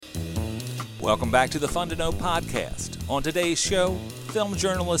Welcome back to the Fun to Know podcast. On today's show, film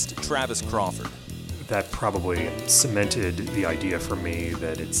journalist Travis Crawford. That probably cemented the idea for me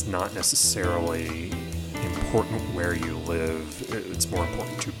that it's not necessarily important where you live. It's more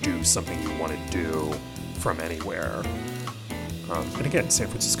important to do something you want to do from anywhere. And again, San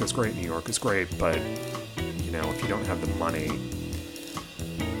Francisco's great, New York is great, but, if you don't have the money,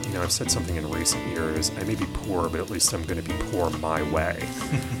 I've said something in recent years, I may be poor, but at least I'm going to be poor my way,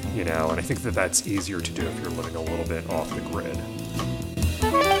 and I think that that's easier to do if you're living a little bit off the grid.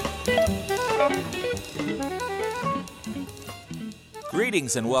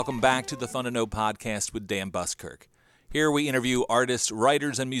 Greetings and welcome back to the Fun to Know podcast with Dan Buskirk. Here we interview artists,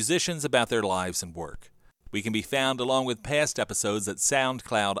 writers, and musicians about their lives and work. We can be found along with past episodes at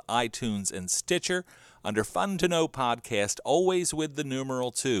SoundCloud, iTunes, and Stitcher under Fun to Know podcast, always with the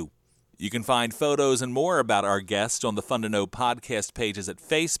numeral 2. You can find photos and more about our guests on the Fun to Know podcast pages at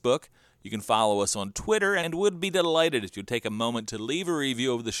Facebook. You can follow us on Twitter and would be delighted if you'd take a moment to leave a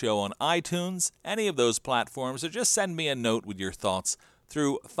review of the show on iTunes, any of those platforms, or just send me a note with your thoughts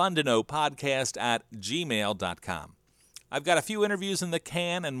through funtoKnowPodcast@gmail.com. I've got a few interviews in the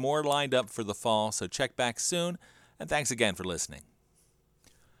can and more lined up for the fall, so check back soon, and thanks again for listening.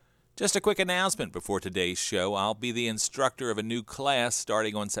 Just a quick announcement before today's show. I'll be the instructor of a new class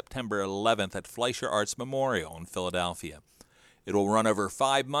starting on September 11th at Fleischer Arts Memorial in Philadelphia. It will run over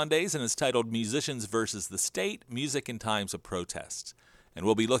 5 Mondays and is titled Musicians versus the State, Music in Times of Protest. And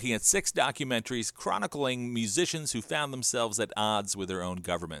we'll be looking at 6 documentaries chronicling musicians who found themselves at odds with their own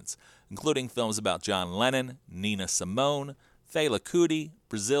governments, including films about John Lennon, Nina Simone, Fela Kuti,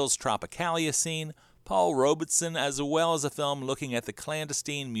 Brazil's Tropicalia scene, Paul Robeson, as well as a film looking at the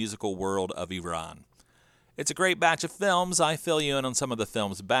clandestine musical world of Iran. It's a great batch of films. I fill you in on some of the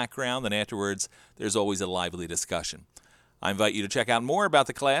film's background, and afterwards there's always a lively discussion. I invite you to check out more about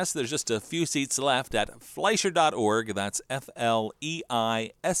the class. There's just a few seats left at Fleischer.org. That's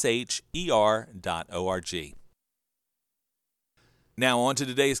FLEISHER.org. Now on to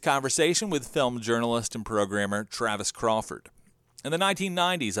today's conversation with film journalist and programmer Travis Crawford. In the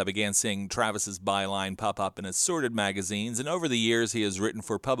 1990s, I began seeing Travis's byline pop up in assorted magazines, and over the years he has written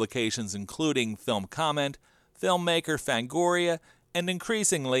for publications including Film Comment, Filmmaker, Fangoria, and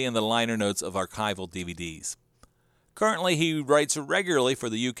increasingly in the liner notes of archival DVDs. Currently, he writes regularly for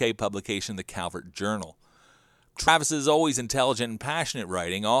the UK publication The Calvert Journal. Travis's always intelligent and passionate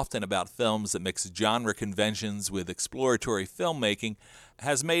writing, often about films that mix genre conventions with exploratory filmmaking,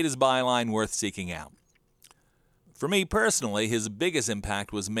 has made his byline worth seeking out. For me personally, his biggest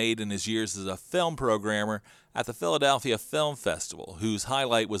impact was made in his years as a film programmer at the Philadelphia Film Festival, whose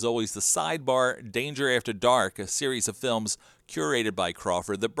highlight was always the Sidebar Danger After Dark, a series of films curated by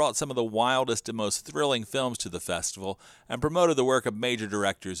Crawford that brought some of the wildest and most thrilling films to the festival and promoted the work of major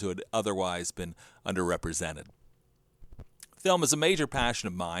directors who had otherwise been underrepresented. Film is a major passion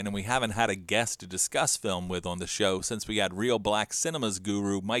of mine, and we haven't had a guest to discuss film with on the show since we had Real Black Cinema's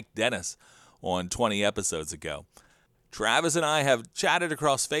guru Mike Dennis on 20 episodes ago. Travis and I have chatted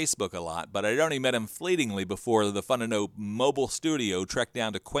across Facebook a lot, but I'd only met him fleetingly before the Fun to Know mobile studio trekked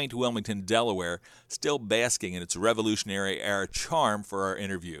down to quaint Wilmington, Delaware, still basking in its Revolutionary-era charm for our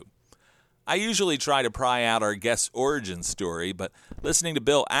interview. I usually try to pry out our guest's origin story, but listening to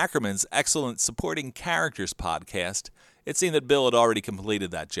Bill Ackerman's excellent Supporting Characters podcast, it seemed that Bill had already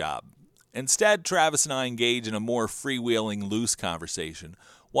completed that job. Instead, Travis and I engage in a more freewheeling, loose conversation,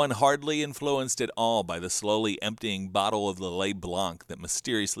 one hardly influenced at all by the slowly emptying bottle of Lillet Blanc that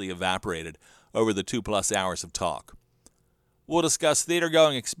mysteriously evaporated over the 2+ hours of talk. We'll discuss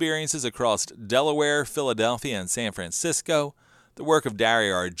theater-going experiences across Delaware, Philadelphia, and San Francisco, the work of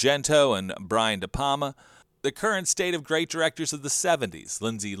Dario Argento and Brian De Palma, the current state of great directors of the 70s,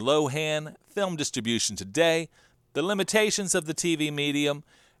 Lindsay Lohan, film distribution today, the limitations of the TV medium,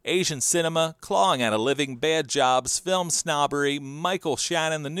 Asian cinema, clawing at a living, bad jobs, film snobbery, Michael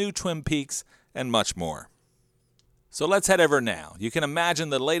Shannon, the new Twin Peaks, and much more. So let's head over now. You can imagine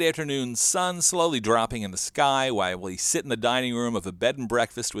the late afternoon sun slowly dropping in the sky while we sit in the dining room of a bed and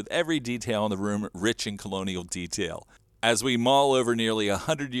breakfast with every detail in the room rich in colonial detail, as we mull over nearly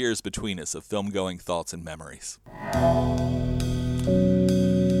 100 years between us of film-going thoughts and memories.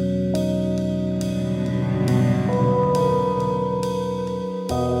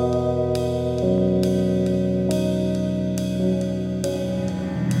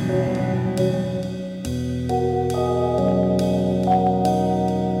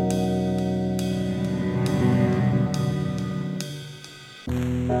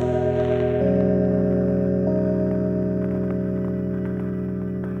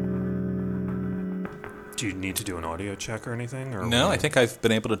 Do you need to do an audio check or anything? Or No, what? I think I've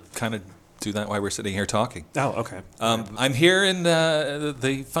been able to kind of do that while we're sitting here talking. Oh, okay. I'm here in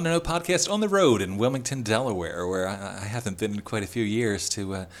the Fun to Know podcast on the road in Wilmington, Delaware, where I haven't been in quite a few years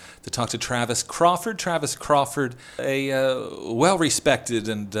to talk to Travis Crawford. Travis Crawford, a well-respected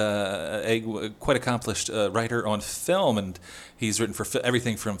and a quite accomplished writer on film, and he's written for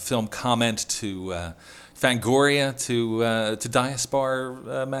everything from Film Comment to Fangoria to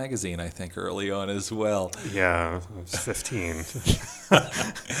Diaspar magazine, I think, early on as well. Yeah, I was 15.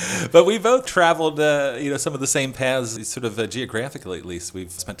 But we both traveled, some of the same paths, sort of geographically at least.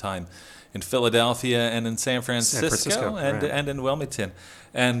 We've spent time in Philadelphia and in San Francisco, right. and in Wilmington,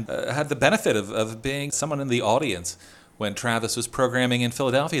 and had the benefit of being someone in the audience when Travis was programming in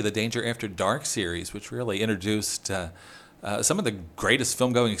Philadelphia the Danger After Dark series, which really introduced some of the greatest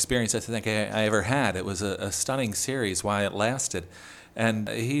film-going experience I think I ever had. It was a stunning series while it lasted. And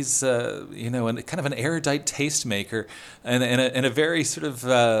he's, kind of an erudite tastemaker and a very sort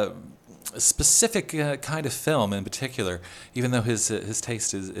of specific kind of film in particular, even though his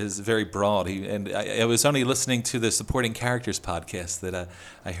taste is very broad. I was only listening to the Supporting Characters podcast that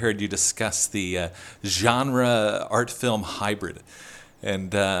I heard you discuss the genre art film hybrid.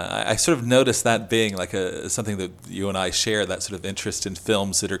 And I sort of noticed that being like something that you and I share, that sort of interest in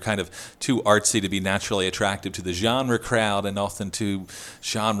films that are kind of too artsy to be naturally attractive to the genre crowd, and often too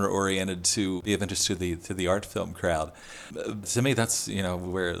genre-oriented to be of interest to the art film crowd. To me, that's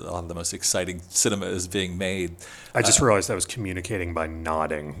where a lot of the most exciting cinema is being made. I just realized I was communicating by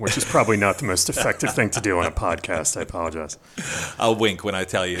nodding, which is probably not the most effective thing to do on a podcast. I apologize. I'll wink when I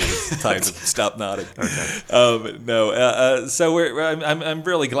tell you it's time to stop nodding. Okay. So I'm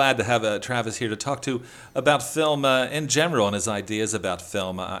really glad to have Travis here to talk to about film in general and his ideas about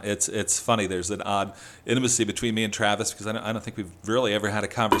film. It's funny. There's an odd intimacy between me and Travis because I don't think we've really ever had a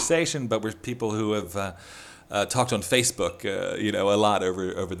conversation, but we're people who have talked on Facebook, a lot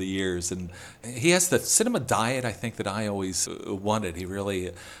over the years. And he has the cinema diet, I think, that I always wanted. He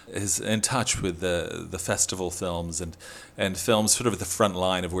really is in touch with the festival films and films sort of at the front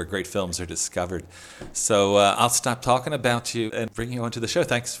line of where great films are discovered. So I'll stop talking about you and bring you onto the show.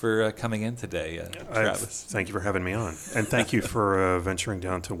 Thanks for coming in today, Travis. Thank you for having me on. And thank you for venturing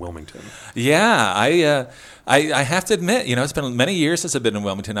down to Wilmington. Yeah, I have to admit, it's been many years since I've been in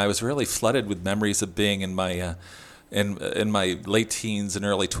Wilmington. I was really flooded with memories of being in my in my late teens and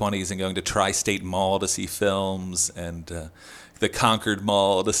early 20s and going to Tri-State Mall to see films and the Concord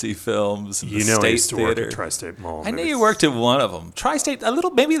Mall to see films. And I used to work at Tri-State Mall. I knew you worked at one of them. Tri-State,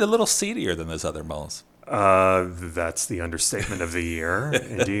 maybe a little seedier than those other malls. That's the understatement of the year,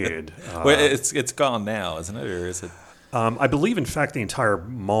 indeed. Well, it's gone now, isn't it, or is it? I believe, in fact, the entire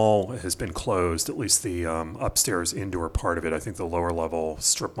mall has been closed, at least the upstairs indoor part of it. I think the lower level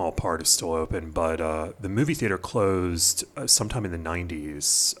strip mall part is still open, but the movie theater closed sometime in the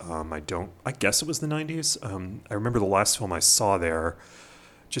 90s. I guess it was the 90s. I remember the last film I saw there,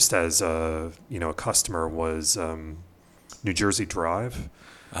 just as a customer, was New Jersey Drive.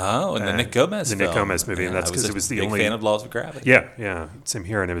 Oh, and the Nick Gomez film. The Nick Gomez movie, and that's because it was the only... big fan of Laws of Gravity. Yeah, same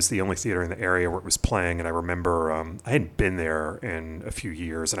here, and it was the only theater in the area where it was playing, and I remember I hadn't been there in a few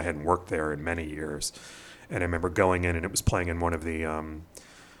years, and I hadn't worked there in many years, and I remember going in, and it was playing in one of the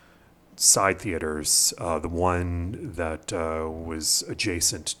side theaters, the one that was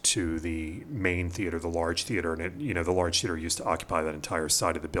adjacent to the main theater, the large theater, and the large theater used to occupy that entire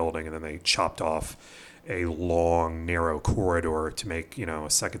side of the building, and then they chopped off a long, narrow corridor to make, a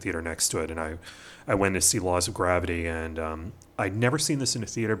second theater next to it. And I went to see Laws of Gravity, and I'd never seen this in a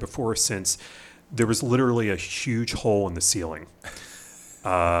theater before, since there was literally a huge hole in the ceiling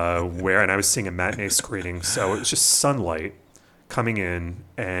and I was seeing a matinee screening, so it was just sunlight coming in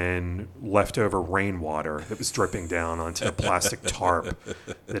and leftover rainwater that was dripping down onto a plastic tarp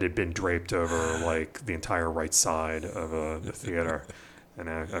that had been draped over like the entire right side of the theater. And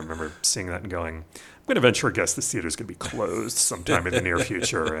I remember seeing that and going, I'm going to venture a guess this theater's going to be closed sometime in the near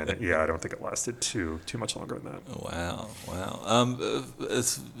future. And I don't think it lasted too much longer than that. Wow.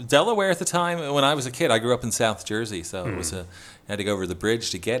 Delaware at the time, when I was a kid, I grew up in South Jersey, so it was I had to go over the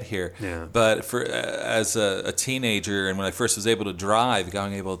bridge to get here. Yeah. But as a teenager, and when I first was able to drive,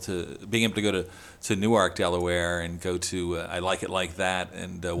 being able to go to Newark, Delaware, and go to I Like It Like That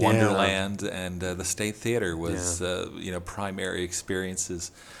and Wonderland and the State Theater was primary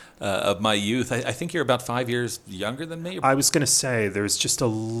experiences of my youth. I think you're about 5 years younger than me. I was going to say there's just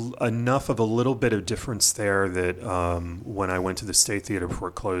enough of a little bit of difference there that when I went to the State Theater before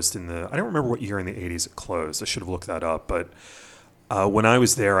it closed I don't remember what year in the 80s it closed. I should have looked that up. But when I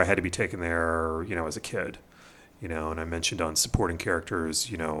was there, I had to be taken there, as a kid. And I mentioned on Supporting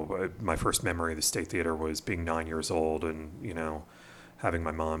Characters, my first memory of the State Theater was being 9 years old and, having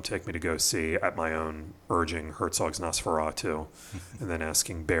my mom take me to go see, at my own urging, Herzog's Nosferatu, and then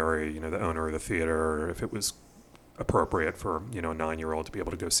asking Barry, the owner of the theater, if it was appropriate for, a 9-year-old to be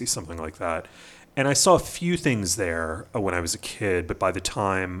able to go see something like that. And I saw a few things there when I was a kid, but by the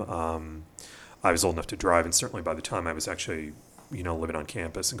time I was old enough to drive, and certainly by the time I was actually, living on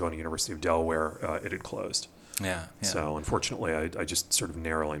campus and going to University of Delaware, it had closed. Yeah. So unfortunately, I just sort of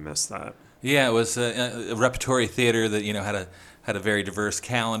narrowly missed that. Yeah, it was a repertory theater that had a very diverse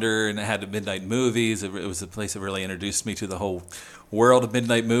calendar, and it had midnight movies. It was a place that really introduced me to the whole world of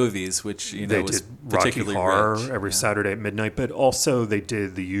midnight movies, which they was did particularly Rocky Horror rich. every Saturday at midnight, but also they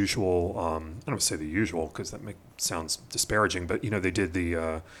did the usual. I don't want to say the usual because that sounds disparaging, but they did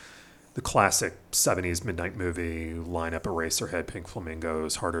the classic '70s midnight movie lineup: Eraserhead, Pink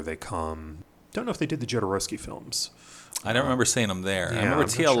Flamingos, Harder They Come. Don't know if they did the Jodorowsky films. I don't remember seeing them there. Yeah, I remember I'm not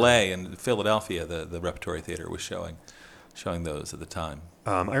TLA sure. in Philadelphia, the repertory theater, was showing those at the time.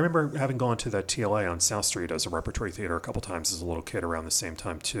 I remember having gone to that TLA on South Street as a repertory theater a couple times as a little kid around the same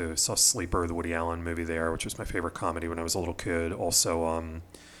time, too. Saw Sleeper, the Woody Allen movie there, which was my favorite comedy when I was a little kid. Also,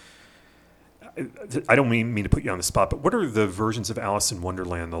 I don't mean to put you on the spot, but what are the versions of Alice in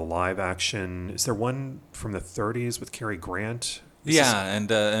Wonderland, the live action? Is there one from the 30s with Cary Grant?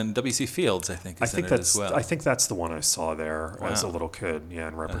 And W.C. Fields, I think, is in it as well. I think that's the one I saw there as a Wow. little kid,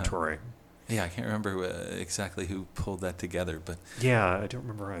 in repertory. Yeah, I can't remember exactly who pulled that together, but Yeah, I don't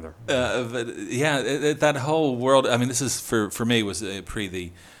remember either. that whole world. I mean, this is for me was pre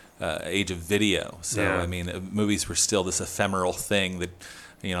the age of video. So Yeah. I mean, movies were still this ephemeral thing that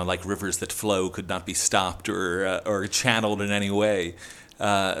like rivers that flow, could not be stopped or channeled in any way.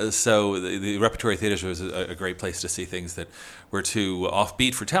 So the repertory theaters was a great place to see things that were too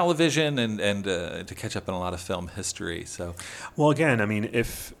offbeat for television and to catch up on a lot of film history. So, Well, again, I mean,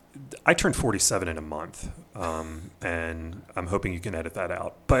 if I turned 47 in a month, and I'm hoping you can edit that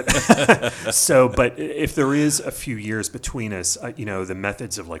out. But but if there is a few years between us, the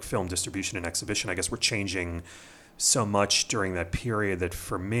methods of like film distribution and exhibition, I guess, were changing so much during that period that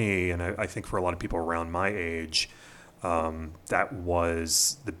for me, and I think for a lot of people around my age, that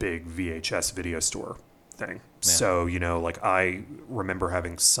was the big VHS video store thing. Yeah. So, like I remember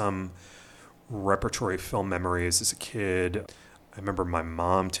having some repertory film memories as a kid. I remember my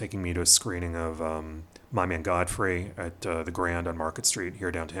mom taking me to a screening of My Man Godfrey at the Grand on Market Street here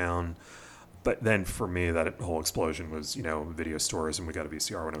downtown. But then for me, that whole explosion was, video stores, and we got a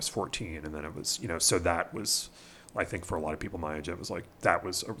VCR when I was 14. And then it was, so that was, I think for a lot of people my age, it was like, that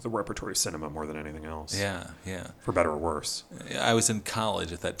was the repertory cinema more than anything else. yeah. For better or worse. I was in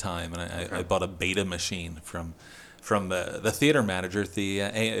college at that time, and I bought a Beta machine from the theater manager at the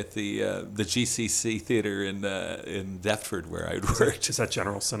GCC theater in Deptford, where I worked. Is that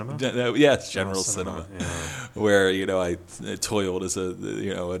General Cinema? Yeah, it's General Cinema. Yeah. Where I toiled as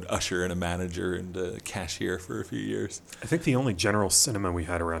an usher and a manager and a cashier for a few years. I think the only General Cinema we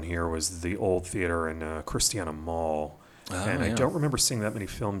had around here was the old theater in Christiana Mall. And I don't remember seeing that many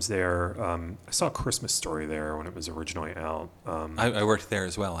films there. I saw A Christmas Story there when it was originally out. I worked there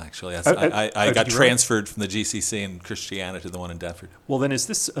as well, actually. I did got you transferred from the GCC in Christiana to the one in Deptford. Well, then is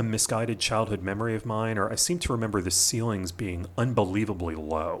this a misguided childhood memory of mine? Or I seem to remember the ceilings being unbelievably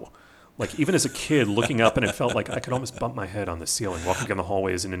low. Like, even as a kid, looking up, and it felt like I could almost bump my head on the ceiling, walking down the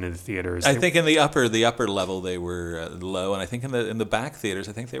hallways and into the theaters. I think in the upper level they were low, and I think in the back theaters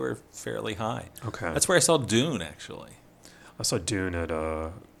I think they were fairly high. Okay. That's where I saw Dune, actually. I saw Dune at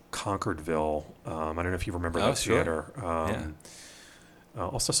Concordville. I don't know if you remember that sure. theater.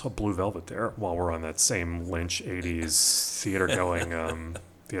 Also saw Blue Velvet there while we're on that same Lynch 80s theater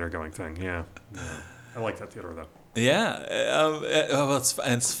going thing. Yeah. I like that theater, though. Yeah, well,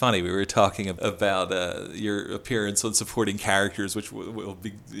 it's funny. We were talking about your appearance on supporting characters, which will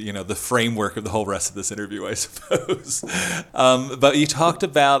be, the framework of the whole rest of this interview, I suppose. But you talked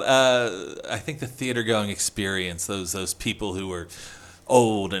about, I think, the theater-going experience. Those people who are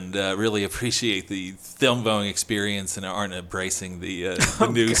old and really appreciate the film-going experience and aren't embracing the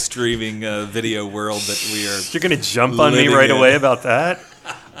new streaming video world that we are. You're going to jump on me right away about that?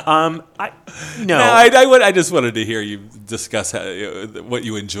 I just wanted to hear you discuss what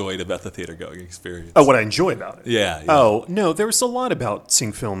you enjoyed about the theater-going experience. Oh, what I enjoy about it? Yeah. Oh, no, there was a lot about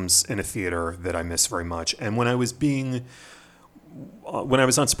seeing films in a theater that I miss very much. And when I was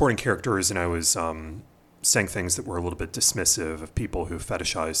on supporting characters and I was saying things that were a little bit dismissive of people who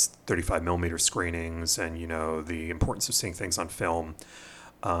fetishize 35 millimeter screenings and, the importance of seeing things on film,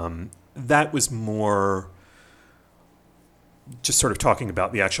 that was more just sort of talking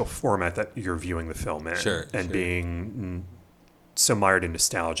about the actual format that you're viewing the film in. Sure. Being so mired in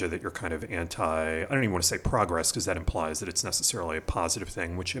nostalgia that you're kind of I don't even want to say progress because that implies that it's necessarily a positive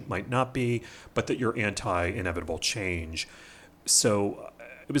thing, which it might not be, but that you're anti-inevitable change. So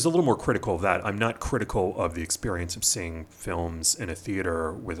it was a little more critical of that. I'm not critical of the experience of seeing films in a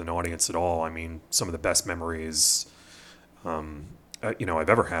theater with an audience at all. I mean, some of the best memories I've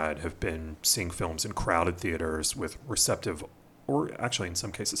ever had have been seeing films in crowded theaters with receptive, or actually in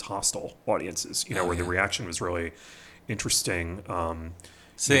some cases hostile audiences, where the reaction was really interesting.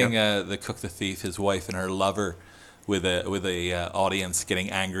 Seeing The Cook, the Thief, his wife and her lover with a audience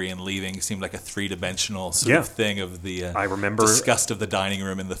getting angry and leaving seemed like a three-dimensional sort of thing of the I remember disgust of the dining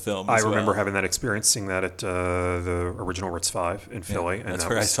room in the film. I remember having that experience, seeing that at the original Ritz 5 in Philly. And that's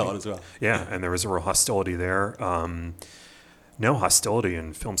where I saw it as well. Yeah, and there was a real hostility there. No, hostility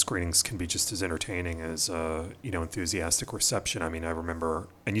in film screenings can be just as entertaining as enthusiastic reception. I mean, I remember,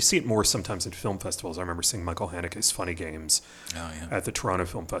 and you see it more sometimes at film festivals. I remember seeing Michael Haneke's Funny Games at the Toronto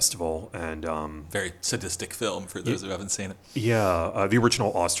Film Festival, and very sadistic film for those who haven't seen it. Yeah, the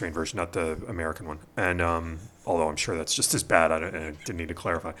original Austrian version, not the American one, and although I'm sure that's just as bad, I didn't need to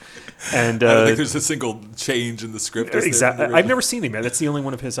clarify. And I don't think there's a single change in the script. Exactly, I've never seen him. That's the only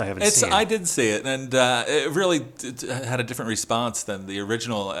one of his I haven't seen. I did see it, and it really had a different response than the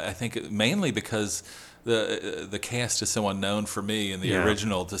original. I think mainly because the cast is so unknown for me in the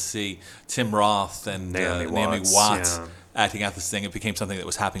original. To see Tim Roth and Naomi Watts acting out this thing, it became something that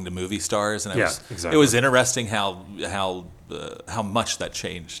was happening to movie stars, and it was interesting how much that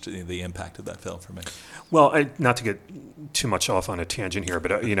changed the impact of that film for me. Well, not to get too much off on a tangent here,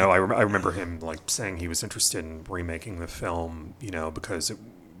 but I remember him saying he was interested in remaking the film, because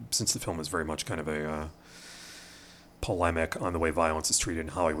since the film was very much kind of a polemic on the way violence is treated in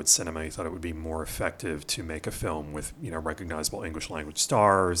Hollywood cinema, he thought it would be more effective to make a film with recognizable English language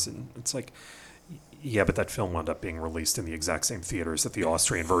stars, and it's like. Yeah, but that film wound up being released in the exact same theaters that the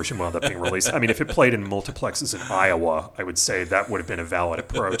Austrian version wound up being released. I mean, if it played in multiplexes in Iowa, I would say that would have been a valid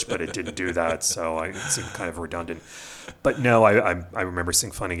approach, but it didn't do that, so it seemed kind of redundant. But no, I remember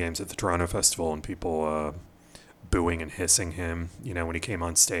seeing Funny Games at the Toronto Festival and people booing and hissing him, when he came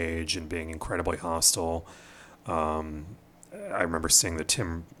on stage and being incredibly hostile. I remember seeing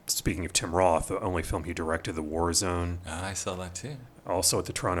speaking of Tim Roth, the only film he directed, The War Zone. I saw that too. Also at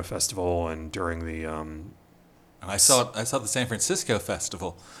the Toronto Festival and during the... I saw the San Francisco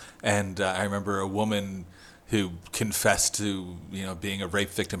Festival, and I remember a woman who confessed to being a rape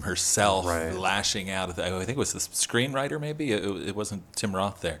victim herself, lashing out. I think it was the screenwriter, maybe. It wasn't Tim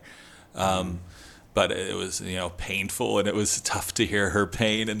Roth there. But it was, painful, and it was tough to hear her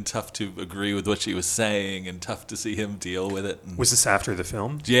pain and tough to agree with what she was saying and tough to see him deal with it. And was this after the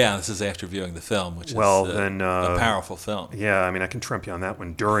film? Yeah, this is after viewing the film, which is a powerful film. Yeah, I mean, I can trump you on that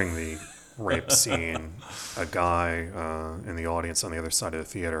one. During the rape scene, a guy in the audience on the other side of the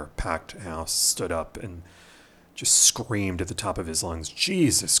theater, packed house, stood up and just screamed at the top of his lungs,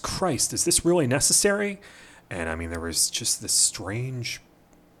 "Jesus Christ, is this really necessary?" And I mean, there was just this strange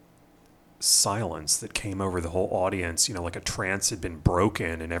silence that came over the whole audience, like a trance had been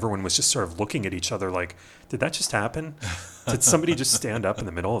broken, and everyone was just sort of looking at each other like, did that just happen? Did somebody just stand up in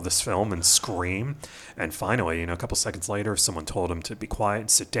the middle of this film and scream? And finally, a couple seconds later, someone told him to be quiet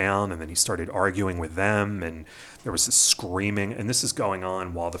and sit down, and then he started arguing with them, and there was this screaming, and this is going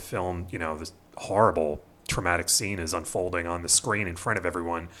on while the film, this horrible traumatic scene is unfolding on the screen in front of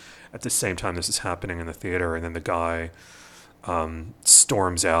everyone. At the same time this is happening in the theater, and then the guy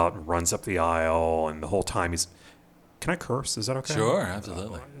storms out and runs up the aisle, and the whole time he's... Can I curse? Is that okay? Sure,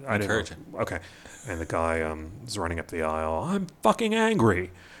 absolutely. I encourage it. Okay. And the guy is running up the aisle, "I'm fucking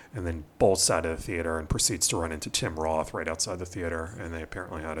angry," and then bolts out of the theater and proceeds to run into Tim Roth right outside the theater, and they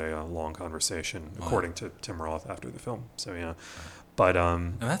apparently had a long conversation, according to Tim Roth, after the film. So, yeah. But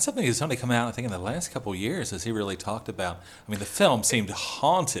and that's something that's only come out, I think, in the last couple of years, as he really talked about. I mean, the film seemed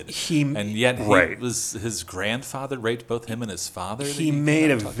haunted, and yet his grandfather raped both him and his father. He made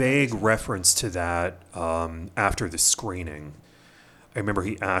a vague reference to that after the screening. I remember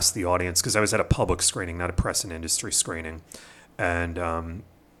he asked the audience, because I was at a public screening, not a press and industry screening, and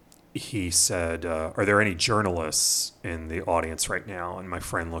he said, "Are there any journalists in the audience right now?" And my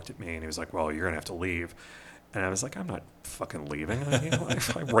friend looked at me and he was like, "Well, you're going to have to leave." And I was like, "I'm not fucking leaving.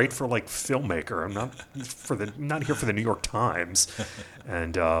 I write for Filmmaker. I'm not here for the New York Times."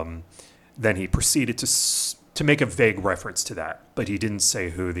 And then he proceeded to make a vague reference to that, but he didn't say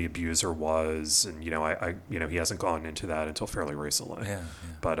who the abuser was, and he hasn't gone into that until fairly recently. Yeah.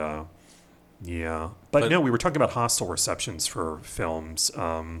 But but no, we were talking about hostile receptions for films.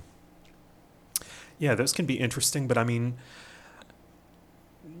 Yeah, those can be interesting, but I mean,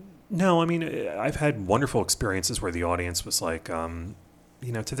 No, I mean, I've had wonderful experiences where the audience was like,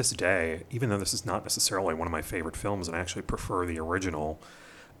 to this day, even though this is not necessarily one of my favorite films, and I actually prefer the original,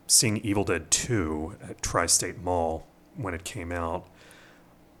 seeing Evil Dead 2 at Tri-State Mall when it came out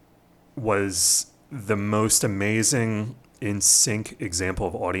was the most amazing, in sync example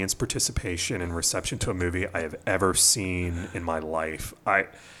of audience participation and reception to a movie I have ever seen in my life.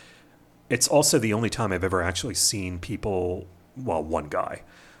 It's also the only time I've ever actually seen people, well, one guy,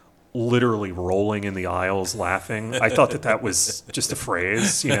 literally rolling in the aisles laughing. I thought that was just a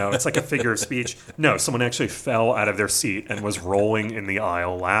phrase, it's like a figure of speech. No, someone actually fell out of their seat and was rolling in the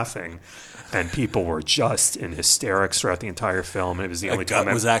aisle laughing. And people were just in hysterics throughout the entire film. It was the only time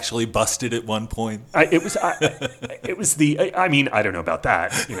was actually busted at one point. I mean, I don't know about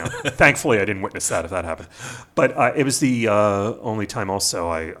that. Thankfully, I didn't witness that if that happened. But it was the only time.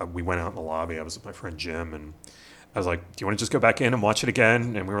 Also, we went out in the lobby. I was with my friend Jim, and I was like, "Do you want to just go back in and watch it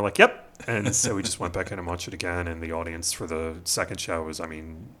again?" And we were like, "Yep." And so we just went back in and watched it again. And the audience for the second show was,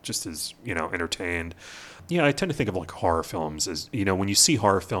 just as entertained. Yeah, I tend to think of like horror films as, when you see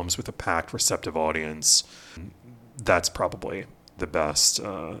horror films with a packed, receptive audience, that's probably the best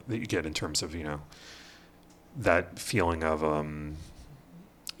that you get in terms of, that feeling of,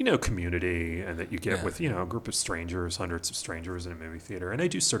 community, and that you get with, a group of strangers, hundreds of strangers in a movie theater. And I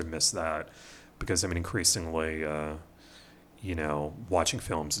do sort of miss that because, increasingly, watching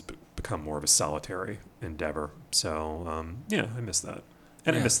films has become more of a solitary endeavor. So, I miss that.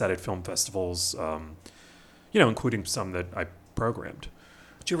 And I miss that at film festivals, including some that I programmed.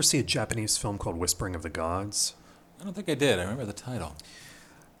 Did you ever see a Japanese film called Whispering of the Gods? I don't think I did. I remember the title.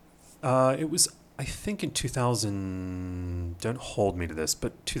 It was, I think, in 2000, don't hold me to this,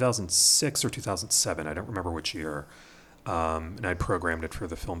 but 2006 or 2007, I don't remember which year. And I programmed it for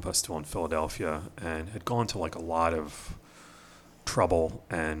the film festival in Philadelphia and had gone to like a lot of trouble,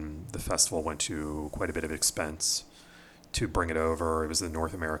 and the festival went to quite a bit of expense to bring it over. It was the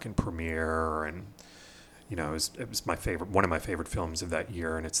North American premiere, and it was one of my favorite films of that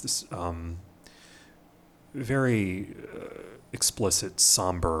year. And it's this very explicit,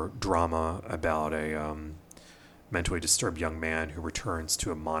 somber drama about a mentally disturbed young man who returns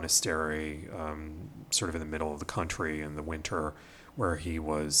to a monastery sort of in the middle of the country in the winter, where he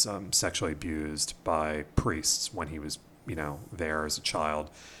was sexually abused by priests when he was, there as a child.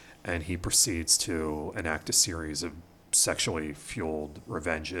 And he proceeds to enact a series of sexually fueled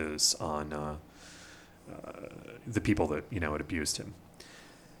revenges on the people that, had abused him.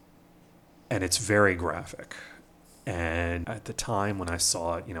 And it's very graphic. And at the time when I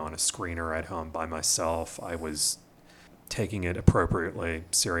saw it, on a screener at home by myself, I was taking it appropriately,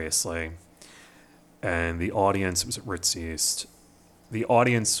 seriously. And the audience, it was at Ritz East. The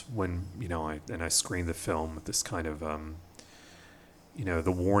audience, when, I screened the film with this kind of,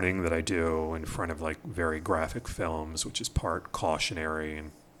 the warning that I do in front of like very graphic films, which is part cautionary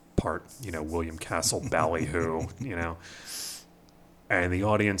and part, William Castle ballyhoo, And the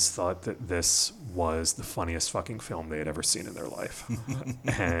audience thought that this was the funniest fucking film they had ever seen in their life.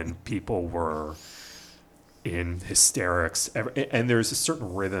 And people were in hysterics. And there's a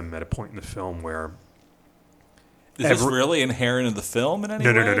certain rhythm at a point in the film where... Is this really inherent in the film in any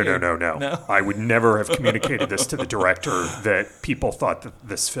way? No. I would never have communicated this to the director, that people thought that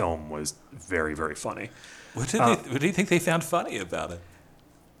this film was very, very funny. What do you think they found funny about it?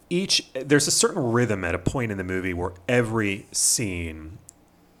 There's a certain rhythm at a point in the movie where every scene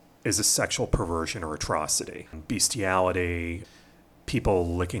is a sexual perversion or atrocity. Bestiality,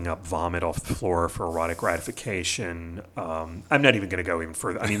 people licking up vomit off the floor for erotic gratification. I'm not even going to go even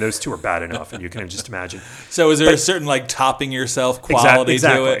further. Those two are bad enough, and you can just imagine. So is there a certain like topping yourself quality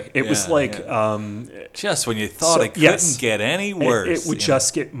exactly. to it? It was like... just when you thought it couldn't get any worse. It would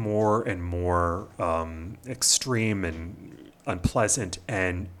just get more and more extreme and unpleasant,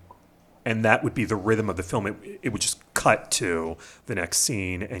 and that would be the rhythm of the film. It would just cut to the next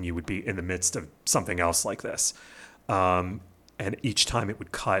scene, and you would be in the midst of something else like this. And each time it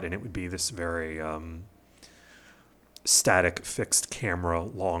would cut, and it would be this very static, fixed camera,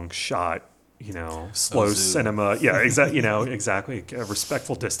 long shot, slow cinema. Yeah, exactly. A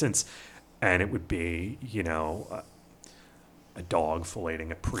respectful distance. And it would be, a dog filleting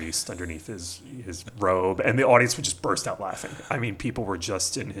a priest underneath his robe, and the audience would just burst out laughing. People were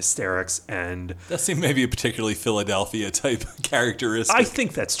just in hysterics, and that seemed maybe a particularly Philadelphia type characteristic. I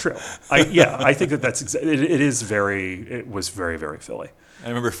think that's true. I think that's it was very, very Philly. I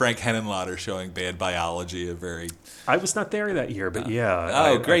remember Frank Henenlotter showing Bad Biology, I was not there that year, but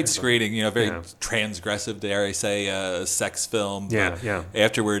yeah. Great screening, very transgressive, dare I say, sex film. Yeah.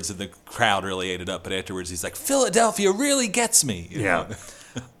 Afterwards, the crowd really ate it up, but afterwards he's like, Philadelphia really gets me. Yeah.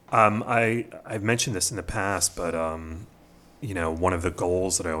 I've mentioned this in the past, but one of the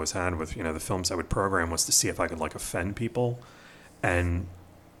goals that I always had with the films I would program was to see if I could like offend people, and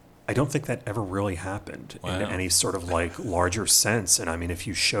I don't think that ever really happened in any sort of like larger sense. And I mean, if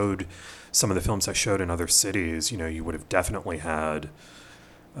you showed some of the films I showed in other cities, you would have definitely had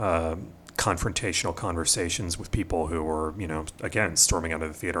confrontational conversations with people who were, again, storming out of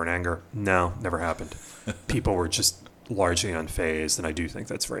the theater in anger. No, never happened. People were just largely unfazed, and I do think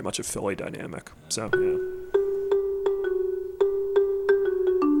that's very much a Philly dynamic. So, yeah.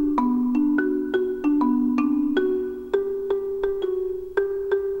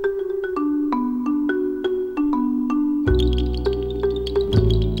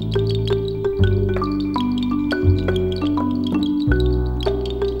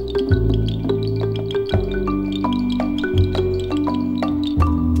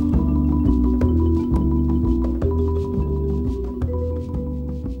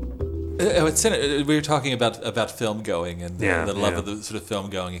 We were talking about film going and the love of the sort of film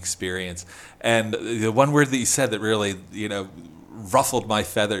going experience, and the one word that you said that really ruffled my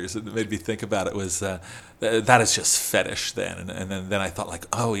feathers and made me think about it was that is just fetish then, and then I thought like,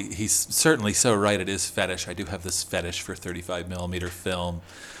 oh, he's certainly so right, it is fetish. I do have this fetish for 35 millimeter film,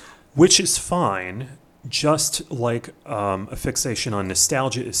 which is fine. Just like a fixation on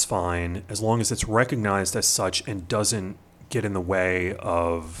nostalgia is fine as long as it's recognized as such and doesn't get in the way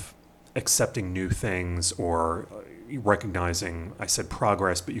of accepting new things or recognizing, I said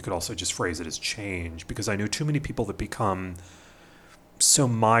progress, but you could also just phrase it as change, because I know too many people that become so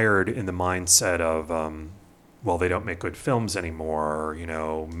mired in the mindset of, well, they don't make good films anymore,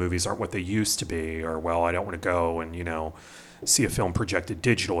 or, movies aren't what they used to be, or, well, I don't want to go and, see a film projected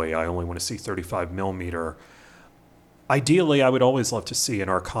digitally. I only want to see 35 millimeter. Ideally, I would always love to see an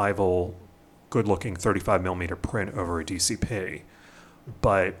archival, good-looking 35 millimeter print over a DCP,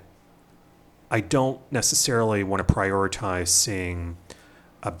 but I don't necessarily want to prioritize seeing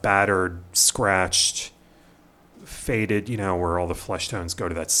a battered, scratched, faded, where all the flesh tones go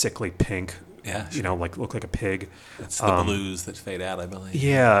to that sickly pink, like look like a pig. It's the blues that fade out, I believe.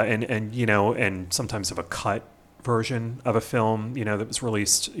 Yeah, and sometimes of a cut version of a film, that was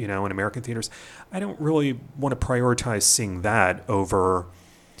released, in American theaters. I don't really want to prioritize seeing that over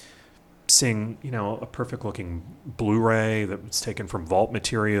seeing, a perfect looking Blu-ray that was taken from vault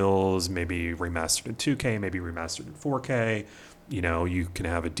materials, maybe remastered in 2K, maybe remastered in 4K. You can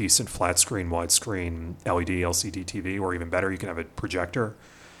have a decent flat screen, widescreen LED, LCD TV, or even better, you can have a projector.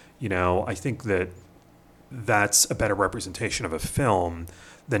 I think that that's a better representation of a film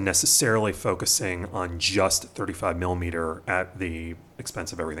than necessarily focusing on just 35 millimeter at the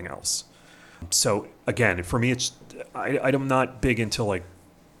expense of everything else. So again, for me, I'm not big into like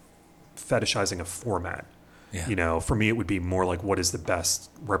fetishizing a format. Yeah. For me, it would be more like, what is the best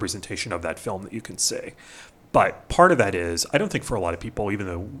representation of that film that you can see? But part of that is, I don't think for a lot of people, even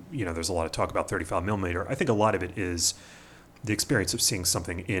though, there's a lot of talk about 35 millimeter, I think a lot of it is the experience of seeing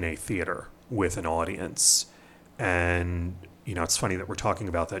something in a theater with an audience. And, it's funny that we're talking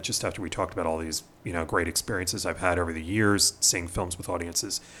about that just after we talked about all these, great experiences I've had over the years seeing films with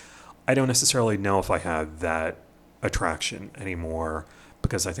audiences. I don't necessarily know if I have that attraction anymore,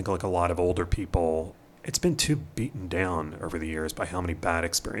 because I think like a lot of older people, it's been too beaten down over the years by how many bad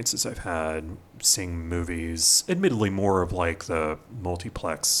experiences I've had seeing movies, admittedly more of like the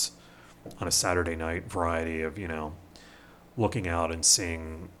multiplex on a Saturday night variety of, looking out and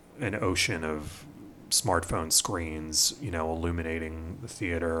seeing an ocean of smartphone screens, illuminating the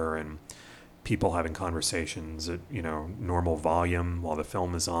theater and people having conversations at, normal volume while the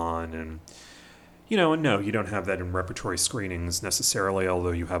film is on. And and no, you don't have that in repertory screenings necessarily,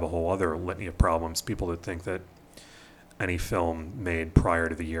 although you have a whole other litany of problems. People that think that any film made prior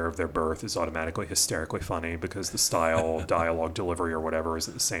to the year of their birth is automatically hysterically funny because the style, dialogue, delivery, or whatever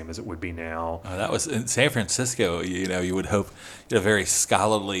isn't the same as it would be now. That was in San Francisco. You would hope a very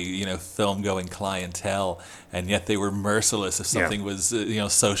scholarly, film-going clientele, and yet they were merciless if something was,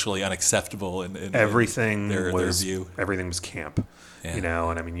 socially unacceptable in everything their was view. Everything was camp, and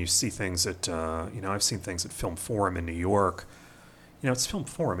I mean, you see things at, I've seen things at Film Forum in New York. It's Film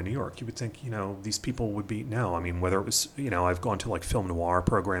Forum in New York. You would think, these people would be, no. I mean, whether it was, I've gone to like film noir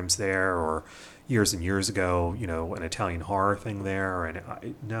programs there, or years and years ago, an Italian horror thing there.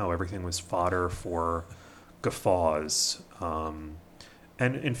 And no, everything was fodder for guffaws. And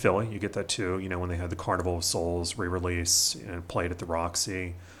in Philly, you get that too, when they had the Carnival of Souls re-release and played at the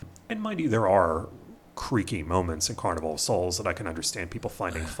Roxy. And mind you, there are creaky moments in Carnival of Souls that I can understand people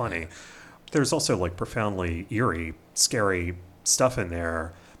finding funny. There's also like profoundly eerie, scary stuff in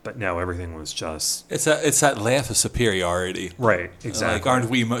there, But no, everything was just It's that laugh of superiority. right. Exactly. Like, aren't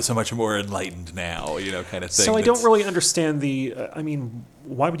we so much more enlightened now? Kind of thing. So I don't really understand I mean,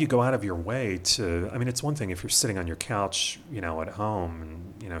 why would you go out of your way to? I mean, it's one thing if you're sitting on your couch, at home,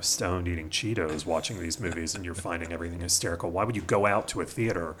 and stoned eating Cheetos, watching these movies, and you're finding everything hysterical. Why would you go out to a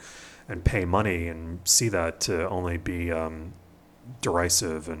theater and pay money and see that to only be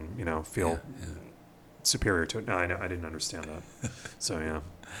derisive and feel superior to it? No, I didn't understand that. So yeah.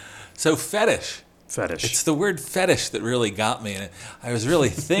 So fetish. It's the word fetish that really got me. And I was really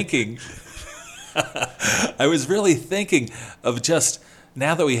thinking, of just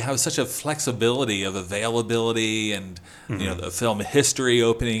now that we have such a flexibility of availability and the film history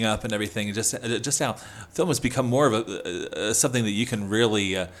opening up and everything, just how film has become more of a something that you can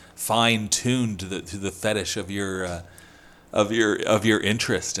really fine tune to the fetish of your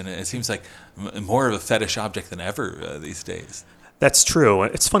interest, and it seems like more of a fetish object than ever these days. That's true.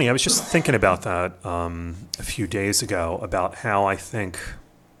 It's funny. I was just thinking about that a few days ago about how I think.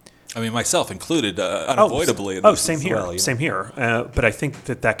 I mean, myself included, unavoidably. Same here. Well, Same here. But I think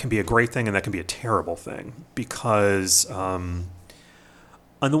that can be a great thing and that can be a terrible thing because, on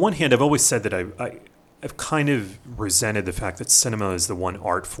the one hand, I've always said that I've kind of resented the fact that cinema is the one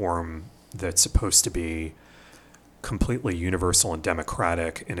art form that's supposed to be completely universal and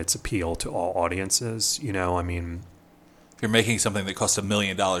democratic in its appeal to all audiences. I mean. You're making something that costs $1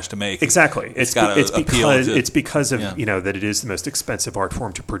 million to make. Exactly. It's because of that it is the most expensive art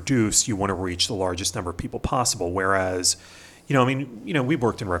form to produce. You want to reach the largest number of people possible. Whereas, we've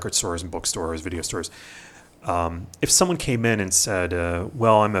worked in record stores and bookstores, video stores. If someone came in and said,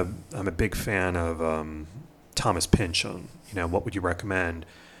 "Well, I'm a big fan of Thomas Pynchon. What would you recommend?"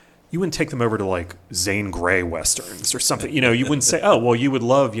 You wouldn't take them over to like Zane Grey westerns or something. You wouldn't say, "Oh, well, you would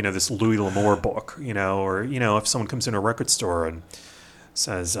love this Louis L'Amour book," or if someone comes in a record store and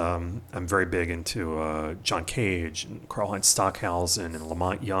says, "I'm very big into John Cage and Karlheinz Stockhausen and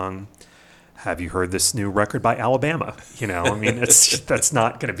Lamont Young. Have you heard this new record by Alabama?" I mean, that's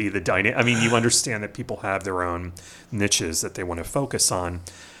not going to be the dynamic. I mean, you understand that people have their own niches that they want to focus on,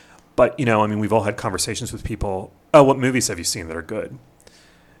 but I mean, we've all had conversations with people. "Oh, what movies have you seen that are good?"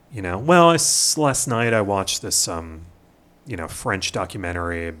 Last night I watched this, French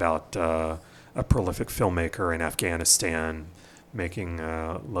documentary about a prolific filmmaker in Afghanistan making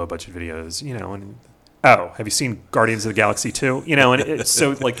low-budget videos, and have you seen Guardians of the Galaxy 2? And it's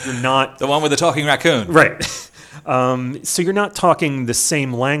so, like, you're not... The one with the talking raccoon. Right. So you're not talking the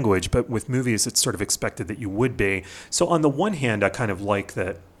same language, but with movies it's sort of expected that you would be. So on the one hand, I kind of like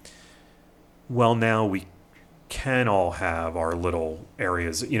that, well, now we can all have our little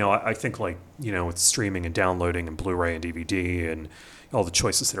areas. I think with streaming and downloading and Blu-ray and DVD and all the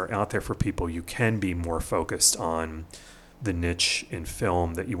choices that are out there for people, you can be more focused on the niche in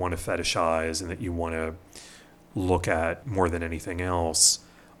film that you want to fetishize and that you want to look at more than anything else.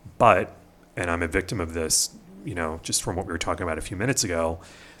 But, and I'm a victim of this, just from what we were talking about a few minutes ago,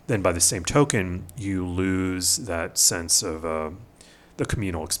 then by the same token, you lose that sense of the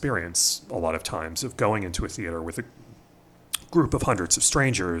communal experience a lot of times of going into a theater with a group of hundreds of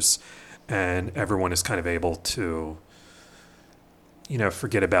strangers and everyone is kind of able to,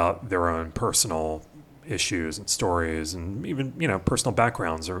 forget about their own personal issues and stories and even, personal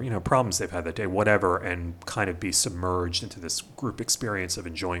backgrounds or, problems they've had that day, whatever, and kind of be submerged into this group experience of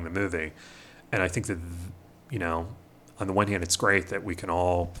enjoying the movie. And I think that, on the one hand, it's great that we can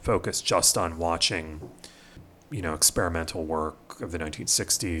all focus just on watching experimental work of the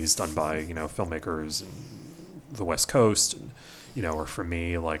 1960s done by, filmmakers in the West Coast. And, or for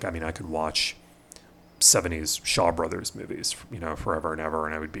me, I could watch 70s Shaw Brothers movies, forever and ever,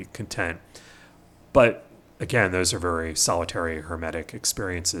 and I would be content. But again, those are very solitary, hermetic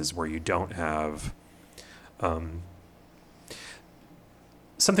experiences where you don't have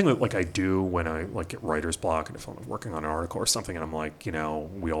something that I do when I get writer's block and if I'm working on an article or something and I'm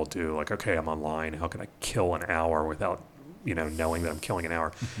we all do okay, I'm online. How can I kill an hour without, knowing that I'm killing an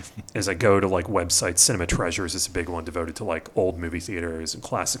hour? As I go to websites, Cinema Treasures is a big one devoted to old movie theaters and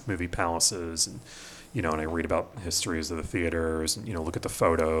classic movie palaces. And, and I read about histories of the theaters and, look at the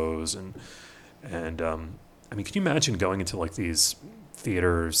photos and I mean, can you imagine going into these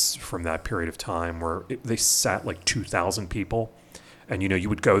theaters from that period of time where they sat 2,000 people? And, you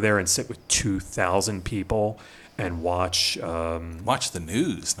would go there and sit with 2,000 people and watch the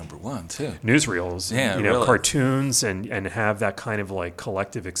news, number one, too. Newsreels, really. Cartoons and have that kind of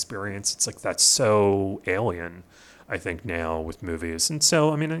collective experience. It's that's so alien, I think, now with movies. And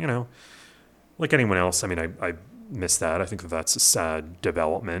so, I mean, like anyone else, I mean, I miss that. I think that's a sad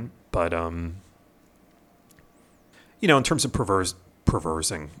development. But, in terms of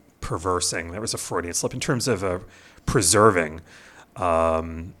perversing. That was a Freudian slip in terms of preserving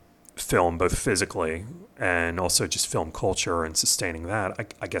film, both physically and also just film culture and sustaining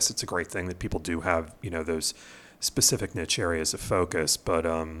that. I guess it's a great thing that people do have, those specific niche areas of focus. But,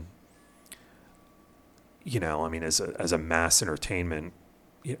 as a mass entertainment,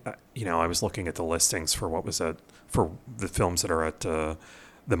 I was looking at the listings for for the films that are at the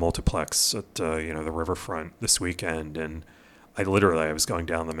multiplex at, the Riverfront this weekend. And I was going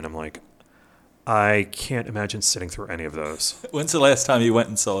down them and I'm like, I can't imagine sitting through any of those. When's the last time you went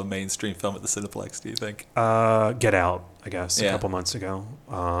and saw a mainstream film at the Cineplex, do you think? Get Out, I guess, a couple months ago.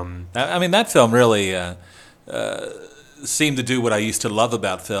 That film really seemed to do what I used to love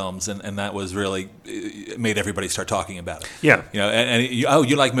about films, and that was really it made everybody start talking about it. Yeah.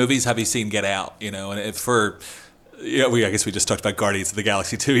 You like movies? Have you seen Get Out? I guess we just talked about Guardians of the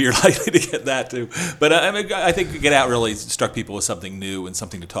Galaxy 2. You're likely to get that too. But I think Get Out really struck people with something new and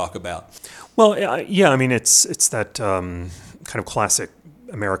something to talk about. Well, it's that kind of classic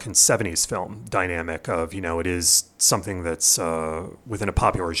American 70s film dynamic of, it is something that's within a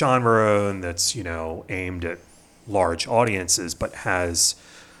popular genre and that's, aimed at large audiences, but has...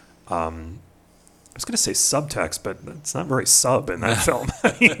 I was going to say subtext, but it's not very sub in that film.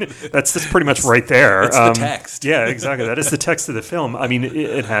 That's pretty much right there. It's the text. Yeah, exactly. That is the text of the film. I mean,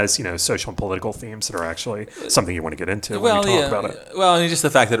 it has, social and political themes that are actually something you want to get into when you talk about it. Well, and just the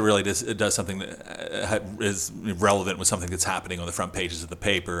fact that it does something that is relevant with something that's happening on the front pages of the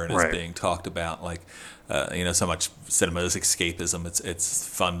paper and is being talked about. Like, so much cinema is escapism. It's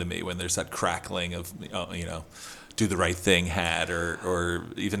fun to me when there's that crackling of, Do the Right Thing had, or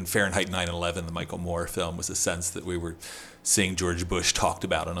even Fahrenheit 9/11, the Michael Moore film, was a sense that we were seeing George Bush talked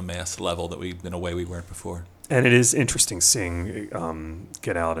about on a mass level that in a way we weren't before. And it is interesting seeing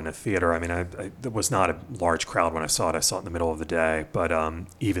Get Out in a theater. I mean, there was not a large crowd when I saw it. I saw it in the middle of the day, but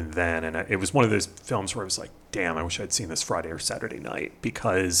even then, and it was one of those films where I was like, damn, I wish I'd seen this Friday or Saturday night,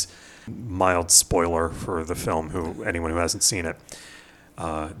 because, mild spoiler for the film, anyone who hasn't seen it,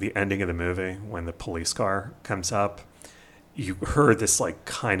 the ending of the movie, when the police car comes up, you heard this like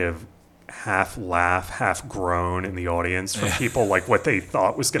kind of half laugh, half groan in the audience from people, like what they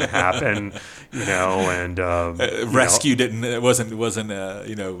thought was going to happen, and rescue it wasn't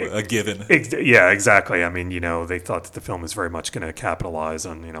a given. Yeah, exactly. I mean, they thought that the film was very much going to capitalize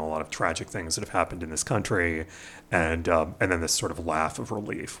on a lot of tragic things that have happened in this country, and then this sort of laugh of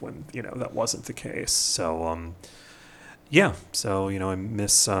relief when that wasn't the case. So. Yeah, so, I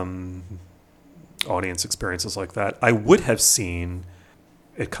miss audience experiences like that. I would have seen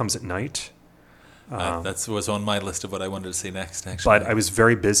It Comes at Night. That was on my list of what I wanted to see next, actually. But I was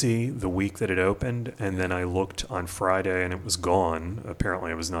very busy the week that it opened, and then I looked on Friday, and it was gone.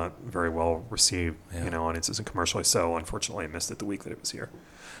 Apparently, it was not very well received, audiences and commercially, so unfortunately I missed it the week that it was here.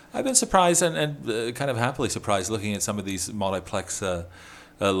 I've been surprised and kind of happily surprised looking at some of these multiplex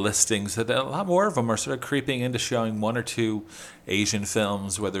listings that a lot more of them are sort of creeping into showing one or two Asian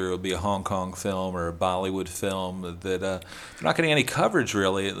films, whether it will be a Hong Kong film or a Bollywood film, that they're not getting any coverage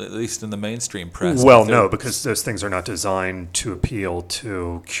really, at least in the mainstream press. Well, no, because those things are not designed to appeal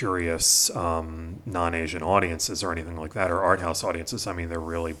to curious non-Asian audiences or anything like that, or art house audiences. I mean, they're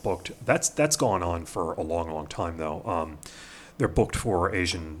really booked. That's gone on for a long, long time, though. They're booked for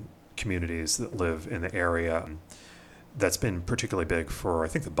Asian communities that live in the area. That's been particularly big for, I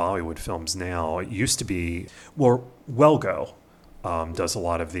think, the Bollywood films now. It used to be, Wellgo does a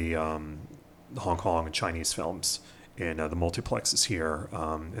lot of the Hong Kong and Chinese films in the multiplexes here,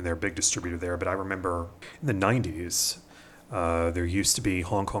 and they're a big distributor there. But I remember in the 90s, there used to be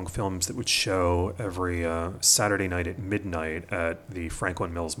Hong Kong films that would show every Saturday night at midnight at the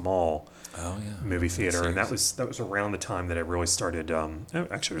Franklin Mills Mall movie theater. And that was around the time that I really started,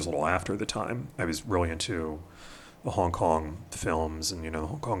 actually it was a little after the time, I was really into the Hong Kong films and,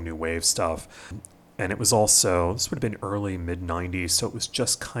 Hong Kong New Wave stuff. And it was also, this would have been early, mid-90s, so it was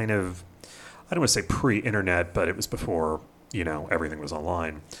just kind of, I don't want to say pre-internet, but it was before, everything was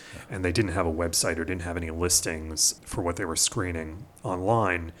online. And they didn't have a website or didn't have any listings for what they were screening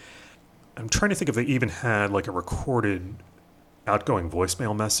online. I'm trying to think if they even had like a recorded outgoing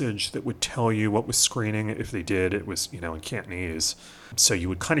voicemail message that would tell you what was screening. If they did, it was, in Cantonese. So you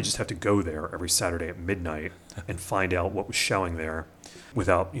would kind of just have to go there every Saturday at midnight and find out what was showing there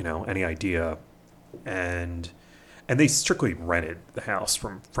without, any idea. And they strictly rented the house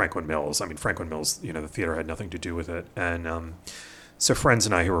from Franklin Mills. I mean, Franklin Mills, the theater had nothing to do with it. And so friends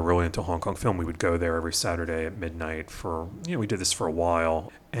and I who were really into Hong Kong film, we would go there every Saturday at midnight for, we did this for a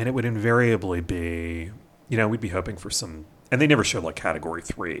while. And it would invariably be, we'd be hoping for some And they never showed like Category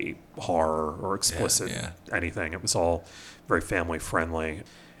 3 horror or explicit anything. It was all very family friendly.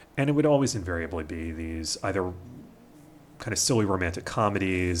 And it would always invariably be these either kind of silly romantic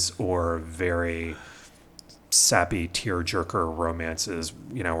comedies or very sappy tearjerker romances,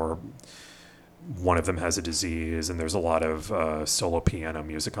 or one of them has a disease and there's a lot of solo piano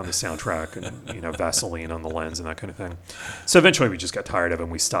music on the soundtrack and, Vaseline on the lens and that kind of thing. So eventually we just got tired of it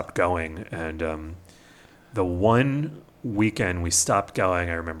and we stopped going. And the one weekend we stopped going,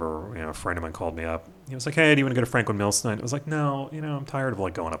 I remember, a friend of mine called me up. He was like, "Hey, do you want to go to Franklin Mills tonight?" I was like, "No, I'm tired of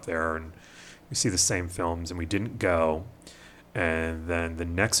like going up there and we see the same films," and we didn't go. And then the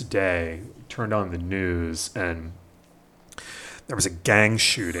next day, turned on the news, and there was a gang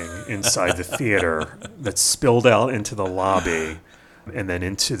shooting inside the theater that spilled out into the lobby and then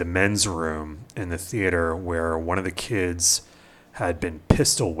into the men's room in the theater, where one of the kids had been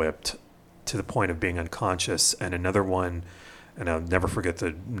pistol whipped to the point of being unconscious, and another one, and I'll never forget,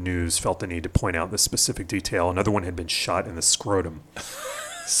 the news felt the need to point out this specific detail, another one had been shot in the scrotum.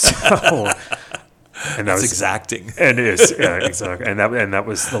 So... And that's exacting. And it is, yeah, exactly. And that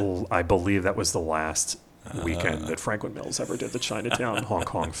was I believe that was the last weekend that Franklin Mills ever did the Chinatown Hong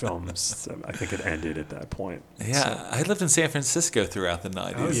Kong films. So I think it ended at that point. Yeah, so. I lived in San Francisco throughout the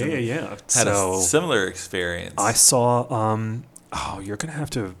 90s. Oh, yeah. Had a similar experience. I saw, you're going to have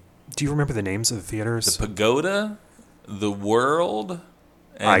to, do you remember the names of the theaters? The Pagoda, The World.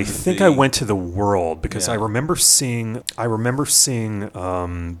 I think I went to The World because I remember seeing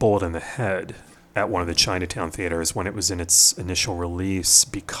Bullet in the Head at one of the Chinatown theaters when it was in its initial release,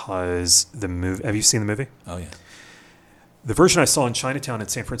 because the movie... Have you seen the movie? Oh, yeah. The version I saw in Chinatown in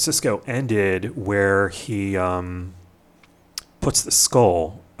San Francisco ended where he puts the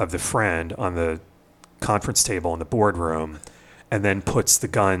skull of the friend on the conference table in the boardroom and then puts the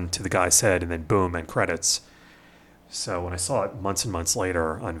gun to the guy's head, and then boom, and credits. So when I saw it months and months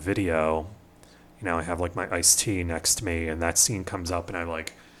later on video, I have like my iced tea next to me, and that scene comes up, and I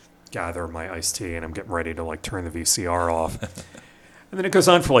like... gather my iced tea and I'm getting ready to like turn the VCR off. And then it goes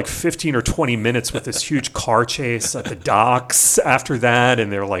on for like 15 or 20 minutes with this huge car chase at the docks after that.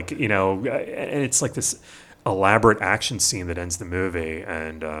 And they're like, and it's like this elaborate action scene that ends the movie.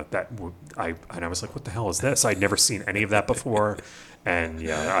 And I was like, what the hell is this? I'd never seen any of that before. And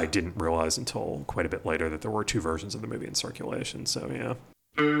yeah, I didn't realize until quite a bit later that there were two versions of the movie in circulation. So yeah.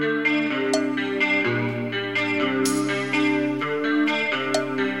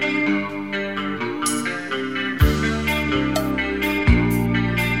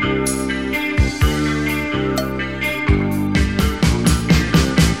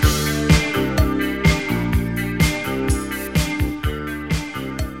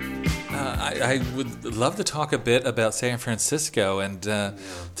 I would love to talk a bit about San Francisco and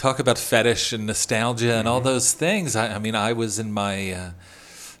talk about fetish and nostalgia and all those things. I mean, I was in my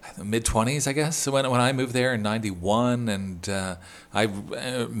mid-20s, I guess, when I moved there in 91, and I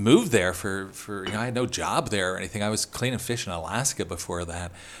moved there for I had no job there or anything. I was cleaning fish in Alaska before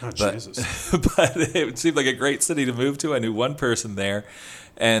that. Oh, Jesus. But it seemed like a great city to move to. I knew one person there.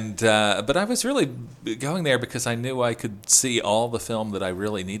 And but I was really going there because I knew I could see all the film that I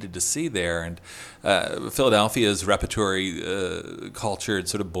really needed to see there. And Philadelphia's repertory culture had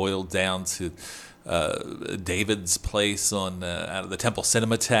sort of boiled down to David's place on out of the Temple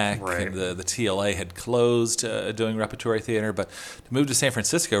Cinematheque, right. And the TLA had closed doing repertory theater. But to move to San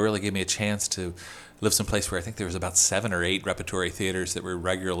Francisco really gave me a chance to live someplace where I think there was about 7 or 8 repertory theaters that were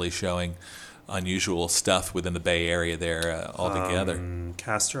regularly showing unusual stuff within the Bay Area there altogether.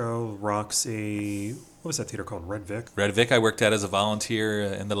 Castro, Roxy, what was that theater called? Red Vic? Red Vic I worked at as a volunteer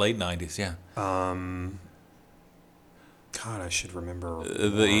in the late 90s, yeah. God, I should remember.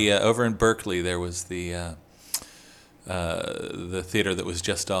 Over in Berkeley there was the theater that was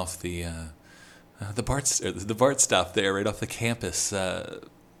just off the BART stop there, right off the campus.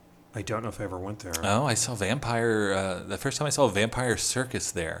 I don't know if I ever went there. Oh, I saw Vampire. The first time I saw Vampire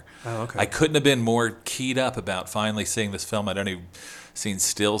Circus there. Oh, okay. I couldn't have been more keyed up about finally seeing this film I'd only seen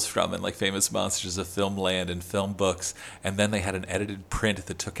stills from in like Famous Monsters of Filmland and film books, and then they had an edited print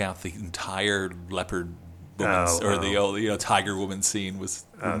that took out the entire leopard the old tiger woman scene was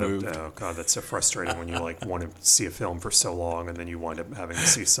removed. Oh God, that's so frustrating when you like want to see a film for so long and then you wind up having to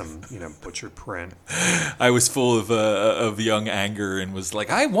see some butchered print. I was full of young anger and was like,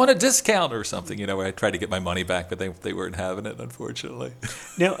 I want a discount or something. Where I tried to get my money back, but they weren't having it, unfortunately.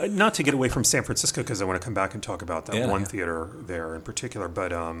 Now, not to get away from San Francisco because I want to come back and talk about that one theater there in particular, but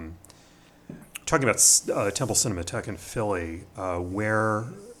talking about Temple Cinematheque in Philly, where.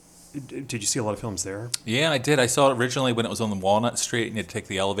 Did you see a lot of films there? Yeah, I did. I saw it originally when it was on the Walnut Street, and you had to take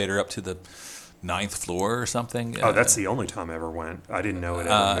the elevator up to the 9th floor or something. Oh, that's the only time I ever went. I didn't know it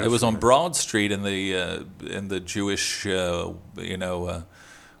ever moved It was from on there. Broad Street in the Jewish,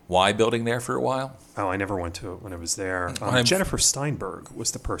 Y building there for a while. Oh, I never went to it when I was there. Jennifer Steinberg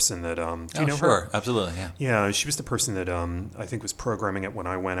was the person that. Do you know sure, her? absolutely, yeah. Yeah, she was the person that I think was programming it when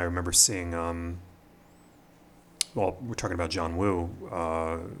I went. I remember seeing. Well, we're talking about John Woo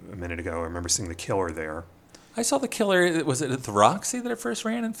a minute ago. I remember seeing The Killer there. I saw The Killer. Was it at the Roxy that it first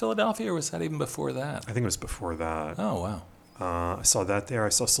ran in Philadelphia, or was that even before that? I think it was before that. Oh, wow. I saw that there. I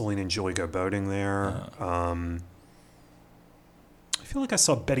saw Celine and Julie go boating there. I feel like I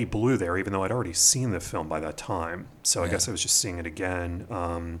saw Betty Blue there, even though I'd already seen the film by that time. So I guess I was just seeing it again.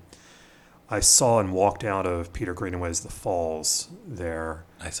 I saw and walked out of Peter Greenaway's The Falls there.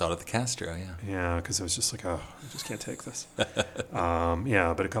 I saw it at the Castro, yeah. Yeah, because I was just like, oh, I just can't take this.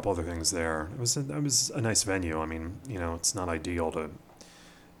 Yeah, but a couple other things there. It was a nice venue. I mean, it's not ideal to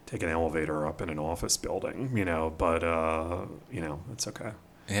take an elevator up in an office building, but, it's okay.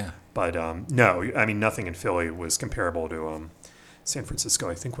 Yeah. But no, I mean, nothing in Philly was comparable to San Francisco.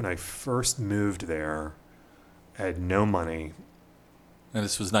 I think when I first moved there, I had no money. And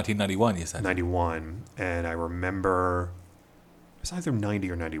this was 1991, you said? 91. And I remember it was either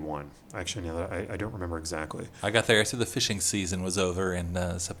 90 or 91. Actually, I don't remember exactly. I got there after the fishing season was over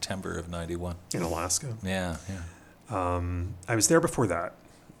in September of 91. In Alaska. Yeah. I was there before that.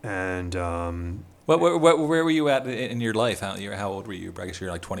 And where were you at in your life? How old were you? I guess you're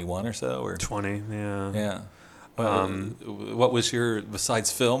like 21 or so? Or 20, yeah. Yeah. What was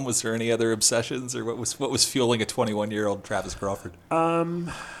besides film, was there any other obsessions, or what was fueling a 21-year-old Travis Crawford? I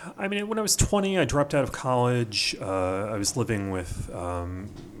mean, when I was 20, I dropped out of college. I was living with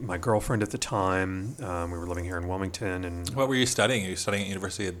my girlfriend at the time. We were living here in Wilmington. And what were you studying? Are you studying at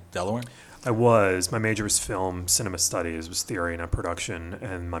University of Delaware? I was. My major was film, cinema studies, was theory, not production,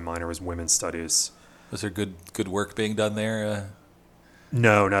 and my minor was women's studies. Was there good work being done there?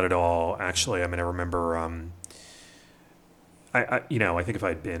 No, not at all. Actually, I mean, I remember. I think if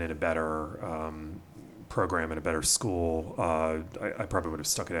I'd been in a better program in a better school, I probably would have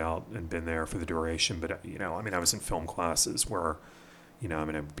stuck it out and been there for the duration. But I was in film classes where, I'm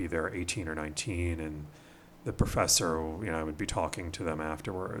going to be there 18 or 19, and the professor, I would be talking to them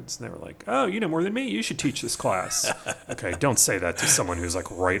afterwards, and they were like, "Oh, you know more than me. You should teach this class." Okay, don't say that to someone who's like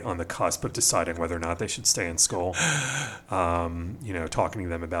right on the cusp of deciding whether or not they should stay in school. Talking to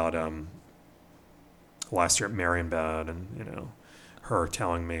them about last year at Marienbad, and her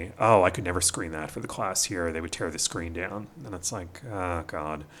telling me, "Oh, I could never screen that for the class here. They would tear the screen down." And it's like, oh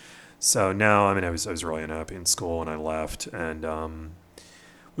God. So now, I was really unhappy in school, and I left, and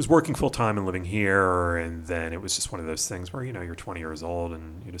was working full time and living here. And then it was just one of those things where you're 20 years old,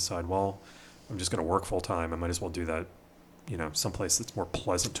 and you decide, well, I'm just going to work full time. I might as well do that. Someplace that's more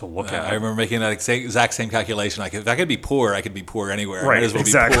pleasant to look at. I remember making that exact same calculation. Like, if I could be poor, I could be poor anywhere. Right, I might as well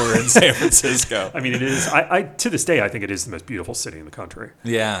exactly. be poor in San Francisco. I mean, it is. I to this day, I think it is the most beautiful city in the country.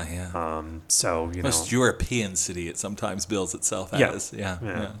 Yeah. So most European city it sometimes bills itself as. Yeah.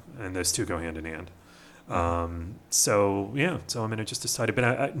 And those two go hand in hand. So I just decided. But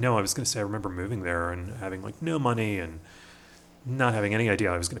I was going to say, I remember moving there and having like no money and not having any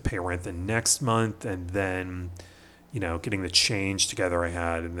idea I was going to pay rent the next month, and then getting the change together I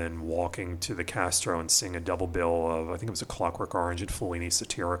had, and then walking to the Castro and seeing a double bill of, I think it was A Clockwork Orange and Fellini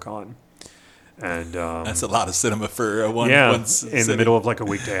Satyricon. And that's a lot of cinema for one. in the middle of like a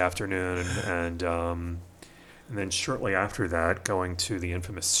weekday afternoon, and then shortly after that, going to the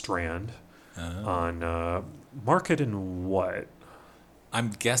infamous Strand on Market and what?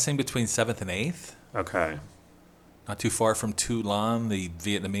 I'm guessing between 7th and 8th. Okay. Not too far from Tu Lan, the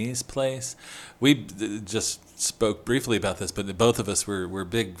Vietnamese place. We just spoke briefly about this, but both of us were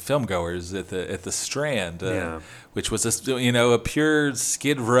big film goers at the Strand, which was a pure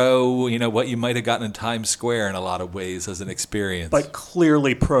Skid Row, what you might have gotten in Times Square in a lot of ways as an experience. But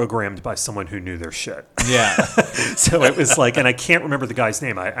clearly programmed by someone who knew their shit. Yeah. So it was like, and I can't remember the guy's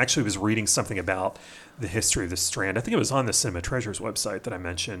name. I actually was reading something about the history of the Strand. I think it was on the Cinema Treasures website that I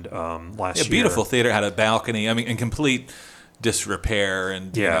mentioned last year. Beautiful theater, had a balcony. I mean, in complete disrepair,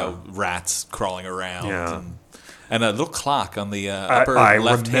 and rats crawling around, and a little clock on the upper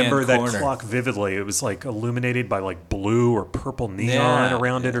left-hand corner. I remember that clock vividly. It was like illuminated by like blue or purple neon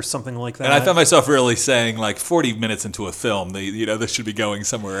around it, or something like that. And I found myself really saying, like 40 minutes into a film, this should be going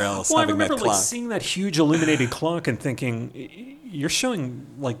somewhere else. Well, I remember like seeing that huge illuminated clock and thinking, you're showing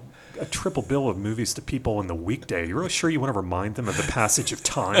like a triple bill of movies to people in the weekday, you're really sure you want to remind them of the passage of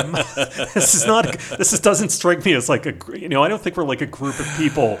time? This doesn't strike me as like I don't think we're like a group of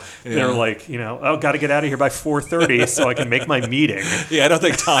people that are like, got to get out of here by 4:30 so I can make my meeting. Yeah, I don't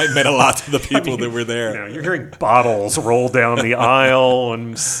think time meant a lot to the people that were there. You're hearing bottles roll down the aisle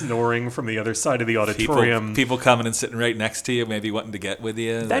and snoring from the other side of the auditorium. People coming and sitting right next to you, maybe wanting to get with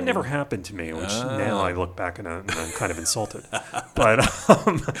you. That never happened to me, which now I look back and I'm kind of insulted. But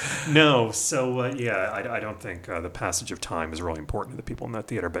no, so I don't think the passage of time is really important to the people in that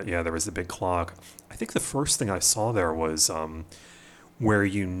theater. But yeah, there was the big clock. I think the first thing I saw there was where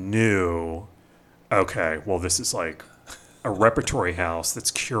you knew, okay, well, this is like a repertory house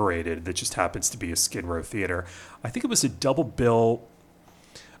that's curated that just happens to be a Skid Row theater. I think it was a double bill.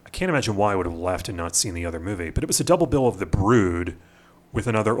 I can't imagine why I would have left and not seen the other movie, but it was a double bill of The Brood with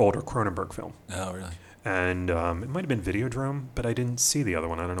another older Cronenberg film. Oh, really? And it might have been Videodrome, but I didn't see the other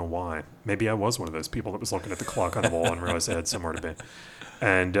one. I don't know why. Maybe I was one of those people that was looking at the clock on the wall and realized I had somewhere to be.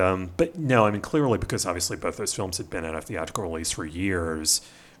 And but no, I mean, clearly because obviously both those films had been at a theatrical release for years,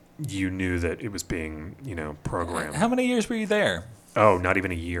 you knew that it was being, programmed. How many years were you there? Oh, not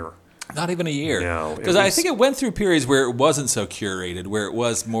even a year. Not even a year. No. Because I think it went through periods where it wasn't so curated, where it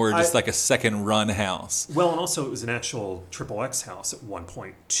was more just like a second run house. Well, and also it was an actual XXX house at one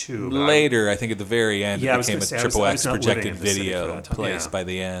point, too. Later, I think at the very end, it became a XXX projected video place by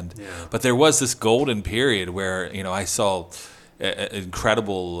the end. Yeah. But there was this golden period where, I saw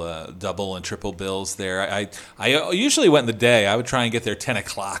incredible double and triple bills there. I usually went in the day. I would try and get there 10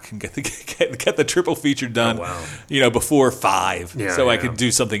 o'clock and get the triple feature done. Oh, wow. Before 5, I could do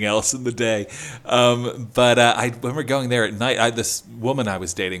something else in the day. But I remember going there at night. This woman I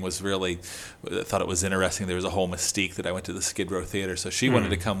was dating was really thought it was interesting. There was a whole mystique that I went to the Skid Row Theater, so she wanted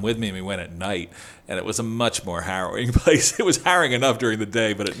to come with me, and we went at night. And it was a much more harrowing place. It was harrowing enough during the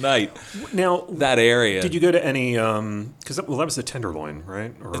day, but at night, now that area. Did you go to any? Because that was the Tenderloin,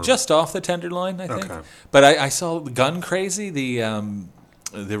 right? Or? Just off the Tenderloin, I think. Okay. But I saw Gun Crazy, the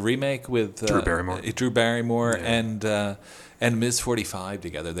remake with Drew Barrymore. And Ms. 45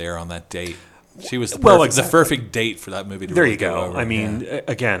 together there on that date. She was the perfect date for that movie to There really you go. Over. I mean,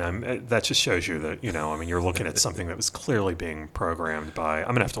 again, that just shows you that, you're looking at something that was clearly being programmed by, I'm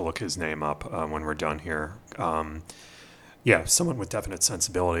going to have to look his name up when we're done here. Someone with definite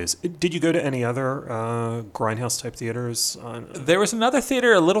sensibilities. Did you go to any other Grindhouse-type theaters? There was another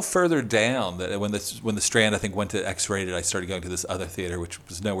theater a little further down. That when the Strand, I think, went to X-rated, I started going to this other theater, which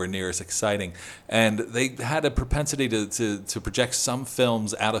was nowhere near as exciting. And they had a propensity to project some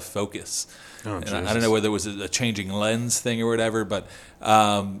films out of focus. Oh, and I don't know whether it was a changing lens thing or whatever, but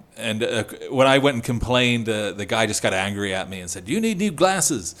when I went and complained, the guy just got angry at me and said, "You need new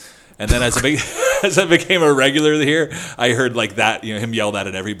glasses." And then as I became a regular here, I heard like that, him yell that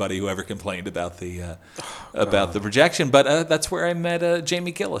at everybody who ever complained about the projection. But that's where I met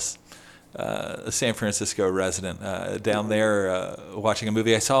Jamie Gillis, a San Francisco resident, down there watching a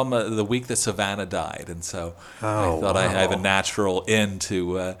movie. I saw him the week that Savannah died, and so I thought I have a natural in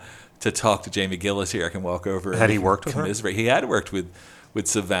to talk to Jamie Gillis here. I can walk over. Had he worked with her? He had worked with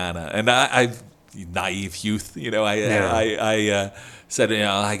Savannah, and I naive youth, I said,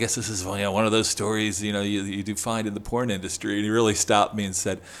 I guess this is one of those stories, you do find in the porn industry. And he really stopped me and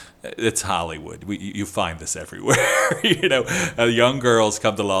said, it's Hollywood. You find this everywhere. Young girls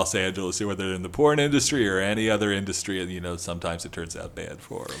come to Los Angeles, whether they're in the porn industry or any other industry, and sometimes it turns out bad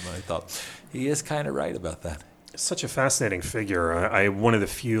for them. I thought he is kind of right about that. Such a fascinating figure. One of the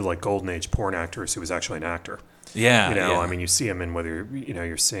few golden age porn actors who was actually an actor. Yeah, I mean, you see him in whether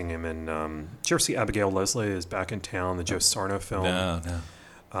you're seeing him in. Did you ever see Abigail Leslie is Back in Town, the Joe Sarno film? No.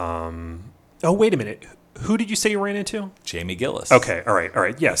 Oh, wait a minute. Who did you say you ran into? Jamie Gillis. Okay, all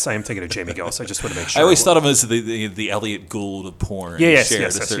right. Yes, I am thinking of Jamie Gillis. I just want to make sure. I always thought of him as the Elliot Gould of porn.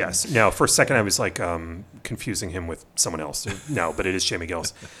 Yes. No, for a second I was confusing him with someone else. No, but it is Jamie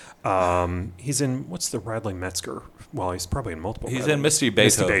Gillis. He's in, what's the Radley Metzger? Well, he's probably in multiple. He's in Mystery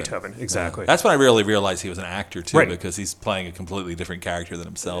Beethoven. Mystery Beethoven, exactly. That's when I really realized he was an actor too, right. Because he's playing a completely different character than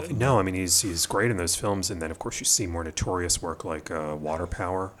himself. No, I mean he's great in those films, and then of course you see more notorious work like Water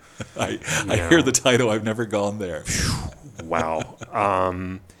Power. I hear the title. I've never gone there. Wow.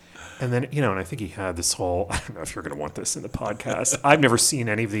 And then, and I think he had this whole, I don't know if you're going to want this in the podcast. I've never seen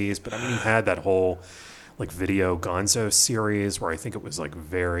any of these, but I mean, he had that whole video Gonzo series where I think it was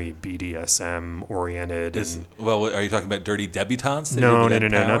very BDSM oriented. Well, are you talking about Dirty Debutantes? No,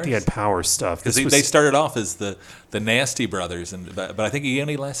 not the Ed Powers stuff. Because they started off as the Nasty Brothers, but I think he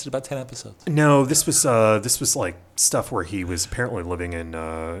only lasted about 10 episodes. No, this was stuff where he was apparently living in.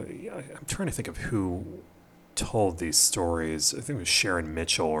 I'm trying to think of who told these stories. I think it was Sharon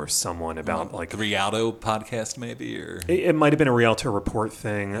Mitchell or someone about the Rialto podcast, maybe, or it might have been a Rialto Report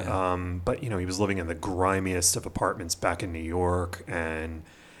thing. Yeah. But he was living in the grimiest of apartments back in New York, and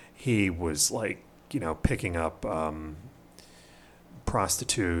he was like, picking up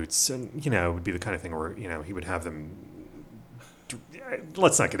prostitutes, and it would be the kind of thing where he would have them.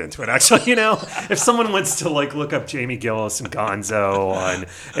 Let's not get into it. Actually, if someone wants to like look up Jamie Gillis and Gonzo, on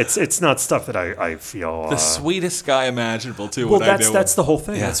it's not stuff that I feel the sweetest guy imaginable too. Well, that's the whole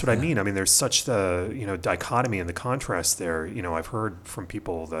thing. Yeah, that's what I mean. I mean, there's such the dichotomy and the contrast there. I've heard from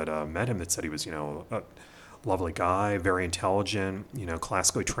people that met him that said he was a lovely guy, very intelligent,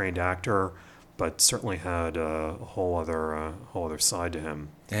 classically trained actor, but certainly had a whole other side to him.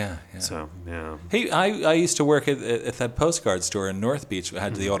 Yeah. So yeah. I used to work at that postcard store in North Beach. We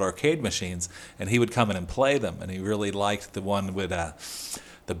had the old arcade machines, and he would come in and play them. And he really liked the one with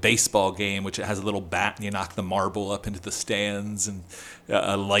the baseball game, which it has a little bat, and you knock the marble up into the stands, and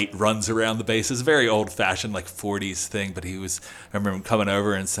a light runs around the bases. Very old-fashioned, like 40s thing. But I remember him coming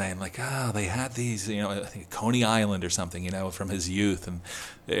over and saying, like, they had these, I think Coney Island or something, from his youth. And,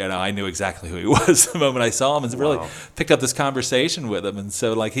 I knew exactly who he was the moment I saw him, and really picked up this conversation with him. And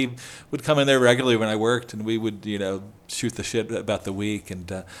so, like, he would come in there regularly when I worked, and we would, shoot the shit about the week. And,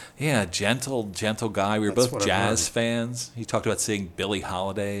 gentle guy. We were both jazz fans. He talked about seeing Billie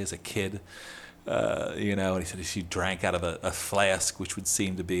Holiday as a kid. And he said she drank out of a flask, which would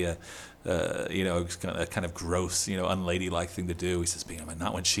seem to be a kind of gross, unladylike thing to do. He says,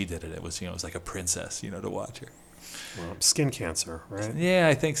 not when she did it. It was, it was like a princess, to watch her. Well, skin cancer, right? Yeah,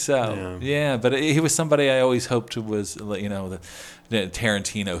 I think so. Yeah, but he was somebody I always hoped was, the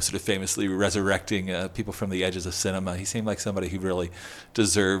Tarantino sort of famously resurrecting people from the edges of cinema. He seemed like somebody who really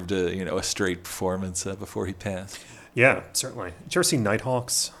deserved, a straight performance before he passed. Yeah, certainly. Did you ever see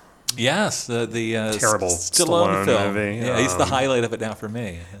Nighthawks? Yes, the terrible Stallone film. movie. Yeah, he's the highlight of it now for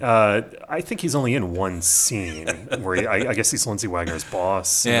me. I think he's only in one scene where I guess he's Lindsay Wagner's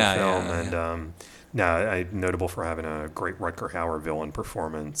boss in the film, and notable for having a great Rutger Hauer villain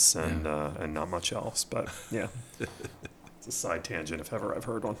performance and not much else. But yeah, it's a side tangent if ever I've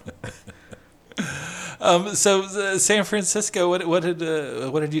heard one. So San Francisco, what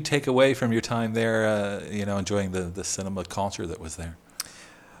did you take away from your time there? Enjoying the cinema culture that was there.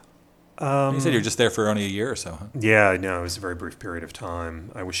 You said you were just there for only a year or so, huh? Yeah, no, it was a very brief period of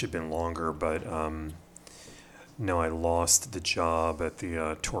time. I wish it had been longer, but I lost the job at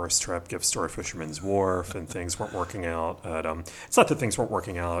the tourist trap gift store at Fisherman's Wharf, and things weren't working out. It's not that things weren't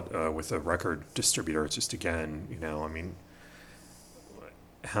working out with a record distributor. It's just, again,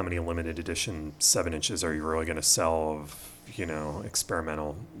 how many limited edition 7 inches are you really going to sell of,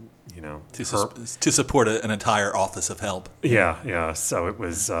 experimental, to support an entire office of help. Yeah. So it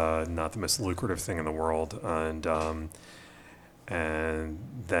was not the most lucrative thing in the world, and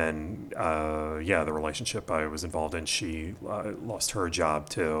then the relationship I was involved in, she lost her job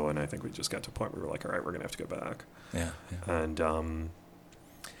too, and I think we just got to a point where we were like, all right, we're gonna have to go back. Yeah. And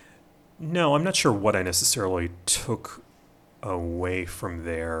no, I'm not sure what I necessarily took away from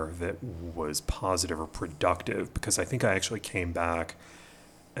there that was positive or productive, because I think I actually came back,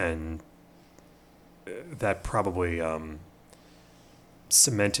 and that probably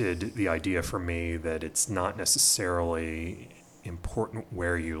cemented the idea for me that it's not necessarily important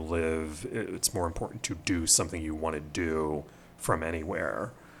where you live. It's more important to do something you want to do from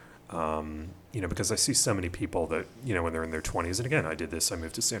anywhere. Because I see so many people that, when they're in their 20s, and again, I did this, I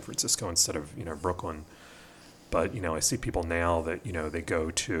moved to San Francisco instead of, Brooklyn. But, I see people now that, they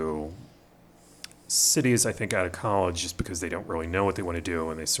go to cities, I think, out of college just because they don't really know what they want to do,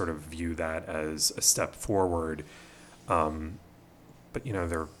 and they sort of view that as a step forward. But,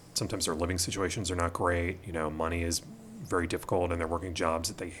 sometimes their living situations are not great. Money is very difficult, and they're working jobs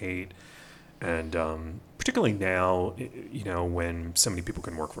that they hate. And particularly now, when so many people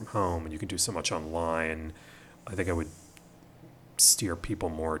can work from home and you can do so much online, I think I would steer people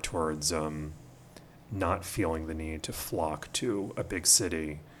more towards not feeling the need to flock to a big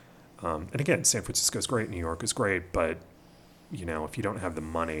city. And again, San Francisco is great, New York is great, but, if you don't have the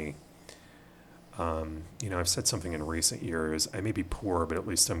money, I've said something in recent years, I may be poor, but at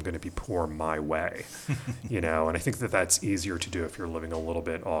least I'm going to be poor my way, and I think that that's easier to do if you're living a little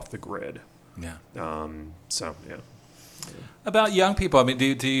bit off the grid. Yeah. Yeah. About young people, I mean,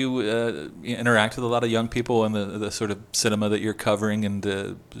 do you interact with a lot of young people in the sort of cinema that you're covering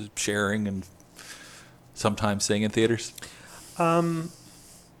and sharing and sometimes seeing in theaters?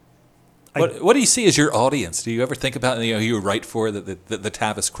 What do you see as your audience? Do you ever think about, who you write for, the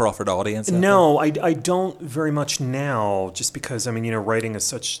Tavis Crawford audience? No, I don't very much now, just because, writing is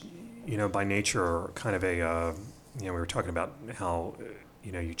such, by nature, kind of a, we were talking about how,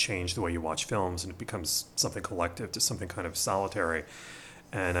 you change the way you watch films and it becomes something collective to something kind of solitary.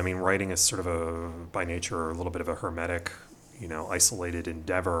 And I mean, writing is sort of by nature, a little bit of a hermetic, isolated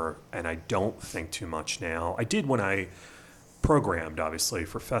endeavor. And I don't think too much now. I did when I programmed, obviously,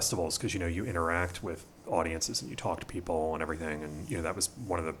 for festivals, because, you interact with audiences and you talk to people and everything. And, that was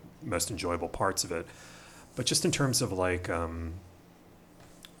one of the most enjoyable parts of it. But just in terms of like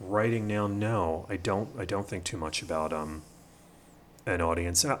writing now, no, I don't think too much about an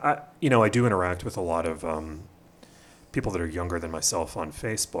audience. And I do interact with a lot of people that are younger than myself on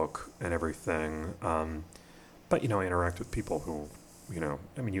Facebook and everything. But, I interact with people who,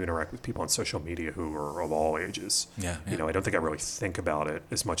 you interact with people on social media who are of all ages. Yeah. I don't think I really think about it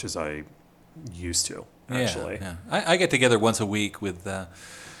as much as I used to, actually. Yeah. I get together once a week with a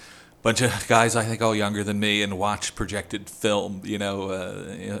bunch of guys, I think all younger than me, and watch projected film,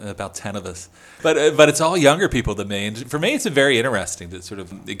 about 10 of us. But it's all younger people than me. And for me, it's very interesting to sort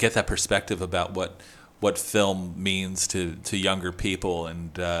of get that perspective about what film means to younger people,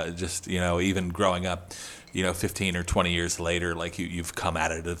 and just even growing up 15 or 20 years later, like you've come at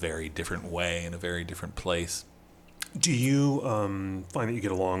it a very different way in a very different place. Do you find that you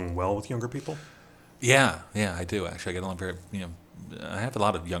get along well with younger people? Yeah, I do actually. I get along very I have a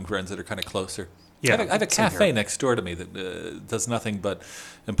lot of young friends that are kind of closer. Yeah, I have a cafe next door to me that does nothing but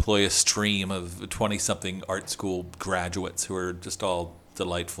employ a stream of 20-something art school graduates who are just all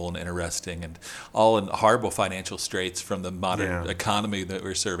delightful and interesting, and all in horrible financial straits from the modern economy that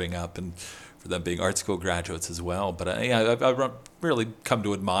we're serving up, and for them being art school graduates as well. But I've really come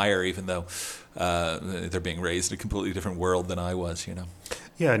to admire, even though they're being raised in a completely different world than I was,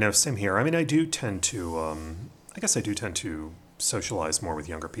 Yeah, no, same here. I mean, I do tend to socialize more with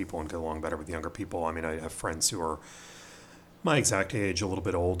younger people and get along better with younger people. I mean, I have friends who are my exact age, a little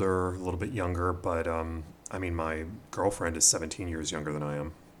bit older, a little bit younger, but I mean, my girlfriend is 17 years younger than I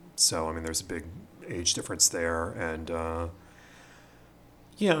am. So, I mean, there's a big age difference there. And I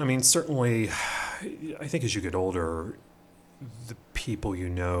mean, certainly, I think as you get older, the people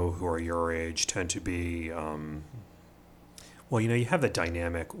who are your age tend to be, you have that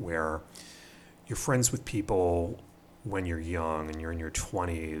dynamic where you're friends with people when you're young and you're in your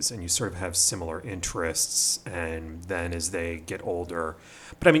 20s and you sort of have similar interests, and then as they get older,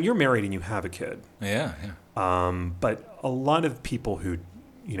 but I mean, you're married and you have a kid. Yeah. But a lot of people who,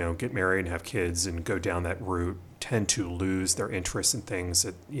 get married and have kids and go down that route tend to lose their interest in things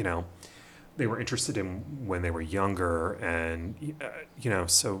that, they were interested in when they were younger. And,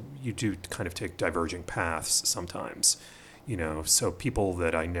 so you do kind of take diverging paths sometimes. So people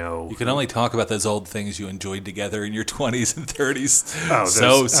that I know... You can only talk about those old things you enjoyed together in your 20s and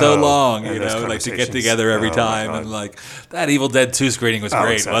 30s long, like to get together every time. And like, that Evil Dead 2 screening was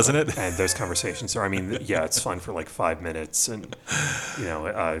great, exactly. Wasn't it? And those conversations are, it's fun for like 5 minutes. And,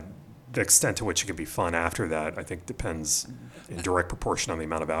 the extent to which it can be fun after that, I think, depends in direct proportion on the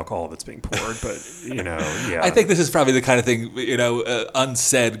amount of alcohol that's being poured. But, I think this is probably the kind of thing,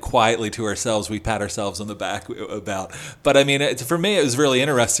 unsaid quietly to ourselves, we pat ourselves on the back about. But I mean, for me, it was really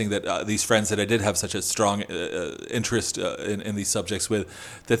interesting that these friends that I did have such a strong interest in these subjects with,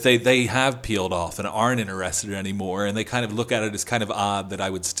 that they have peeled off and aren't interested anymore. And they kind of look at it as kind of odd that I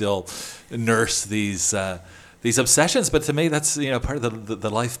would still nurse these obsessions, but to me, that's part of the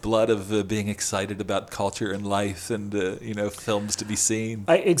lifeblood of being excited about culture and life, and films to be seen.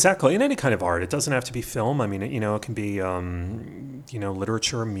 Exactly, in any kind of art, it doesn't have to be film. I mean, it can be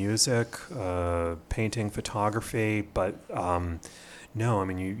literature, music, painting, photography. But no, I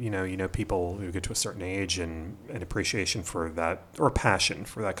mean, you people who get to a certain age and an appreciation for that, or passion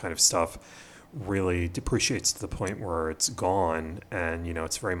for that kind of stuff, really depreciates to the point where it's gone. And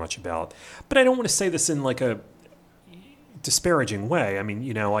it's very much about, but I don't want to say this in like a disparaging way. I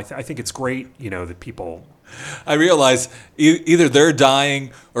mean, I think it's great, that people... I realize either they're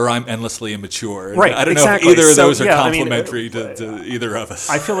dying or I'm endlessly immature. Right, I don't exactly. know if either of those are complimentary to either of us.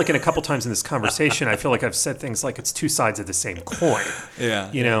 I feel like in a couple times in this conversation, I feel like I've said things like it's two sides of the same coin.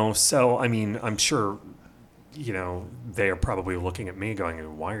 Yeah. So, I mean, I'm sure... they are probably looking at me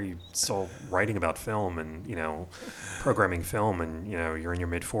going, why are you still writing about film and, programming film, and, you're in your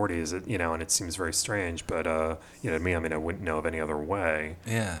mid-40s, and it seems very strange. But, to me, I mean, I wouldn't know of any other way.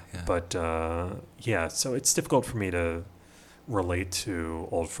 Yeah. But, so it's difficult for me to relate to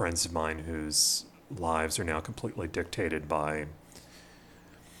old friends of mine whose lives are now completely dictated by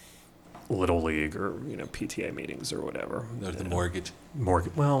Little League or, PTA meetings or whatever. There's the mortgage.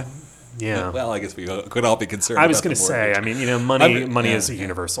 Well... Yeah. Well, I guess we could all be concerned. I was going to say, I mean, money is a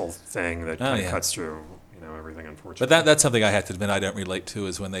universal thing that kind of cuts through, everything unfortunately. But that's something I have to admit I don't relate to,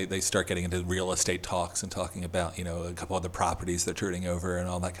 is when they start getting into real estate talks and talking about, a couple of the properties they're turning over and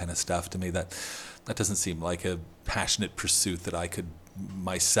all that kind of stuff. To me, that doesn't seem like a passionate pursuit that I could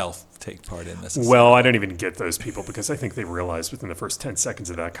myself take part in necessarily. Well, I don't even get those people, because I think they realize within the first 10 seconds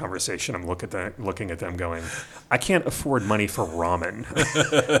of that conversation, I'm looking at them going, I can't afford money for ramen.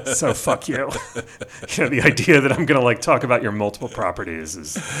 So fuck you. The idea that I'm going to talk about your multiple properties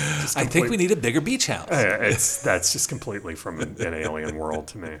is just I think we need a bigger beach house. That's just completely from an alien world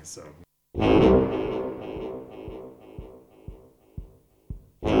to me. So.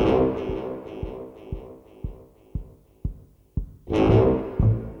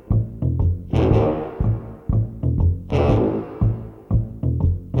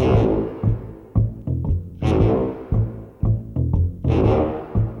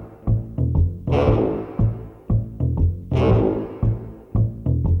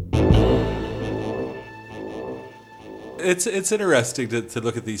 It's interesting to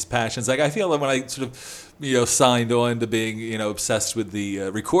look at these passions. Like, I feel that when I sort of signed on to being obsessed with the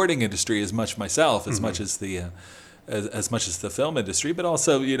recording industry as much myself, as much as the as much as the film industry, but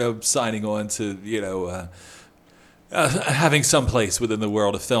also signing on to having some place within the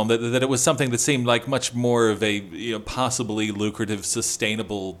world of film, that it was something that seemed like much more of a possibly lucrative,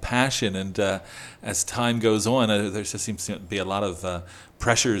 sustainable passion. And as time goes on, there just seems to be a lot of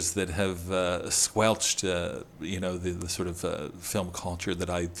pressures that have squelched the sort of film culture that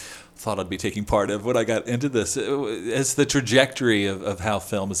I thought I'd be taking part of when I got into this. As the trajectory of how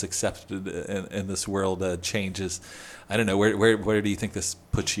film is accepted in this world changes, I don't know, where do you think this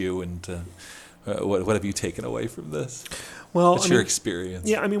puts you, and what have you taken away from this? Well, what's your experience?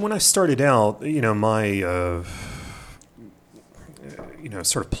 Yeah, I mean, when I started out, my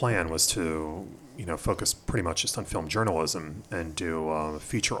sort of plan was to focus pretty much just on film journalism and do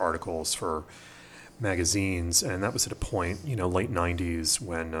feature articles for magazines, and that was at a point, late '90s,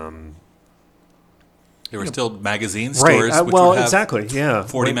 when there were still magazine right. stores. Which exactly, yeah,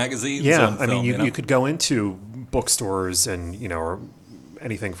 40 magazines. Yeah, on film, I mean, you could go into bookstores and or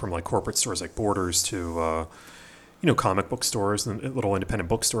anything from corporate stores like Borders to comic book stores and little independent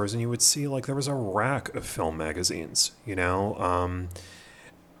bookstores, and you would see there was a rack of film magazines,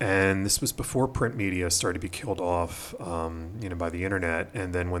 and this was before print media started to be killed off, by the internet.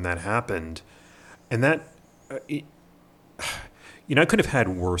 And then when that happened, and that, I could have had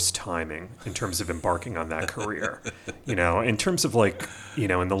worse timing in terms of embarking on that career, in terms of in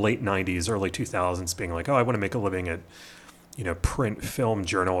the late 90s, early 2000s, being oh, I want to make a living at, print film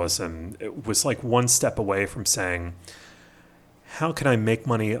journalism. It was one step away from saying, how can I make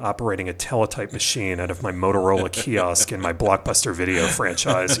money operating a teletype machine out of my Motorola kiosk in my Blockbuster Video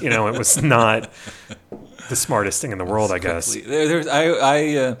franchise? It was not the smartest thing in the world, I guess.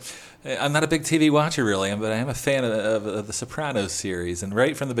 I'm not a big TV watcher, really, but I am a fan of the Sopranos series. And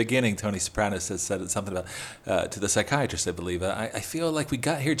right from the beginning, Tony Soprano said something about, to the psychiatrist, I believe, I feel like we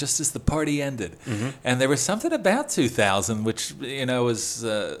got here just as the party ended. Mm-hmm. And there was something about 2000, which, was,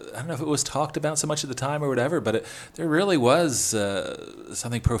 I don't know if it was talked about so much at the time or whatever, but there really was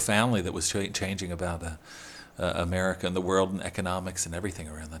something profoundly that was changing about America and the world and economics and everything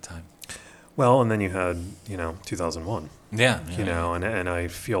around that time. Well, and then you had, 2001. Yeah. And I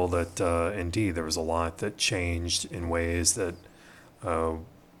feel that, indeed, there was a lot that changed in ways that I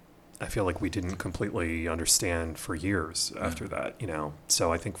feel like we didn't completely understand for years after that,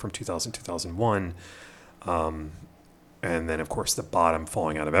 So I think from 2000, 2001, and then, of course, the bottom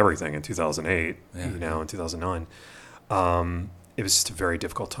falling out of everything in 2008, in 2009, it was just a very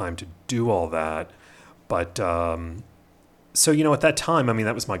difficult time to do all that. But... So, at that time, I mean,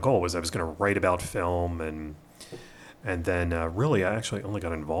 that was my goal, was I was going to write about film, and then really I actually only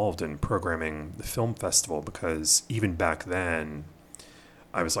got involved in programming the film festival because even back then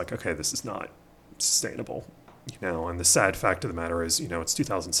I was like, okay, this is not sustainable, and the sad fact of the matter is, it's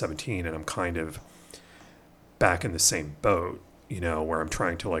 2017 and I'm kind of back in the same boat, where I'm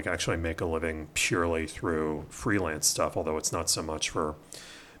trying to actually make a living purely through freelance stuff, although it's not so much for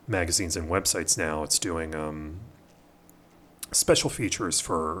magazines and websites now. It's doing special features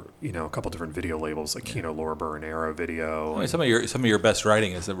for a couple different video labels like Kino Lorber and Arrow Video. I mean, some of your best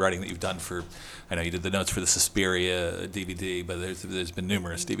writing is the writing that you've done for. I know you did the notes for the Suspiria DVD, but there's been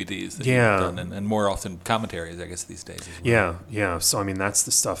numerous DVDs that you've done, and more often commentaries, I guess, these days as well. Yeah. So I mean, that's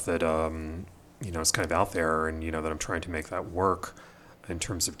the stuff that is kind of out there, and that I'm trying to make that work in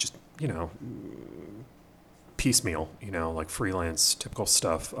terms of just piecemeal, like freelance typical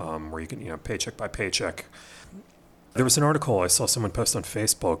stuff where you can paycheck by paycheck. There was an article I saw someone post on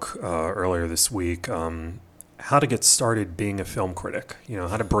Facebook earlier this week how to get started being a film critic,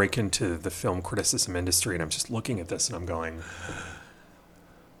 how to break into the film criticism industry. And I'm just looking at this and I'm going,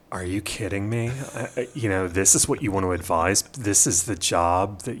 are you kidding me? This is what you want to advise. This is the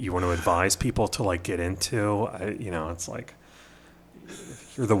job that you want to advise people to like get into. It's like,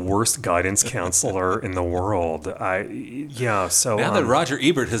 you're the worst guidance counselor in the world. So now that Roger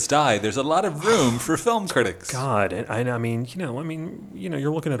Ebert has died, there's a lot of room for film critics. God, and I mean,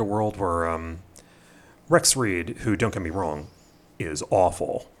 you're looking at a world where Rex Reed, who, don't get me wrong, is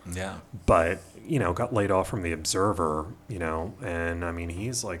awful. Yeah. But got laid off from The Observer. And I mean,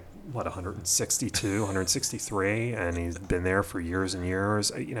 he's like, 162, 163, and he's been there for years and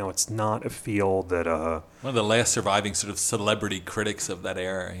years. It's not a field that one of the last surviving sort of celebrity critics of that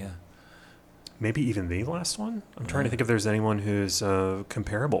era. Yeah, maybe even the last one. I'm trying to think if there's anyone who's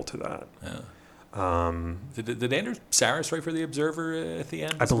comparable to that. Yeah. Did Andrew Saris write for The Observer at the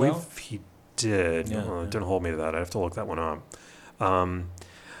end? I believe he did. Yeah, Don't hold me to that. I have to look that one up.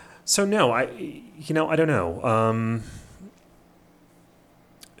 So no, I don't know.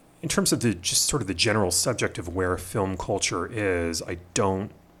 In terms of just sort of the general subject of where film culture is, I don't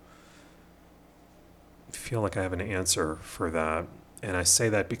feel like I have an answer for that. And I say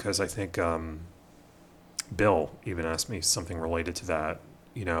that because I think Bill even asked me something related to that,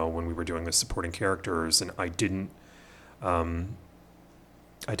 when we were doing the supporting characters, and I don't know.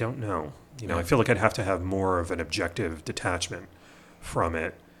 I feel like I'd have to have more of an objective detachment from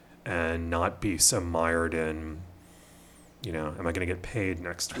it and not be so mired in, am I going to get paid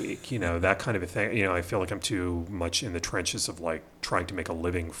next week? That kind of a thing. I feel like I'm too much in the trenches of like trying to make a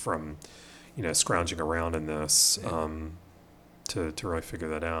living from, scrounging around in this to really figure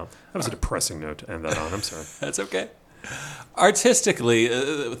that out. That was a depressing note to end that on. I'm sorry. That's okay. Artistically,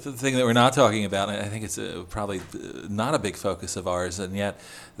 the thing that we're not talking about, and I think it's probably not a big focus of ours, and yet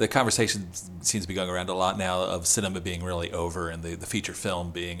the conversation seems to be going around a lot now of cinema being really over and the feature film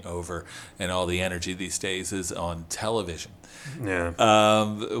being over, and all the energy these days is on television. Yeah.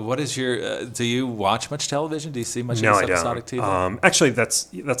 What is your? Do you watch much television? Do you see much No, of this episodic TV? Actually,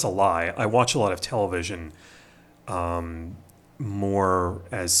 that's a lie. I watch a lot of television, more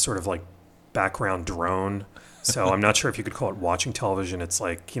as sort of like background drone. So I'm not sure if you could call it watching television. It's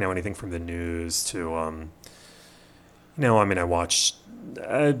like, anything from the news to, I watch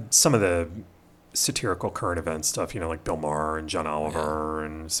some of the satirical current event stuff, like Bill Maher and John Oliver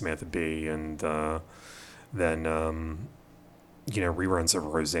and Samantha Bee, and then, reruns of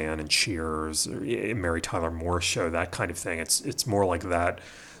Roseanne and Cheers, Mary Tyler Moore Show, that kind of thing. It's more like that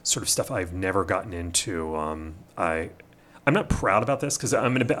sort of stuff I've never gotten into. I'm not proud about this because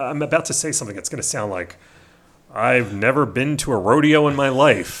I'm about to say something that's going to sound like I've never been to a rodeo in my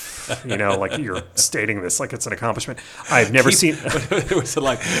life. Like you're stating this like it's an accomplishment. I've never seen. It was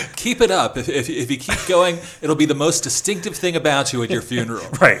like, keep it up. If you keep going, it'll be the most distinctive thing about you at your funeral.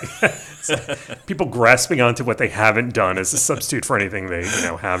 Right. People grasping onto what they haven't done as a substitute for anything they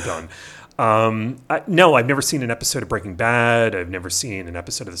have done. No, I've never seen an episode of Breaking Bad. I've never seen an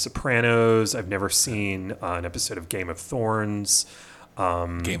episode of The Sopranos. I've never seen an episode of Game of Thorns.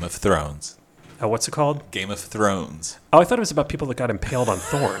 Game of Thrones. What's it called? Game of Thrones. Oh, I thought it was about people that got impaled on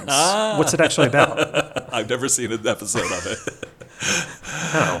thorns. What's it actually about? I've never seen an episode of it.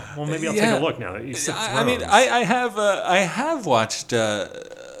 Oh, well, maybe I'll take a look now that you said Thrones. I mean, I have watched.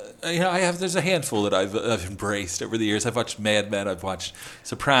 There's a handful that I've embraced over the years. I've watched Mad Men. I've watched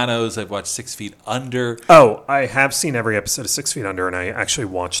Sopranos. I've watched 6 Feet Under. Oh, I have seen every episode of 6 Feet Under, and I actually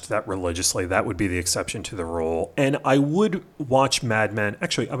watched that religiously. That would be the exception to the rule. And I would watch Mad Men.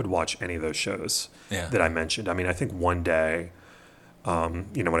 Actually, I would watch any of those shows that I mentioned. I mean, I think one day, when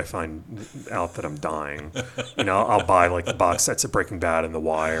I find out that I'm dying, I'll buy like the box sets of Breaking Bad and The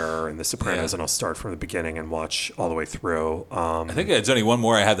Wire and The Sopranos, and I'll start from the beginning and watch all the way through. I think there's only one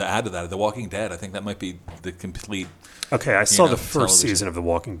more I have to add to that. The Walking Dead. I think that might be the complete. Okay, I saw the first season of The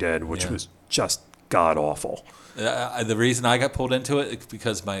Walking Dead, which was just god awful. The reason I got pulled into it is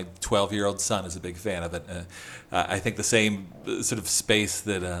because my 12-year-old son is a big fan of it. I think the same sort of space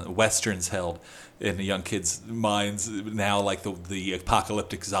that Westerns held in the young kids' minds now, like the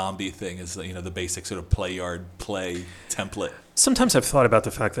apocalyptic zombie thing is, the basic sort of play yard play template. Sometimes I've thought about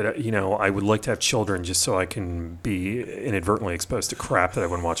the fact that, I would like to have children just so I can be inadvertently exposed to crap that I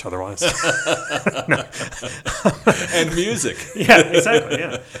wouldn't watch otherwise. And music. Yeah, exactly,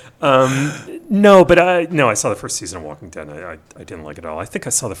 yeah. No, but I saw the first season of Walking Dead, and I didn't like it at all. I think I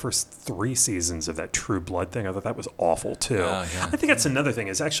saw the first 3 seasons of that True Blood thing. I thought that was awful, too. Oh, yeah. I think that's another thing,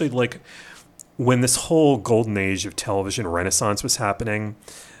 is actually, like, when this whole golden age of television renaissance was happening,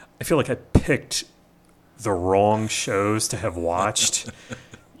 I feel like I picked the wrong shows to have watched.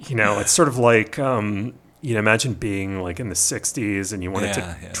 It's sort of like imagine being like in the 60s and you wanted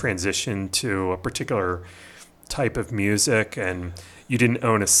to Yeah. transition to a particular type of music, and you didn't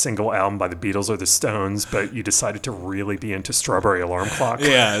own a single album by the Beatles or the Stones, but you decided to really be into Strawberry Alarm Clock.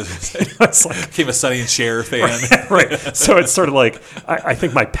 Yeah. It's like, Became a Sonny and Cher fan. right. So it's sort of like, I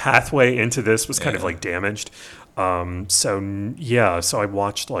think my pathway into this was kind of like damaged. So I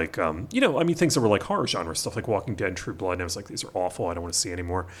watched like, things that were like horror genre stuff like Walking Dead, True Blood, and I was like, these are awful. I don't want to see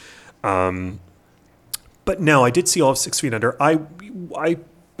anymore. But no, I did see all of 6 Feet Under. I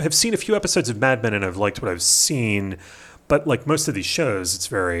have seen a few episodes of Mad Men and I've liked what I've seen, but like most of these shows, it's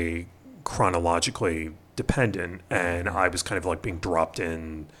very chronologically dependent, and I was kind of like being dropped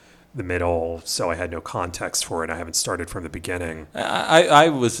in the middle, so I had no context for it. I haven't started from the beginning. I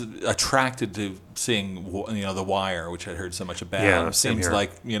was attracted to seeing The Wire, which I'd heard so much about. Yeah, It same seems here.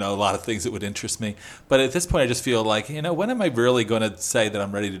 like a lot of things that would interest me. But at this point, I just feel like when am I really going to say that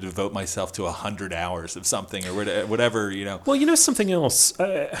I'm ready to devote myself to 100 hours of something or whatever? Well, something else.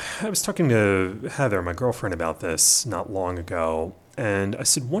 I was talking to Heather, my girlfriend, about this not long ago, and I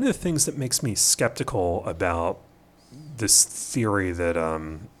said one of the things that makes me skeptical about this theory that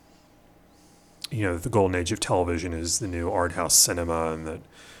the golden age of television is the new art house cinema, and that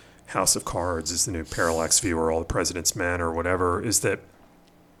House of Cards is the new Parallax View or All the President's Men or whatever, is that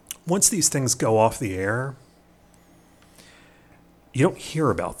once these things go off the air, you don't hear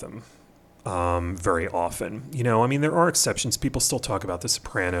about them very often. There are exceptions. People still talk about The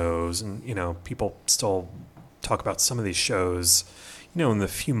Sopranos, and, people still talk about some of these shows, in the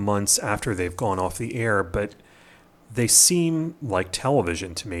few months after they've gone off the air, but they seem like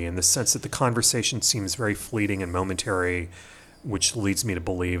television to me in the sense that the conversation seems very fleeting and momentary, which leads me to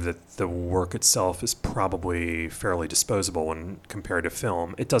believe that the work itself is probably fairly disposable when compared to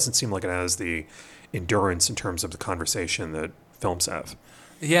film. It doesn't seem like it has the endurance in terms of the conversation that films have.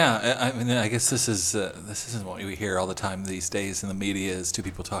 Yeah, I guess this isn't what we hear all the time these days in the media, is two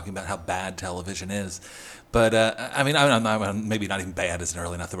people talking about how bad television is. But I'm maybe not even bad isn't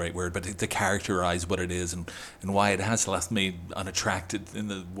really not the right word, but to characterize what it is and why it has left me unattracted in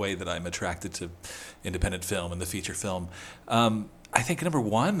the way that I'm attracted to independent film and the feature film. I think number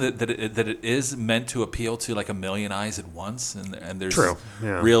one that it is meant to appeal to like a million eyes at once, and there's True.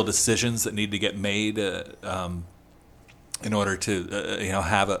 Yeah. real decisions that need to get made. In order to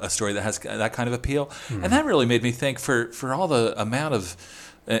have a story that has that kind of appeal. Mm-hmm. And that really made me think for all the amount of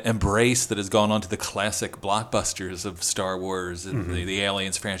embrace that has gone on to the classic blockbusters of Star Wars and mm-hmm. the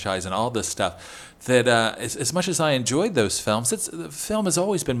Aliens franchise and all this stuff, that as much as I enjoyed those films, the film has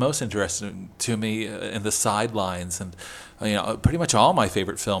always been most interesting to me in the sidelines. And pretty much all my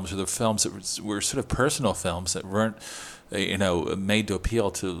favorite films are the films that were sort of personal films that weren't made to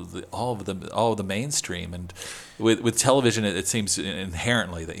appeal to all of the mainstream. And with television, it seems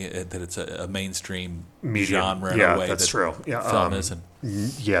inherently that it's a mainstream medium genre in a way that's that true. Yeah, film isn't.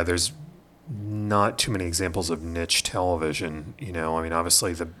 Yeah, there's not too many examples of niche television.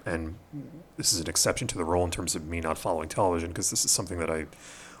 Obviously and this is an exception to the rule in terms of me not following television, because this is something that I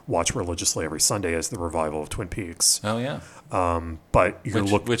watch religiously every Sunday, as the revival of Twin Peaks. Oh yeah. But you can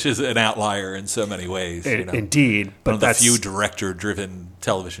look, which is an outlier in so many ways. Indeed, but one of the that's few director-driven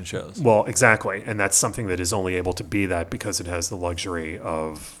television shows. Well, exactly, and that's something that is only able to be that because it has the luxury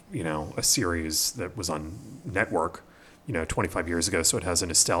of a series that was on network 25 years ago, so it has a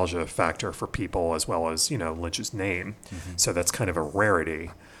nostalgia factor for people as well as Lynch's name. Mm-hmm. So that's kind of a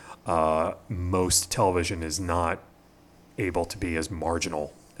rarity. Most television is not able to be as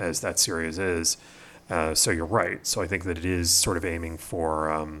marginal as that series is. So you're right. So I think that it is sort of aiming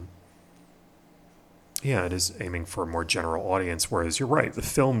for, it is aiming for a more general audience. Whereas you're right, the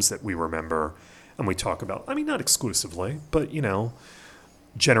films that we remember and we talk about, not exclusively, but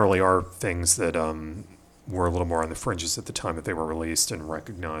generally are things that were a little more on the fringes at the time that they were released and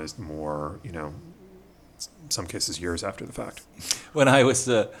recognized more, in some cases years after the fact. When I was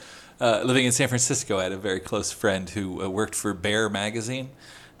living in San Francisco, I had a very close friend who worked for Bear Magazine,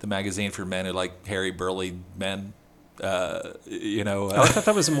 the magazine for men who like hairy, burly men. I thought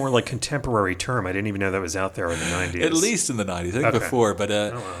that was a more like contemporary term. I didn't even know that was out there in the 90s. At least in the 90s, I think Okay. before, but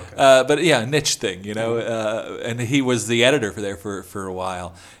but yeah, niche thing, and he was the editor for a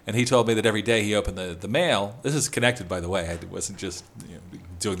while, and he told me that every day he opened the mail. This is connected, by the way. I wasn't just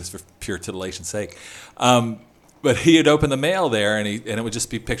doing this for pure titillation's sake. But he had opened the mail there, and it would just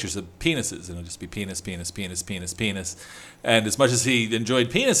be pictures of penises, and it would just be penis, penis, penis, penis, penis. And as much as he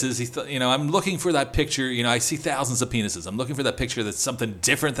enjoyed penises, he thought, I'm looking for that picture. I see thousands of penises. I'm looking for that picture that's something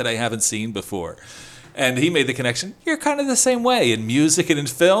different that I haven't seen before. And he made the connection. You're kind of the same way in music and in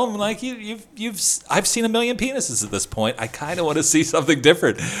film. Like I've seen a million penises at this point. I kind of want to see something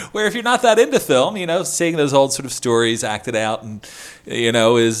different. Where if you're not that into film, seeing those old sort of stories acted out and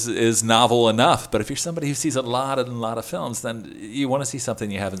is novel enough. But if you're somebody who sees a lot of films, then you want to see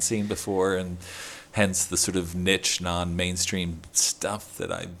something you haven't seen before, and hence the sort of niche, non-mainstream stuff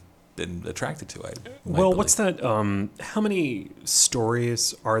that I've been attracted to. What's that? How many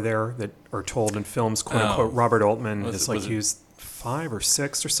stories are there that are told in films? "Quote unquote." Robert Altman has used 5 or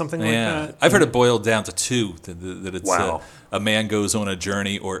 6 or something like that. I've heard it boiled down to 2. That it's wow. A man goes on a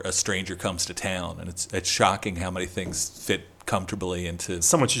journey, or a stranger comes to town, and it's shocking how many things fit comfortably into.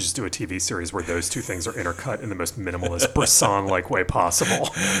 Someone should just do a TV series where those 2 things are intercut in the most minimalist Bresson-like way possible.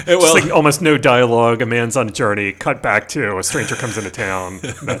 Just like almost no dialogue. A man's on a journey. Cut back to a stranger comes into town.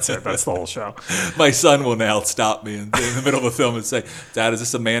 That's it. That's the whole show. My son will now stop me in the middle of a film and say, "Dad, is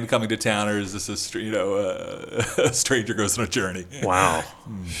this a man coming to town, or is this a stranger goes on a journey?" Wow.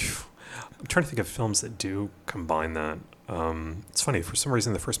 I'm trying to think of films that do combine that. It's funny, for some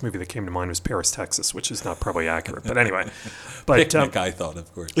reason the first movie that came to mind was Paris, Texas, which is not probably accurate, but anyway. Picnic, I thought,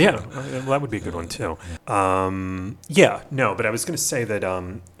 of course. Yeah, well, that would be a good one too. But I was going to say that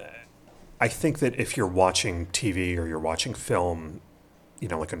I think that if you're watching TV or you're watching film,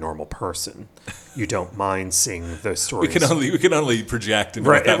 like a normal person, you don't mind seeing those stories. We can only project and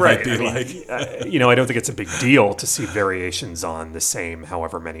what that might be like. I don't think it's a big deal to see variations on the same,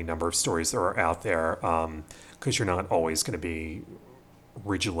 however many number of stories there are out there. Because you're not always going to be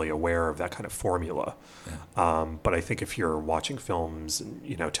rigidly aware of that kind of formula. Yeah. But I think if you're watching films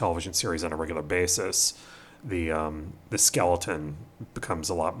and television series on a regular basis, the skeleton becomes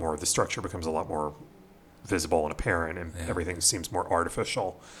a lot more, the structure becomes a lot more visible and apparent, and everything seems more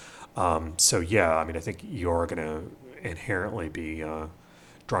artificial. I think you're going to inherently be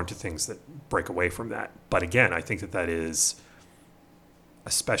drawn to things that break away from that. But again, I think that is a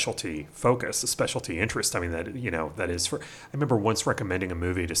specialty focus, a specialty interest. I mean, that is for. I remember once recommending a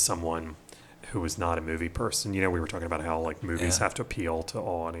movie to someone who was not a movie person. We were talking about how movies have to appeal to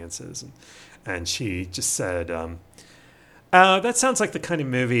all audiences, and she just said, "That sounds like the kind of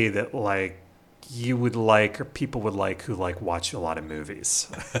movie that you would like, or people would like who watch a lot of movies."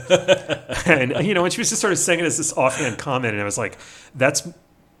 And and she was just sort of saying it as this offhand comment, and I was like, "That's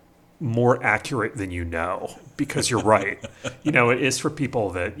more accurate than because you're right." It is for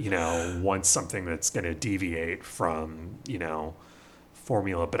people that want something that's going to deviate from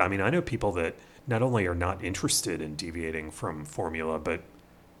formula. But I mean, I know people that not only are not interested in deviating from formula, but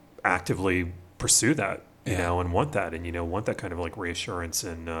actively pursue that and want that, and want that kind of reassurance.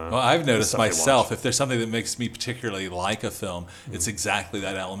 And well, I've noticed myself, if there's something that makes me particularly like a film, it's exactly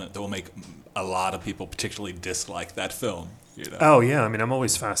that element that will make a lot of people particularly dislike that film. Oh, yeah. I mean, I'm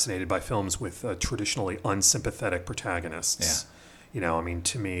always fascinated by films with traditionally unsympathetic protagonists. Yeah.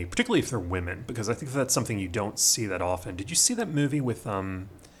 To me, particularly if they're women, because I think that's something you don't see that often. Did you see that movie with,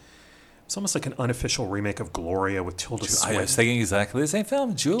 it's almost like an unofficial remake of Gloria with Tilda Swinton? I was thinking exactly the same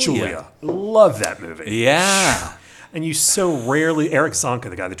film, Julia. Love that movie. Yeah. And you so rarely, Eric Zonka,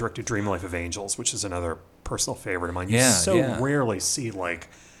 the guy that directed Dream Life of Angels, which is another personal favorite of mine, you rarely see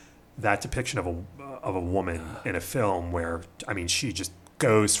that depiction of a woman in a film where, I mean, she just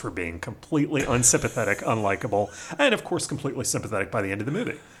goes for being completely unsympathetic, unlikable, and of course completely sympathetic by the end of the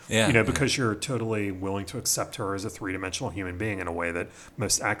movie. Yeah. Because you're totally willing to accept her as a three-dimensional human being in a way that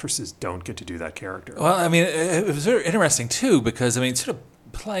most actresses don't get to do that character. Well, I mean, it was very interesting too, because I mean, sort of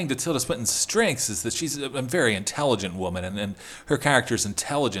playing to Tilda Swinton's strengths is that she's a very intelligent woman, and her character's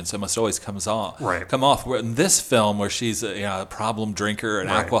intelligence almost always come off. Where in this film, where she's a problem drinker, an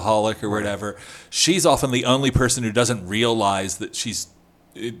alcoholic, or whatever, she's often the only person who doesn't realize that she's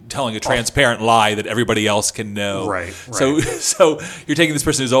telling a transparent lie that everybody else can know. Right. So you're taking this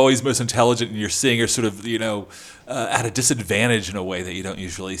person who's always most intelligent, and you're seeing her sort of at a disadvantage in a way that you don't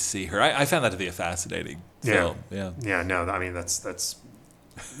usually see her. I found that to be a fascinating film. Yeah. No, I mean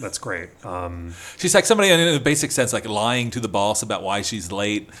that's great. She's like somebody in a basic sense, like lying to the boss about why she's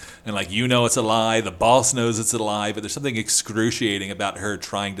late, and it's a lie. The boss knows it's a lie, but there's something excruciating about her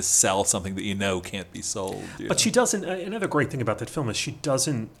trying to sell something that can't be sold. But she doesn't. Another great thing about that film is she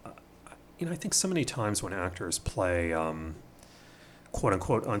doesn't. I think so many times when actors play quote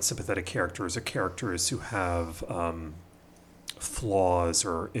unquote unsympathetic characters or characters who have flaws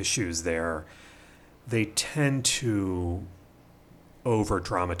or issues there, they tend to over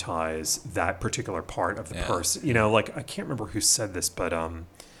dramatize that particular part of the person. I can't remember who said this, but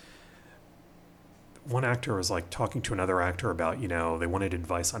one actor was talking to another actor about, they wanted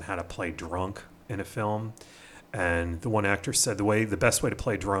advice on how to play drunk in a film. And the one actor said the best way to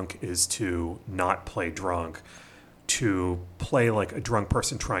play drunk is to not play drunk, to play like a drunk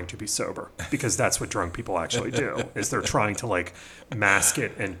person trying to be sober, because that's what drunk people actually do, is they're trying to like mask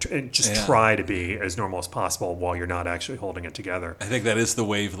it and just try to be as normal as possible while you're not actually holding it together. I think that is the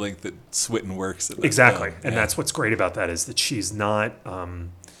wavelength that Switten works at. Exactly. And that's what's great about that, is that she's not,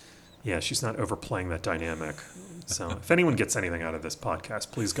 she's not overplaying that dynamic. So if anyone gets anything out of this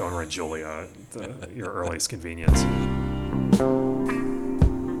podcast, please go and rent Julia at your earliest convenience.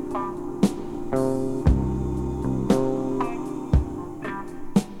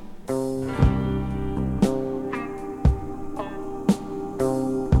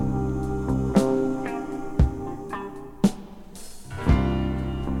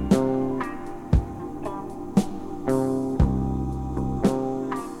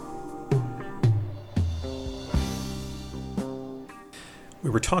 We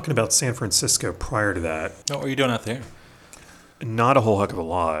were talking about San Francisco prior to that. Oh, what are you doing out there? Not a whole heck of a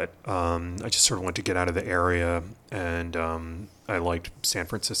lot. I just sort of went to get out of the area, and I liked San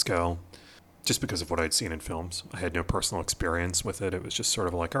Francisco just because of what I'd seen in films. I had no personal experience with it. It was just sort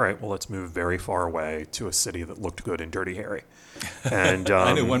of like, all right, well, let's move very far away to a city that looked good in Dirty Harry. And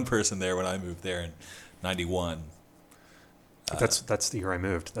I knew one person there when I moved there in '91. That's the year I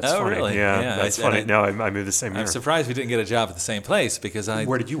moved. That's funny. Really? Yeah, that's funny. No, I moved the same year. I'm surprised we didn't get a job at the same place, because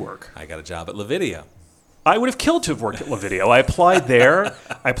Where did you work? I got a job at LaVideo. I would have killed to have worked at LaVideo. I applied there.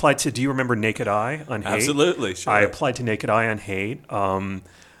 I applied to, do you remember Naked Eye on Hate? Absolutely, sure. I applied to Naked Eye on Hate. I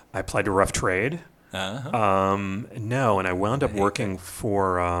applied to Rough Trade. Uh-huh. No, and I wound up working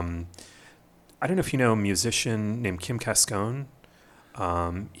for, I don't know if you know a musician named Kim Cascone.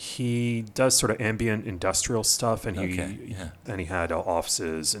 He does sort of ambient industrial stuff, and he had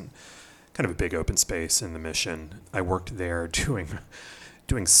offices and kind of a big open space in the Mission. I worked there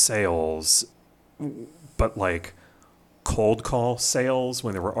doing sales, but like cold call sales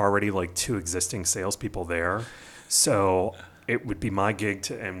when there were already like two existing salespeople there. So it would be my gig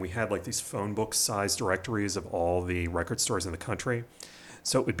and we had like these phone book size directories of all the record stores in the country.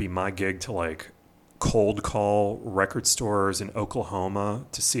 So it would be my gig to like cold call record stores in Oklahoma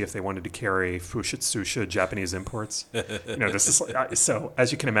to see if they wanted to carry Fushitsusha Japanese imports. This is so,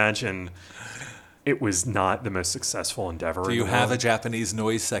 as you can imagine, it was not the most successful endeavor. Do you have a Japanese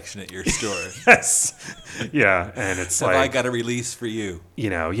noise section at your store? Yes. Yeah, and it's Have I got a release for you?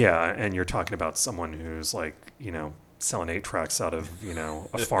 And you're talking about someone who's like, selling 8-tracks out of,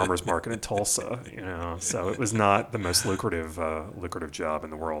 a farmer's market in Tulsa, So it was not the most lucrative job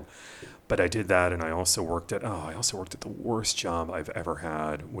in the world. But I did that, and I also worked at the worst job I've ever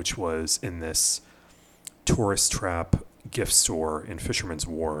had, which was in this tourist trap gift store in Fisherman's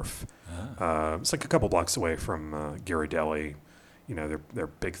Wharf. It's like a couple blocks away from Ghirardelli, their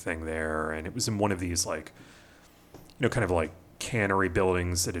big thing there. And it was in one of these like, kind of like cannery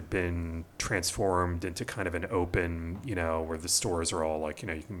buildings that had been transformed into kind of an open, where the stores are all like, you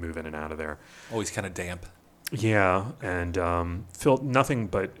can move in and out of there. Always kind of damp. Yeah, and filled nothing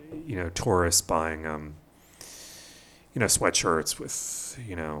but, tourists buying, sweatshirts with,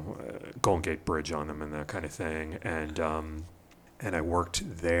 Golden Gate Bridge on them and that kind of thing. And I worked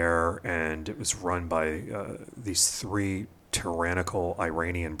there, and it was run by these three tyrannical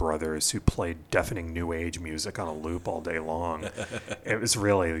Iranian brothers who played deafening new age music on a loop all day long. It was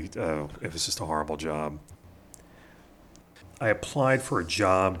really, it was just a horrible job. I applied for a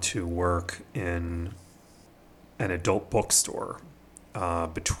job to work in an adult bookstore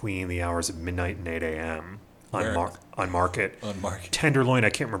between the hours of midnight and 8 a.m. on Market. On Market. Tenderloin,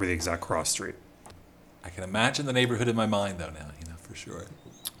 I can't remember the exact cross street. I can imagine the neighborhood in my mind, though, now, for sure.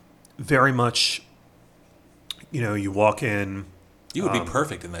 Very much, you walk in. You would be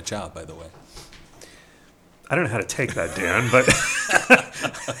perfect in that job, by the way. I don't know how to take that, Dan, but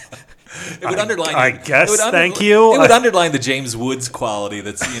it would underline. I guess. Thank you. It would underline the James Woods quality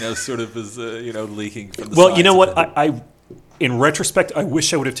that's sort of is leaking from the. Well, you know what? I in retrospect, I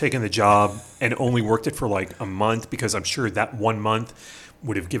wish I would have taken the job and only worked it for like a month, because I'm sure that 1 month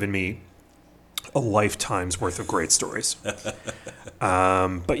would have given me a lifetime's worth of great stories.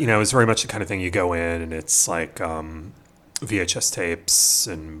 But it's very much the kind of thing you go in and it's like VHS tapes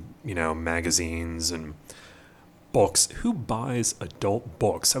and magazines and books. Who buys adult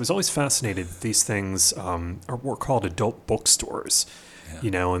books? I was always fascinated that these things were called adult bookstores.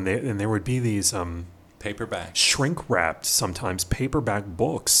 And there would be these paperback, shrink wrapped, sometimes paperback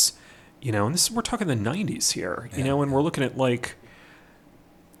books. And we're talking the 90s here. And we're looking at like,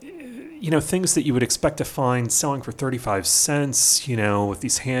 things that you would expect to find selling for 35 cents, with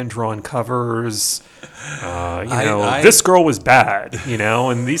these hand-drawn covers. This girl was bad, and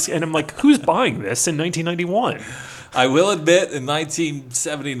I'm like, who's buying this in 1991? I will admit, in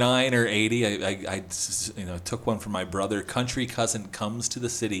 1979 or 80, I took one from my brother. Country Cousin Comes to the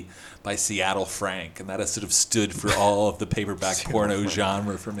City by Seattle Frank, and that has sort of stood for all of the paperback porno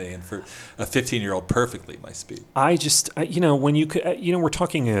genre for me, and for a 15-year-old, perfectly my speed. When you could, we're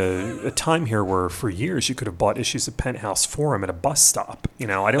talking a time here where for years you could have bought issues of Penthouse Forum at a bus stop.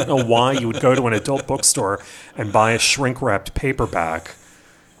 I don't know why you would go to an adult bookstore and buy a shrink-wrapped paperback.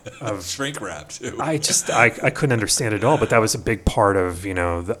 Of shrink wrap too. I couldn't understand it at all, but that was a big part of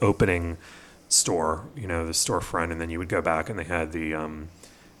the opening store, the storefront, and then you would go back and they had the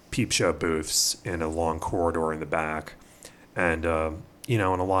peep show booths in a long corridor in the back, and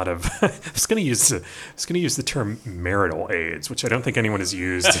and a lot of I was going to use the term marital aids, which I don't think anyone has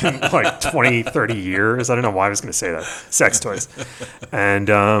used in like 20, 30 years. I don't know why I was going to say that. Sex toys, and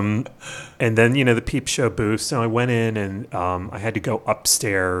then the peep show booth. So I went in and I had to go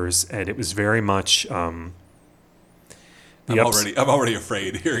upstairs, and it was very much. I'm already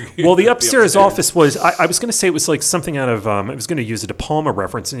afraid hearing. Well, the upstairs office was. I was going to say it was like something out of. I was going to use a De Palma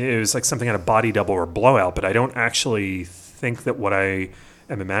reference, and it was like something out of Body Double or Blowout, but I don't actually think that what I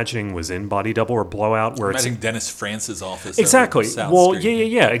am imagining was in Body Double or Blowout, where it's Dennis France's office. Exactly. Well,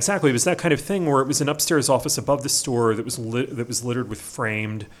 yeah, exactly. It was that kind of thing where it was an upstairs office above the store that was littered with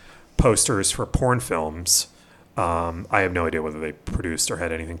framed posters for porn films. I have no idea whether they produced or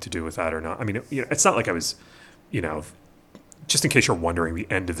had anything to do with that or not. I mean, it's not like I was, just in case you're wondering, the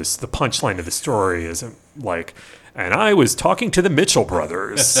punchline of the story isn't like, and I was talking to the Mitchell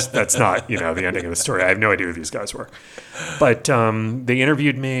brothers. That's not, the ending of the story. I have no idea who these guys were. But they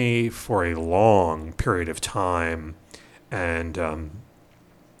interviewed me for a long period of time, and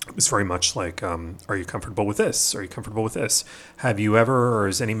it was very much like, are you comfortable with this? Are you comfortable with this? Have you ever, or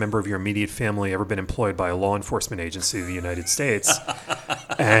has any member of your immediate family ever been employed by a law enforcement agency of the United States?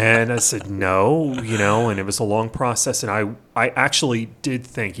 And I said, no, and it was a long process. And I actually did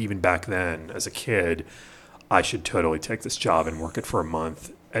think, even back then as a kid, I should totally take this job and work it for a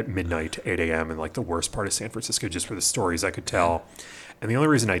month at midnight to 8 a.m. in like the worst part of San Francisco, just for the stories I could tell. And the only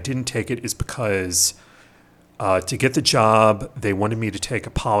reason I didn't take it is because to get the job, they wanted me to take a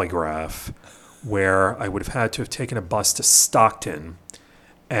polygraph where I would have had to have taken a bus to Stockton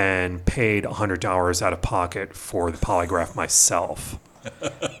and paid $100 out of pocket for the polygraph myself.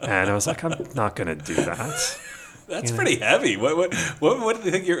 And I was like, I'm not going to do that. That's pretty heavy. What did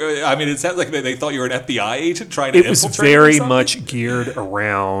they think you're? I mean, it sounds like they thought you were an FBI agent trying to infiltrate. It was very much geared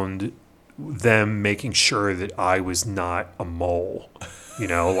around them making sure that I was not a mole.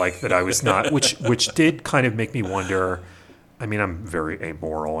 Like that I was not, which did kind of make me wonder. I mean, I'm very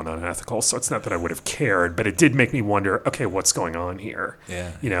amoral and unethical, so it's not that I would have cared, but it did make me wonder, okay, what's going on here?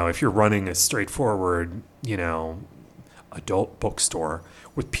 Yeah. If you're running a straightforward, adult bookstore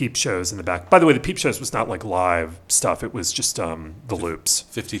with peep shows in the back. By the way, the peep shows was not like live stuff. It was just the loops.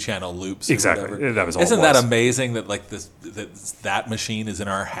 50-channel loops. Exactly. That was all. Isn't that amazing that like that machine is in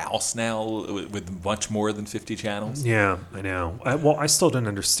our house now with much more than 50 channels? Yeah, I know. I still don't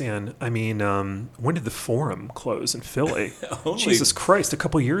understand. I mean, when did the Forum close in Philly? Jesus Christ, a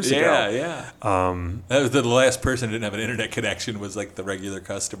couple years ago. Yeah. That was the last person who didn't have an internet connection was like the regular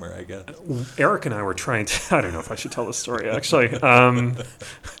customer, I guess. Eric and I were trying to, I don't know if I should tell this story, actually.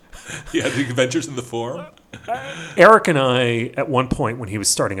 Yeah, the adventures in the Forum. Eric and I, at one point when he was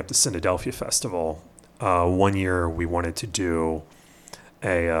starting up the Cynadelphia Festival, one year we wanted to do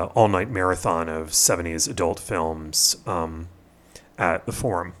a all-night marathon of 70s adult films at the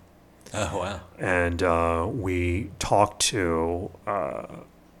Forum. Oh, wow. And we talked to,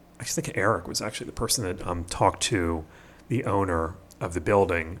 I think Eric was actually the person that talked to the owner of the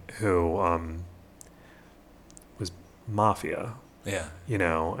building who was Mafia. Yeah.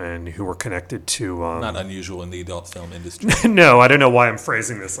 And who were connected to... Not unusual in the adult film industry. No, I don't know why I'm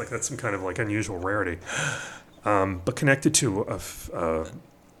phrasing this like that's some kind of like unusual rarity. But connected to a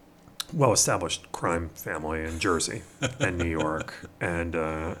well-established crime family in Jersey and New York. And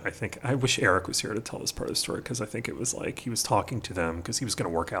I wish Eric was here to tell this part of the story, because I think it was like he was talking to them because he was going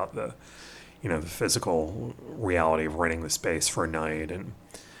to work out the physical reality of renting the space for a night.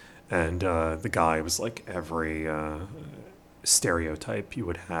 And the guy was like every... stereotype you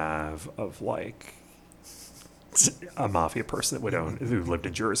would have of like a mafia person who lived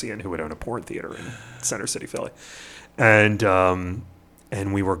in Jersey and who would own a porn theater in Center City, Philly, and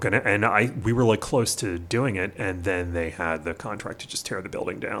we were we were like close to doing it, and then they had the contract to just tear the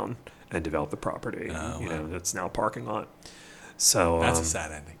building down and develop the property. Oh, wow. That's now a parking lot. So that's a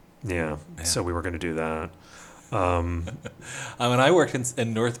sad ending. Yeah. So we were going to do that. When I worked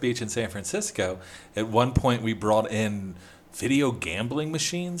in North Beach in San Francisco, at one point we brought in video gambling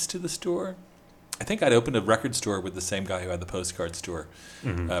machines to the store. I think I'd opened a record store with the same guy who had the postcard store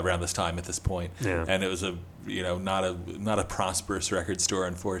around this time at this point. Yeah. And it was not a prosperous record store,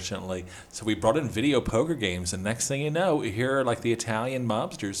 unfortunately. So we brought in video poker games, and next thing you know, here are like the Italian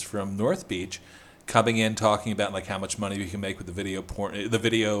mobsters from North Beach coming in talking about like how much money we can make with the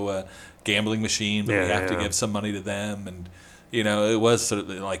video gambling machine, but we have to give some money to them, and it was sort of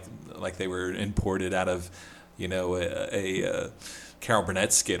like they were imported out of a Carol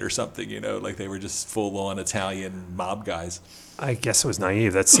Burnett skit or something, like they were just full-on Italian mob guys. I guess it was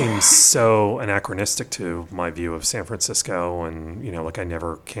naive. That seems so anachronistic to my view of San Francisco, and like I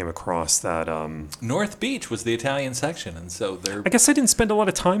never came across that. North Beach was the Italian section, and so they're. I guess I didn't spend a lot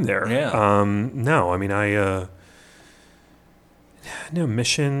of time there. Yeah. No, I mean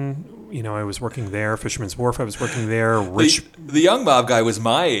Mission. I was working there. Fisherman's Wharf. I was working there. The young mob guy was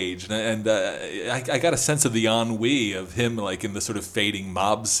my age, and I got a sense of the ennui of him, like in the sort of fading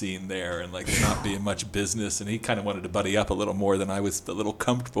mob scene there, and like not being much business. And he kind of wanted to buddy up a little more than I was a little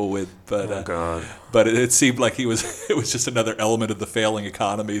comfortable with. But oh God! But it seemed like it was just another element of the failing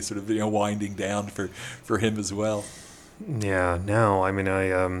economy, sort of winding down for him as well. Yeah. No. I mean,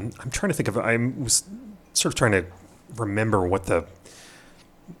 I'm trying to think of. I was sort of trying to remember what the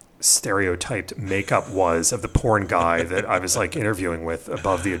stereotyped makeup was of the porn guy that I was like interviewing with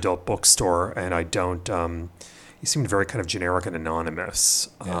above the adult bookstore, and I don't. He seemed very kind of generic and anonymous,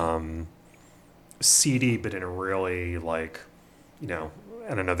 seedy, but in a really like,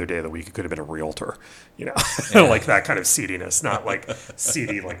 at another day of the week it could have been a realtor, like that kind of seediness, not like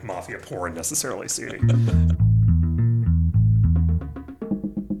seedy like mafia porn necessarily seedy.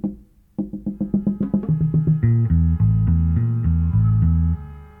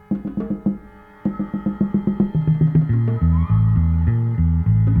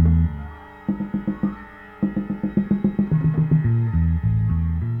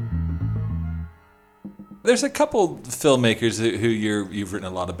 There's a couple filmmakers who you've written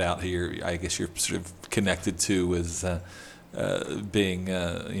a lot about, who I guess you're sort of connected to as being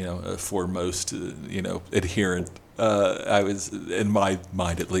a foremost adherent. I was, in my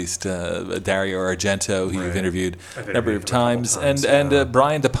mind at least, Dario Argento, who you've interviewed a number of times, and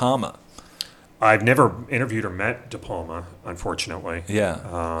Brian De Palma. I've never interviewed or met De Palma, unfortunately.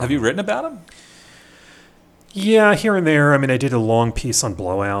 Yeah. Have you written about him? Yeah, here and there. I mean, I did a long piece on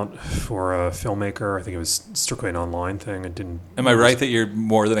Blowout for a filmmaker. I think it was strictly an online thing. Am I right that you're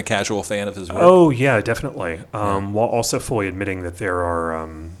more than a casual fan of his work? Oh, yeah, definitely. While also fully admitting that there are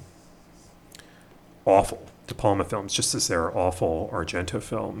awful De Palma films, just as there are awful Argento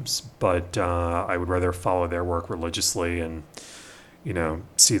films. But I would rather follow their work religiously and,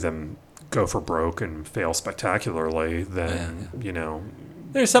 see them go for broke and fail spectacularly than,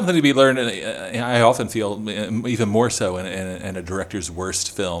 There's something to be learned. I often feel even more so in a director's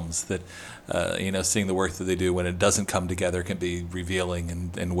worst films that, seeing the work that they do when it doesn't come together can be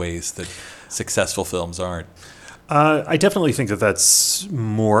revealing in ways that successful films aren't. I definitely think that that's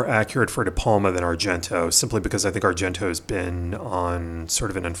more accurate for De Palma than Argento, simply because I think Argento's been on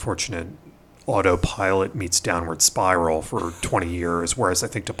sort of an unfortunate autopilot meets downward spiral for 20 years, whereas I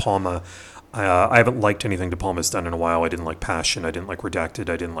think De Palma... I haven't liked anything De Palma's done in a while. I didn't like Passion. I didn't like Redacted.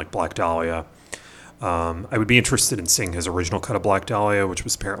 I didn't like Black Dahlia. I would be interested in seeing his original cut of Black Dahlia, which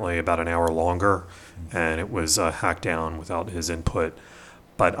was apparently about an hour longer, and it was hacked down without his input.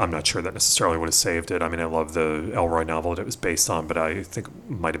 But I'm not sure that necessarily would have saved it. I mean, I love the Elroy novel that it was based on, but I think it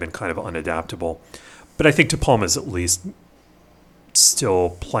might have been kind of unadaptable. But I think De Palma's at least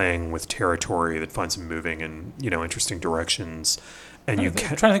still playing with territory that finds him moving in, interesting directions. And I'm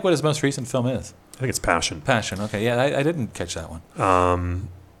trying to think what his most recent film is. I think it's Passion. Passion, okay. Yeah, I didn't catch that one.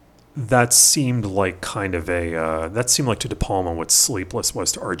 That seemed like kind of that seemed like to De Palma what Sleepless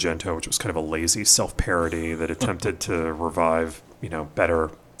was to Argento, which was kind of a lazy self-parody that attempted to revive,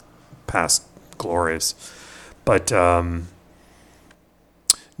 better past glories. But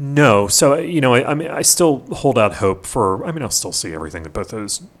no, so, I mean, I still hold out hope for, I'll still see everything that both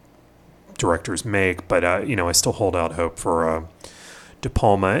those directors make, but, I still hold out hope for De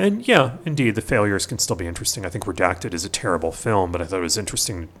Palma. And yeah, indeed, the failures can still be interesting. I think Redacted is a terrible film, but I thought it was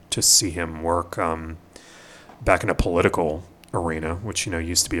interesting to see him work back in a political arena, which,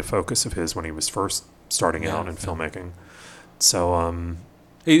 used to be a focus of his when he was first starting out in filmmaking. So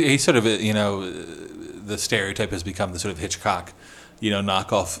he sort of, the stereotype has become the sort of Hitchcock,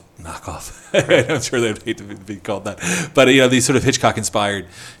 knockoff. I'm sure they'd hate to be called that. But, these sort of Hitchcock-inspired,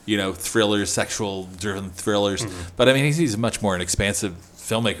 thrillers, sexual-driven thrillers. Mm-hmm. But, I mean, he's much more an expansive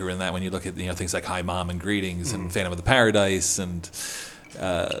filmmaker in that. When you look at things like Hi Mom and Greetings and Phantom of the Paradise and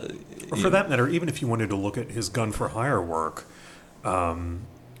or for that matter, even if you wanted to look at his gun for hire work,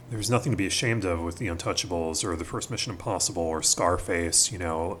 there's nothing to be ashamed of with The Untouchables or The First Mission Impossible or Scarface.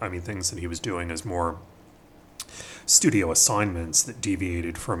 Things that he was doing as more studio assignments that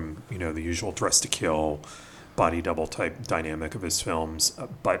deviated from the usual dress to kill, body double type dynamic of his films.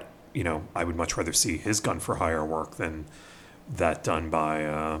 But I would much rather see his gun for hire work than that done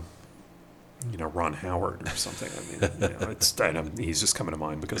by Ron Howard or something. He's just coming to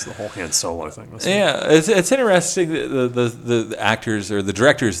mind because the whole Han Solo thing. It's interesting the actors or the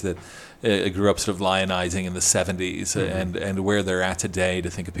directors that grew up sort of lionizing in the 70s and where they're at today, to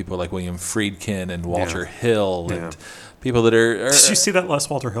think of people like William Friedkin and Walter Hill and people that are. Did you see that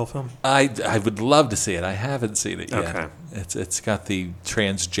last Walter Hill film? I would love to see it. I haven't seen it yet. Okay. It's got the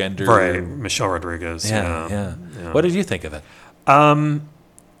transgender. Right, Michelle Rodriguez. Yeah. What did you think of it?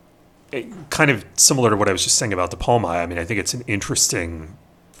 Kind of similar to what I was just saying about De Palma. I mean, I think it's an interesting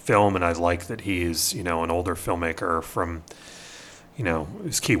film, and I like that he's, an older filmmaker from,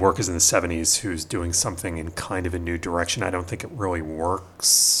 whose key work is in the 70s, who's doing something in kind of a new direction. I don't think it really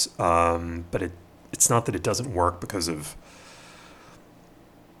works, but it's not that it doesn't work because of,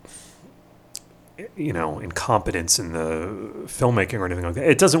 incompetence in the filmmaking or anything like that.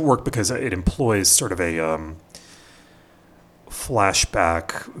 It doesn't work because it employs sort of a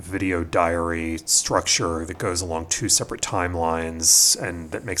flashback video diary structure that goes along two separate timelines,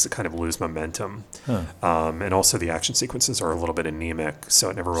 and that makes it kind of lose momentum. And also the action sequences are a little bit anemic, so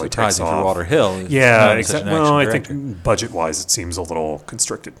it never really takes off. For Walter Hill. Yeah, exactly. Well, I think budget-wise it seems a little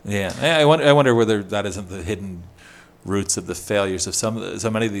constricted. Yeah, I wonder whether that isn't the hidden roots of the failures of so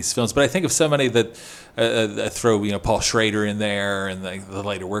many of these films. But I think of so many that throw Paul Schrader in there, and the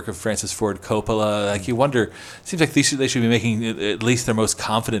later work of Francis Ford Coppola. Like, you wonder, it seems like they should be making at least their most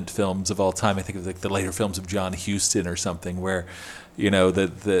confident films of all time. I think of the later films of John Huston or something, where they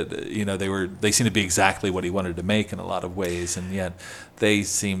seem to be exactly what he wanted to make in a lot of ways, and yet they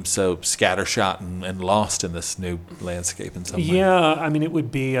seem so scattershot and lost in this new landscape in some way. Yeah, I mean, it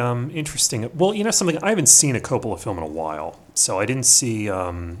would be interesting. Well, something, I haven't seen a Coppola film in a while, so I didn't see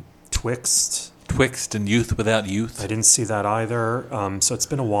Twixt and Youth Without Youth. I didn't see that either, so it's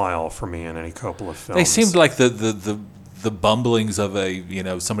been a while for me in any Coppola films. They seemed like the bumblings of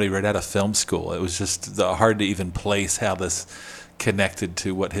somebody right out of film school. It was just hard to even place how this connected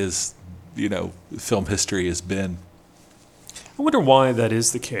to what his film history has been. I wonder why that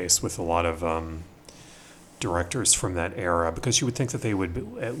is the case with a lot of directors from that era, because you would think that they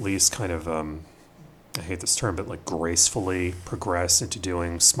would at least kind of I hate this term, but like gracefully progress into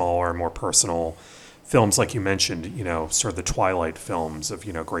doing smaller, more personal films, like you mentioned, sort of the Twilight films of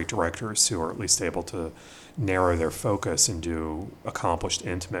great directors who are at least able to narrow their focus and do accomplished,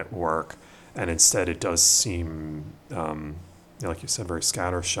 intimate work. And instead it does seem like you said, very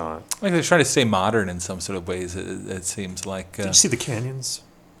scattershot. Like they're trying to stay modern in some sort of ways, it seems like. Did you see The Canyons?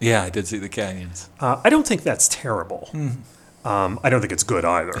 Yeah, I did see The Canyons. I don't think that's terrible. I don't think it's good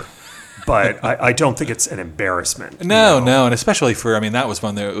either. But I don't think it's an embarrassment. No, and especially that was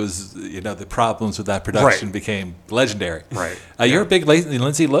one that it was, the problems with that production became legendary. Right. You're a big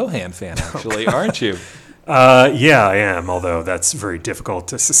Lindsay Lohan fan, actually, aren't you? Yeah, I am, although that's very difficult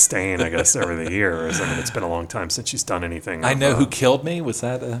to sustain, I guess, over the years. I mean, it's been a long time since she's done anything. I Know Who Killed Me? Was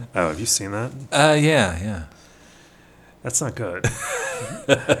that have you seen that? Yeah. That's not good.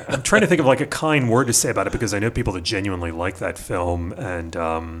 I'm trying to think of like a kind word to say about it, because I know people that genuinely like that film,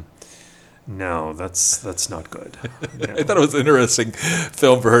 and no, that's not good. Yeah. I thought it was an interesting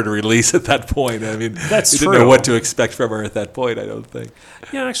film for her to release at that point. I mean, that's true. Didn't know what to expect from her at that point, I don't think.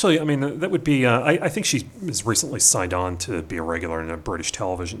 Yeah, actually, I mean, that would be... I think she has recently signed on to be a regular in a British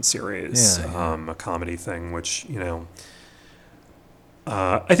television series, a comedy thing, which,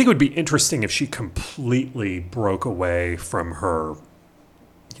 I think it would be interesting if she completely broke away from her,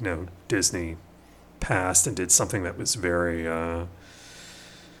 Disney past and did something that was very...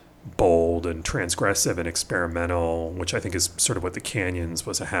 bold and transgressive and experimental, which I think is sort of what The Canyons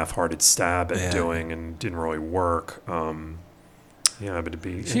was a half-hearted stab at doing and didn't really work. But it'd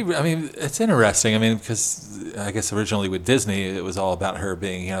be... it's interesting. Because I guess originally with Disney, it was all about her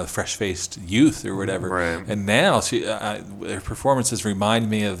being, the fresh-faced youth or whatever. Right. And now her performances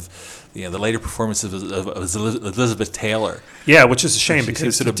remind me of, the later performances of Elizabeth Taylor. Yeah, which is a shame,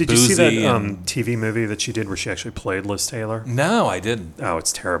 because sort of did you see that TV movie that she did where she actually played Liz Taylor? No, I didn't. Oh,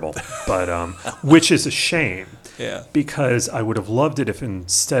 it's terrible. But which is a shame. Yeah. Because I would have loved it if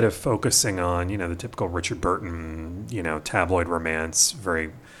instead of focusing on, the typical Richard Burton, tabloid romance,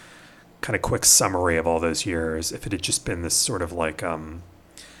 very kind of quick summary of all those years, if it had just been this sort of like,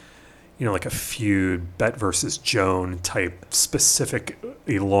 like a feud, Bet versus Joan type specific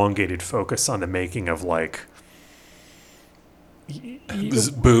elongated focus on the making of like,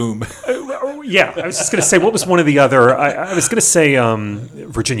 boom. Yeah, I was just going to say, what was one of the other? I was going to say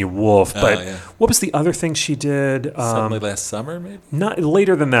Virginia Woolf, but what was the other thing she did? Suddenly Last Summer, maybe? Not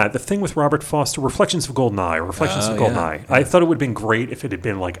later than that. The thing with Robert Foster, Reflections of Goldeneye. Yeah. I thought it would have been great if it had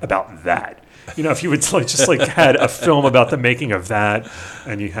been like about that. If you would had a film about the making of that,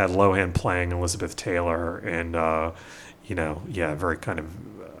 and you had Lohan playing Elizabeth Taylor, and very kind of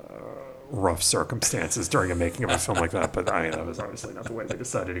rough circumstances during a making of a film like that, but that was obviously not the way they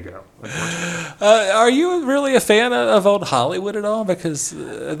decided to go. Are you really a fan of old Hollywood at all? Because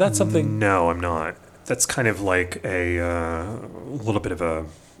that's something. No, I'm not. That's kind of like a little bit of a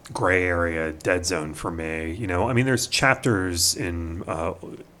gray area, dead zone for me. There's chapters in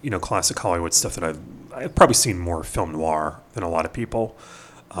classic Hollywood stuff that I've probably seen more film noir than a lot of people.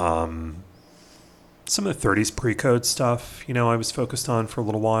 Some of the 30s pre-code stuff, I was focused on for a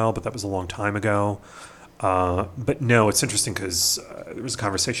little while, but that was a long time ago. But no, it's interesting because there was a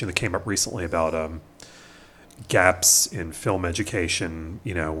conversation that came up recently about gaps in film education,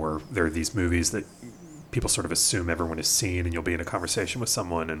 where there are these movies that people sort of assume everyone has seen, and you'll be in a conversation with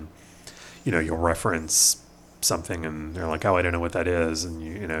someone and, you'll reference something and they're like, oh, I don't know what that is. And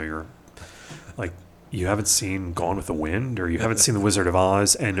you're like, you haven't seen Gone with the Wind, or you haven't seen The Wizard of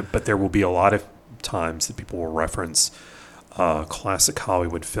Oz. But there will be a lot of times that people will reference classic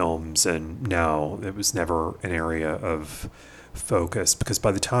Hollywood films, and no, it was never an area of focus, because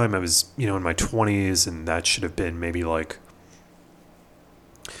by the time I was in my 20s, and that should have been maybe like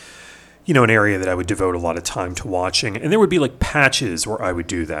an area that I would devote a lot of time to watching, and there would be like patches where I would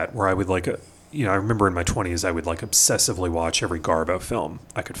do that, where I would like I remember in my 20s I would like obsessively watch every Garbo film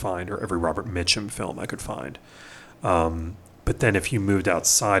I could find, or every Robert Mitchum film I could find, but then if you moved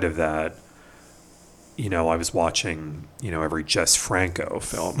outside of that, I was watching, every Jess Franco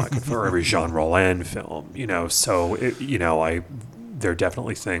film I could, or every Jean Rollin film, so, there are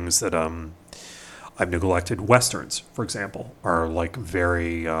definitely things that I've neglected. Westerns, for example, are like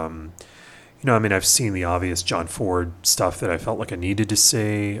very, I've seen the obvious John Ford stuff that I felt like I needed to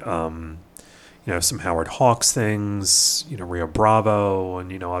see, some Howard Hawks things, Rio Bravo,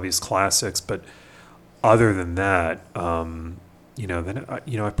 and, obvious classics, but other than that, then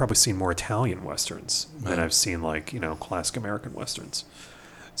I've probably seen more Italian westerns than I've seen like classic American westerns.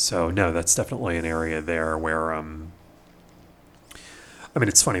 So no, that's definitely an area there where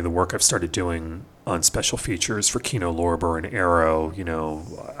it's funny, the work I've started doing on special features for Kino Lorber and Arrow.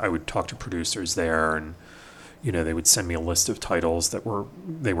 I would talk to producers there, and they would send me a list of titles that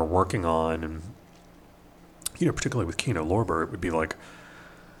they were working on, and particularly with Kino Lorber, it would be like.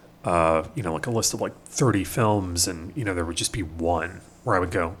 Like a list of like 30 films, and, there would just be one where I would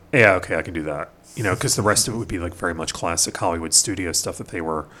go, yeah, okay, I can do that. Because the rest of it would be like very much classic Hollywood studio stuff that they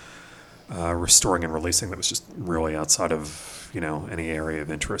were restoring and releasing that was just really outside of, any area of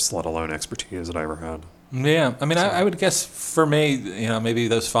interest, let alone expertise that I ever had. Yeah. I would guess for me, maybe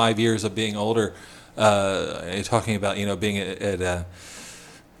those 5 years of being older, talking about, being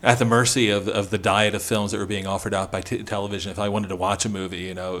at the mercy of the diet of films that were being offered out by television. If I wanted to watch a movie,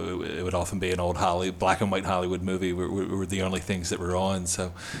 it would often be an old black and white Hollywood movie were the only things that were on.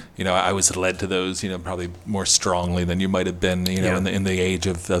 So, I was led to those, probably more strongly than you might have been, in the age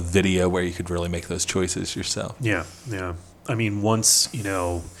of video, where you could really make those choices yourself. Yeah, yeah. Once, in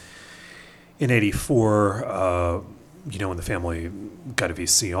 '84, when the family got a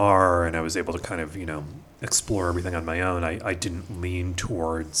VCR and I was able to kind of, explore everything on my own, I didn't lean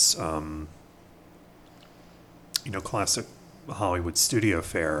towards, classic Hollywood studio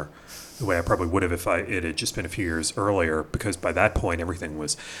fare the way I probably would have if it had just been a few years earlier, because by that point everything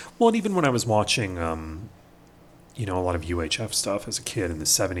was, well, and even when I was watching, a lot of UHF stuff as a kid in the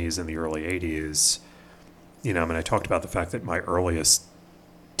 70s and the early 80s, I talked about the fact that my earliest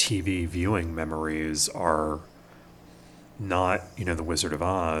TV viewing memories are not, The Wizard of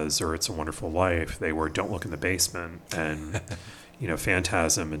Oz or It's a Wonderful Life. They were Don't Look in the Basement and,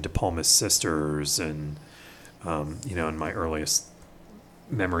 Phantasm and De Palma's Sisters. And, in my earliest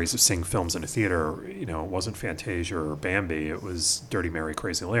memories of seeing films in a theater, it wasn't Fantasia or Bambi. It was Dirty Mary,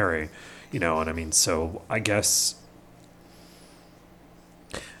 Crazy Larry, so I guess,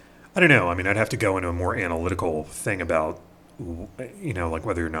 I don't know. I'd have to go into a more analytical thing about, like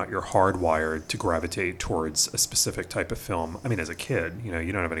whether or not you're hardwired to gravitate towards a specific type of film. As a kid, you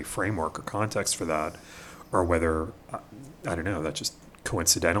don't have any framework or context for that, or whether, I don't know, that just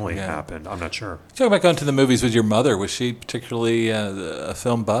coincidentally happened. I'm not sure. Talking about going to the movies with your mother, was she particularly a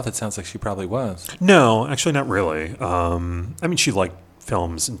film buff? It sounds like she probably was. No, actually not really. I mean, she liked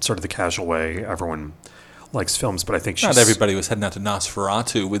films in sort of the casual way everyone likes films, but I think not everybody was heading out to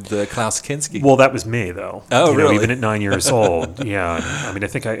Nosferatu with Klaus Kinski. Well, that was me, though. Oh, really? Even at 9 years old, yeah. I mean, I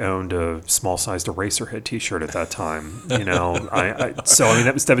think I owned a small-sized Eraserhead T-shirt at that time. So I mean,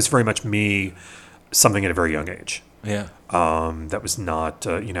 that was very much me, something at a very young age. Yeah. That was not,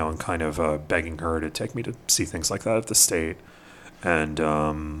 and kind of begging her to take me to see things like that at the State,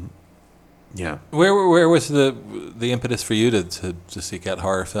 and yeah. Where was the impetus for you to seek out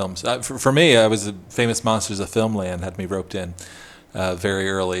horror films? For me, I was Famous Monsters of Filmland had me roped in very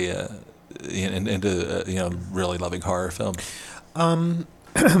early into really loving horror films. I'm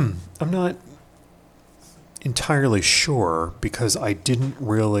not entirely sure because I didn't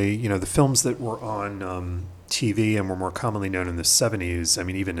really, the films that were on TV and were more commonly known in the 70s, I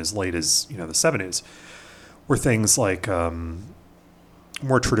mean, even as late as, the 70s, were things like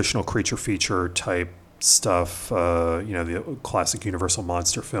more traditional creature feature type stuff, the classic Universal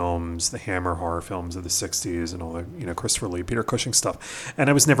monster films, the Hammer horror films of the 60s and all the, Christopher Lee, Peter Cushing stuff. And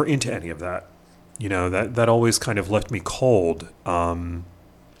I was never into any of that. That always kind of left me cold. And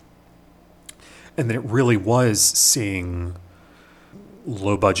then it really was seeing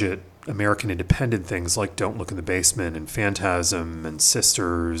low-budget American independent things like Don't Look in the Basement and Phantasm and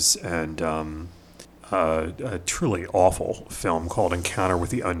Sisters and a truly awful film called Encounter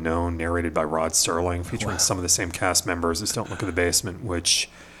with the Unknown, narrated by Rod Serling, featuring some of the same cast members as Don't Look in the Basement, which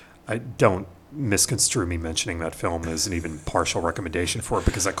I don't misconstrue me mentioning that film as an even partial recommendation for it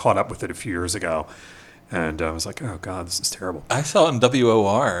because I caught up with it a few years ago. And I was like, oh, God, this is terrible. I saw it in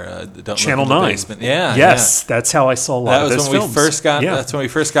WOR. Channel 9. Basement. Yeah. Yes, that's how I saw a lot of those films. That's when we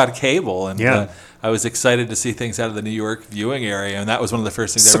first got cable. And I was excited to see things out of the New York viewing area. And that was one of the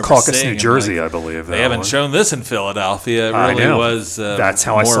first things I remember seeing. Secaucus, New Jersey, I believe. They haven't shown this in Philadelphia. It really was that's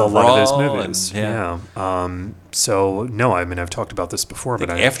how I saw a lot of those movies. So, no, I mean, I've talked about this before. But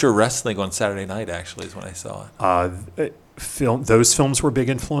after wrestling on Saturday night, actually, is when I saw it. Those films were a big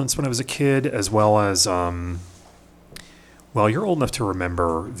influence when I was a kid, as well as, you're old enough to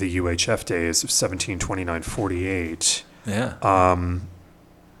remember the UHF days of 1729-48. Yeah.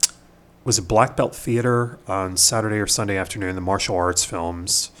 Was it Black Belt Theater on Saturday or Sunday afternoon? The martial arts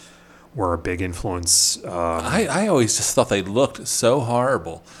films were a big influence. I always just thought they looked so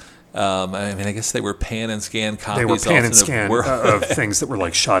horrible. I mean, I guess they were pan and scan copies. They were pan and scan of things that were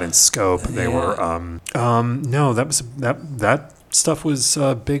like shot in scope. They were. No, that stuff was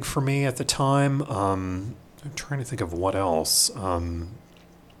big for me at the time. I'm trying to think of what else.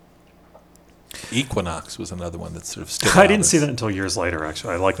 Equinox was another one that sort of stood I didn't see that until years later.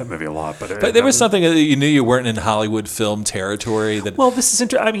 Actually, I like that movie a lot. But there was something that you knew you weren't in Hollywood film territory. This is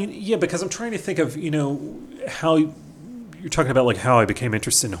interesting. I mean, yeah, because I'm trying to think of how. You're talking about like how I became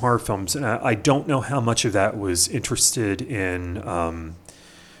interested in horror films, and I don't know how much of that was interested in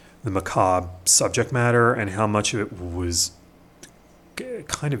the macabre subject matter, and how much of it was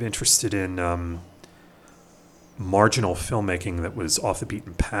kind of interested in marginal filmmaking that was off the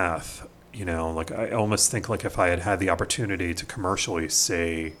beaten path. Like I almost think like if I had the opportunity to commercially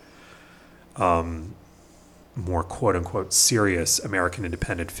see more quote unquote serious American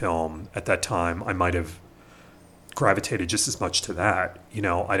independent film at that time, I might have gravitated just as much to that.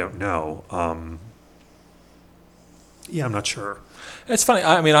 I don't know. I'm not sure. It's funny.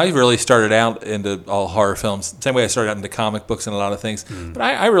 I mean, I really started out into all horror films. Same way I started out into comic books and a lot of things. But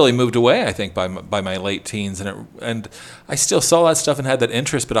I really moved away, I think, by my late teens, and I still saw that stuff and had that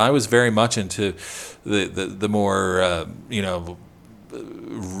interest. But I was very much into the more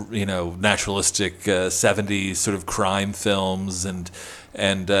naturalistic 70s sort of crime films and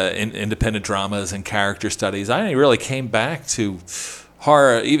independent dramas and character studies. I really came back to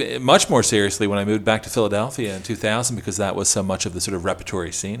horror even much more seriously when I moved back to Philadelphia in 2000 because that was so much of the sort of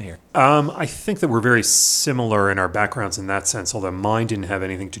repertory scene here. I think that we're very similar in our backgrounds in that sense, although mine didn't have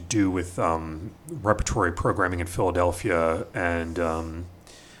anything to do with repertory programming in Philadelphia, and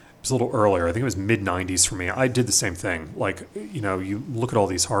it was a little earlier. I think it was mid-90s for me. I did the same thing. Like, you look at all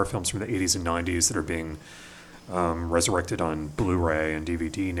these horror films from the 80s and 90s that are being resurrected on Blu-ray and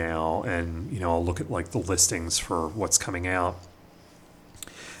DVD now, and I'll look at like the listings for what's coming out,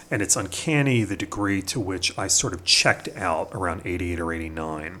 and it's uncanny the degree to which I sort of checked out around 88 or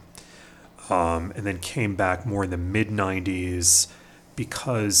 89, and then came back more in the mid-90s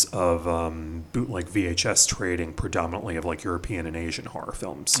because of bootleg VHS trading, predominantly of like European and Asian horror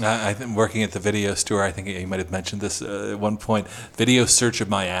films. I think working at the video store, I think you might have mentioned this at one point. Video Search of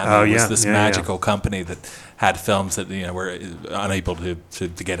Miami was this magical company that had films that were unable to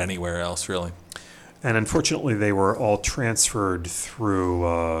get anywhere else, really. And unfortunately, they were all transferred through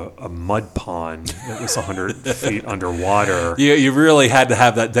a mud pond that was 100 feet underwater. You really had to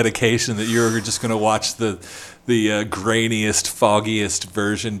have that dedication that you were just going to watch the grainiest, foggiest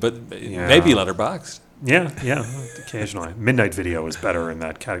version, but maybe Letterboxd. Yeah, occasionally. Midnight Video was better in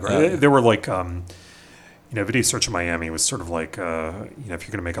that category. There were like, Video Search of Miami was sort of like, if you're going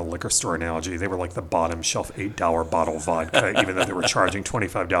to make a liquor store analogy, they were like the bottom shelf $8 bottle vodka, even though they were charging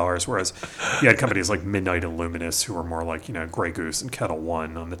 $25, whereas you had companies like Midnight and Luminous who were more like, Grey Goose and Kettle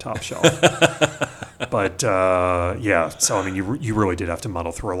One on the top shelf. But, so, I mean, you really did have to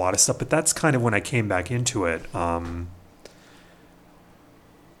muddle through a lot of stuff, but that's kind of when I came back into it. And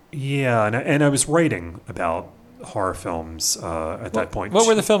I was writing about horror films at that point. What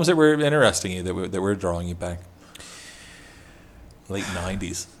were the films that were interesting you, that were drawing you back? Late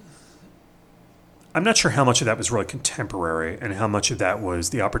 90s. I'm not sure how much of that was really contemporary and how much of that was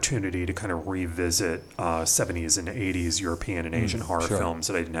the opportunity to kind of revisit 70s and 80s European and Asian horror films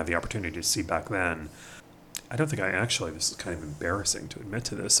that I didn't have the opportunity to see back then. I don't think this is kind of embarrassing to admit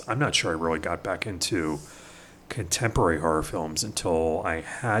to this, I'm not sure I really got back into contemporary horror films until I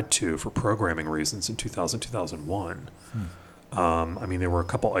had to for programming reasons in 2001. I mean, there were a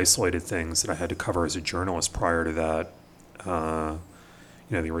couple isolated things that I had to cover as a journalist prior to that.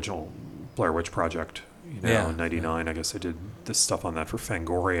 The original Blair Witch Project, in 99. I guess I did this stuff on that for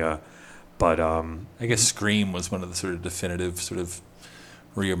Fangoria. But I guess Scream was one of the sort of definitive sort of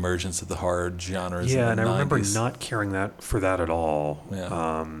reemergence of the horror genres. Yeah, and I 90s. remember not caring for that at all.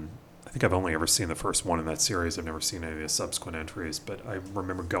 Yeah. I think I've only ever seen the first one in that series. I've never seen any of the subsequent entries, but I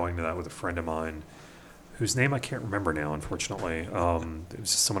remember going to that with a friend of mine whose name I can't remember now, unfortunately. It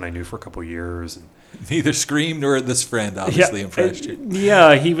was just someone I knew for a couple of years. And neither Scream nor this friend obviously impressed you.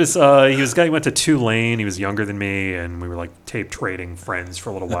 Yeah, he was a guy who went to Tulane. He was younger than me, and we were like tape trading friends for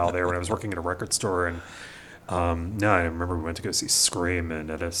a little while there when I was working at a record store. And I remember we went to go see Scream, and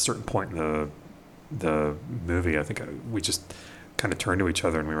at a certain point in the movie, I think we just kind of turned to each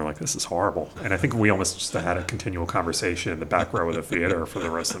other and we were like, this is horrible. And I think we almost just had a continual conversation in the back row of the theater for the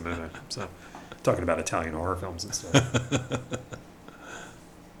rest of the movie. So, talking about Italian horror films and stuff.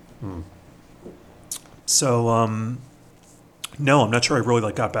 So, no, I'm not sure I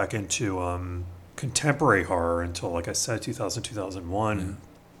really got back into contemporary horror until, like I said, 2000, 2001,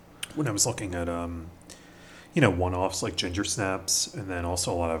 when I was looking at, one-offs like Ginger Snaps, and then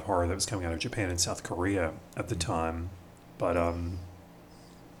also a lot of horror that was coming out of Japan and South Korea at the time. But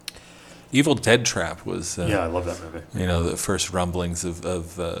Evil Dead Trap was I love that movie. The first rumblings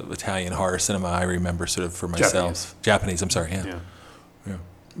of Italian horror cinema I remember sort of for myself. Japanese, I'm sorry. Yeah.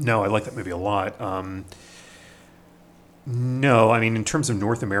 No, I like that movie a lot. No, I mean, in terms of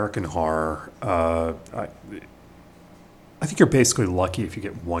North American horror, I think you're basically lucky if you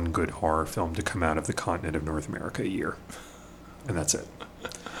get one good horror film to come out of the continent of North America a year, and that's it.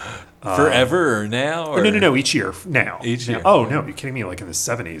 Forever or now? Or? No, each year now. Each year. Oh, no, you're kidding me? Like in the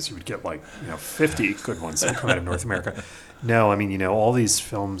 70s, you would get 50 good ones that would come out of North America. No, I mean, all these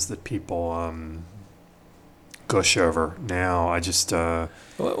films that people gush over now, I just...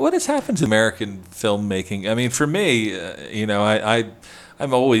 What has happened to American filmmaking? I mean, for me,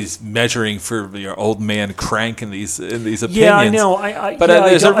 I'm always measuring for old man Crank in these opinions. Yeah, I know.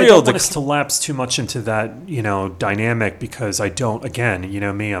 There's a real. I don't want us to lapse too much into that dynamic because I don't. Again,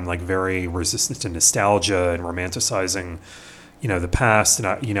 me, I'm like very resistant to nostalgia and romanticizing, the past, and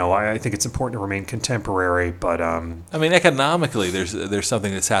I think it's important to remain contemporary. But I mean, economically, there's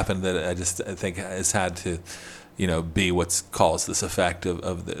something that's happened that I think has had to. Be what's caused this effect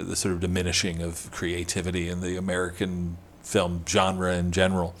of the sort of diminishing of creativity in the American film genre in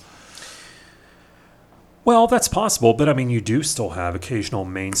general. Well, that's possible, but I mean, you do still have occasional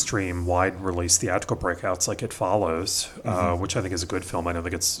mainstream, wide-release theatrical breakouts like It Follows, which I think is a good film. I don't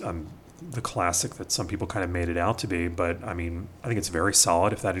think it's the classic that some people kind of made it out to be, but I mean, I think it's very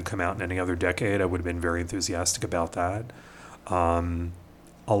solid. If that had come out in any other decade, I would have been very enthusiastic about that.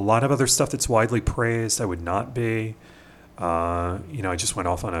 A lot of other stuff that's widely praised, I would not be. I just went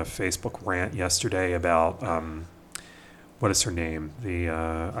off on a Facebook rant yesterday about, what is her name? The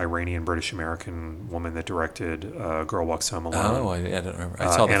Iranian British-American woman that directed Girl Walks Home Alone. Oh, I don't remember. I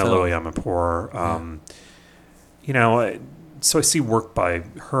saw the Anna film. Louie Amirpour. So I see work by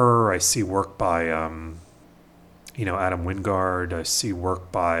her. I see work by, Adam Wingard. I see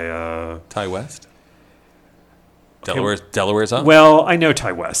work by... Ty West? Delaware's up? Well, I know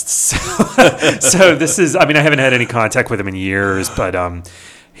Ty West. So this is, I mean, I haven't had any contact with him in years, but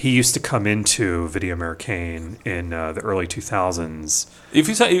he used to come into Video Americaine in the early 2000s. If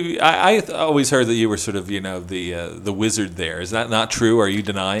you say, I always heard that you were sort of, the wizard there. Is that not true? Are you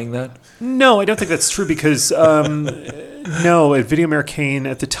denying that? No, I don't think that's true because, no, at Video Americaine,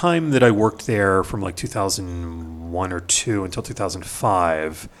 at the time that I worked there from like 2001 or 2 until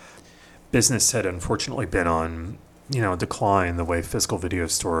 2005, business had unfortunately been on, decline the way physical video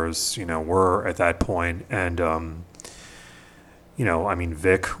stores, were at that point. And,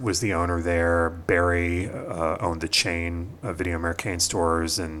 Vic was the owner there. Barry owned the chain of Video Americaine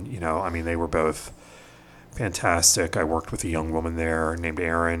stores. And, they were both fantastic. I worked with a young woman there named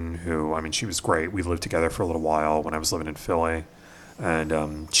Erin who, she was great. We lived together for a little while when I was living in Philly.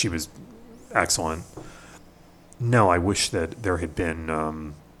 And she was excellent. No, I wish that there had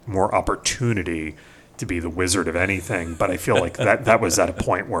been more opportunity to be the wizard of anything, but I feel like that was at a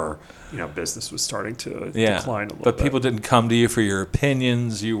point where business was starting to decline a little bit. But people didn't come to you for your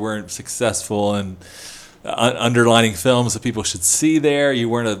opinions. You weren't successful in underlining films that people should see there. You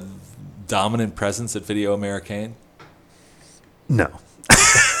weren't a dominant presence at Video Americaine. No.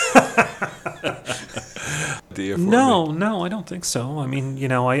 No, I don't think so.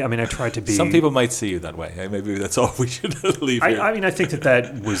 I tried to be. Some people might see you that way. Maybe that's all we should leave here. I think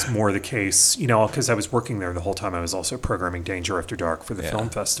that was more the case, because I was working there the whole time. I was also programming Danger After Dark for the film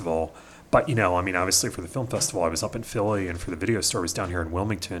festival. But, obviously for the film festival, I was up in Philly, and for the video store, I was down here in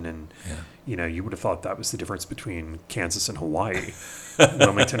Wilmington. And, you would have thought that was the difference between Kansas and Hawaii,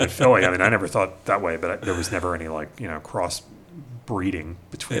 Wilmington and Philly. I never thought that way, but there was never any, cross breeding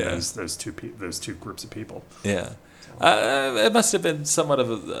between those two groups of people. Yeah. It must have been somewhat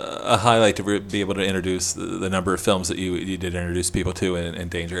of a highlight to be able to introduce the number of films that you did introduce people to in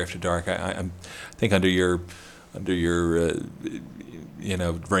Danger After Dark. I think under your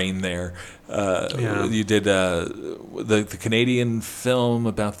reign there, you did the Canadian film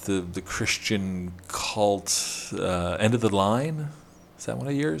about the Christian cult, End of the Line. Is that one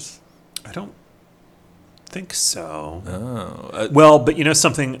of yours? I don't think so. Oh. Well, but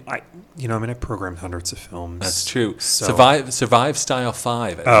something, I programmed hundreds of films. That's true. So. Survive Style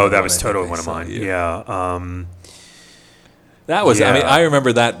 5. That was totally one of mine. Yeah. That was, I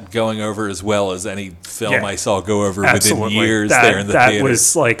remember that going over as well as any film I saw go over within years there in the theater. That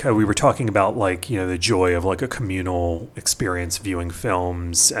was like, we were talking about the joy of a communal experience viewing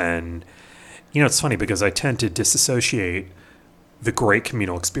films. And, it's funny because I tend to disassociate the great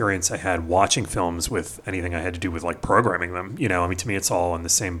communal experience I had watching films with anything I had to do with programming them. To me, it's all in the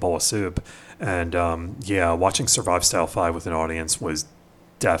same bowl of soup. And watching Survive Style 5 with an audience was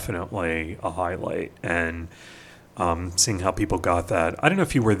definitely a highlight. And seeing how people got that. I don't know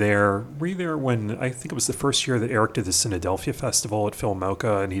if you were there. Were you there when, I think it was the first year that Eric did the Cynadelphia Festival at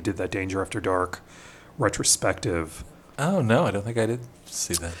Filmoka, and he did that Danger After Dark retrospective. Oh, no, I don't think I did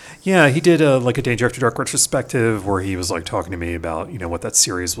see that. Yeah, he did a Danger After Dark retrospective where he was talking to me about, what that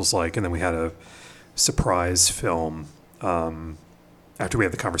series was like. And then we had a surprise film after we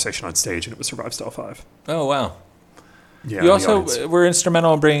had the conversation on stage, and it was Survive Style 5. Oh, wow. Yeah, you also were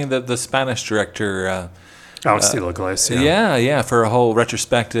instrumental in bringing the Spanish director... Estilo Iglesias. Yeah, for a whole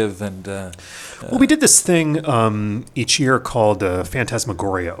retrospective. And well, we did this thing each year called the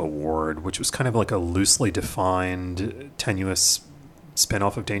Phantasmagoria Award, which was kind of like a loosely defined, tenuous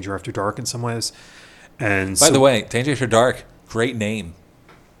spin-off of Danger After Dark in some ways. And by the way, Danger After Dark, great name.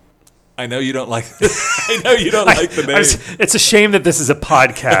 I know you don't like the name. It's a shame that this is a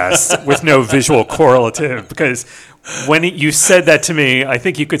podcast with no visual correlative, because when you said that to me, I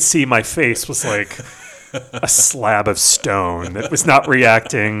think you could see my face was like a slab of stone that was not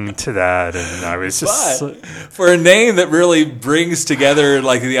reacting to that, and I was just... But for a name that really brings together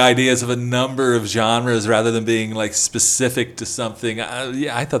the ideas of a number of genres rather than being specific to something,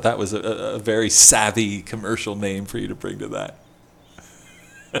 I thought that was a very savvy commercial name for you to bring to that.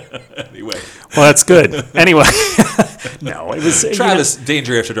 Anyway. Well, that's good. Anyway. No, it was... Travis,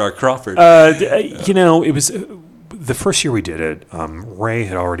 Danger After Dark Crawford. It was... The first year we did it, Ray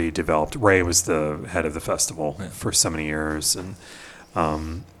had already developed. Ray was the head of the festival for so many years, and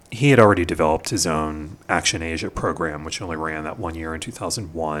he had already developed his own Action Asia program, which only ran that 1 year in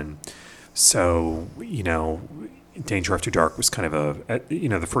 2001. So, Danger After Dark was kind of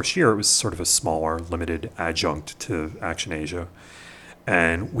the first year it was sort of a smaller, limited adjunct to Action Asia.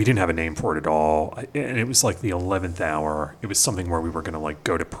 And we didn't have a name for it at all. And it was the 11th hour. It was something where we were going to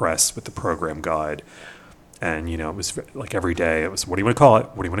go to press with the program guide. And, it was every day it was, what do you want to call it?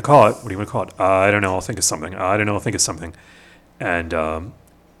 What do you want to call it? What do you want to call it? I don't know. I'll think of something. I don't know. I'll think of something. And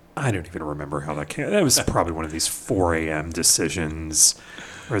I don't even remember how that came. That was probably one of these 4 a.m. decisions.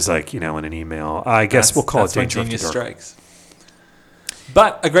 Where it's like, in an email, I guess we'll call it Danger After Genius Dark. Strikes.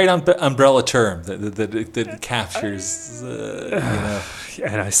 But a great umbrella term that captures,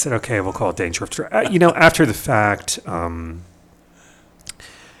 And I said, okay, we'll call it Danger After Dark. After the fact,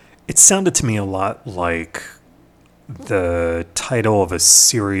 it sounded to me a lot like the title of a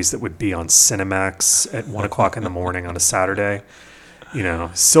series that would be on Cinemax at 1 o'clock in the morning on a Saturday.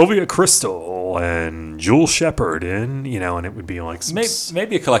 Sylvia Crystal and Jewel Shepard and it would be like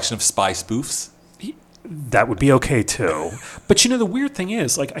maybe a collection of spy spoofs. That would be okay too. But the weird thing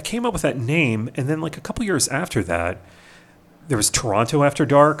is, like, I came up with that name, and then like a couple years after that, there was Toronto After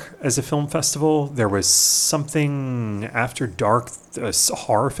Dark as a film festival. There was something After Dark, a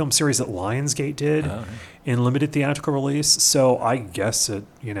horror film series that Lionsgate did in limited theatrical release. So I guess it,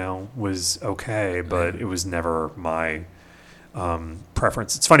 was okay, but it was never my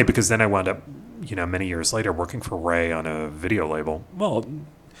preference. It's funny because then I wound up, many years later working for Ray on a video label. Well,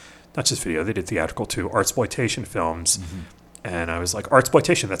 not just video, they did theatrical too, Artsploitation Films. Mm-hmm. And I was like,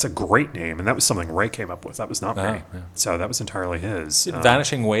 Artsploitation, that's a great name. And that was something Ray came up with. That was not me. Yeah. So that was entirely his.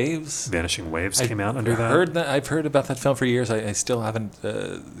 Vanishing Waves? Vanishing Waves came out under that. I've heard about that film for years. I still haven't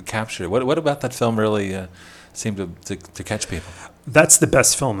captured it. What about that film really seemed to catch people? That's the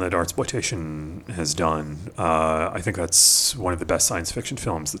best film that Artsploitation has done. I think that's one of the best science fiction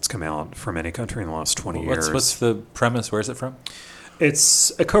films that's come out from any country in the last 20 years. What's the premise? Where is it from?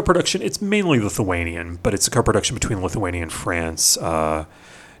 It's a co-production. It's mainly Lithuanian, but it's a co-production between Lithuania and France,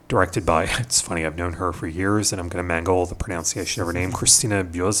 directed by, it's funny, I've known her for years, and I'm going to mangle the pronunciation of her name, Christina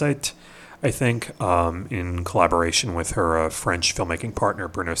Biozait, I think, in collaboration with her French filmmaking partner,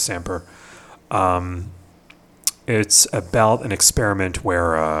 Bruno Samper. It's about an experiment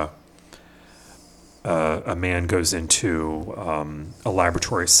where a man goes into a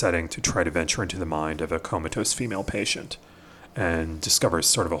laboratory setting to try to venture into the mind of a comatose female patient and discovers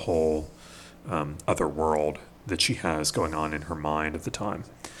sort of a whole other world that she has going on in her mind at the time.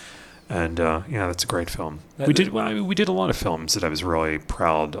 And that's a great film. We did a lot of films that I was really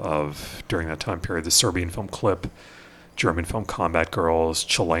proud of during that time period. The Serbian film Clip, German film Combat Girls,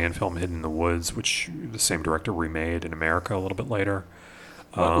 Chilean film Hidden in the Woods, which the same director remade in America a little bit later.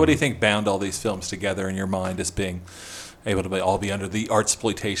 What do you think bound all these films together in your mind as being able to all be under the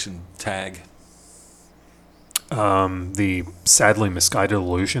Artsploitation tag? The sadly misguided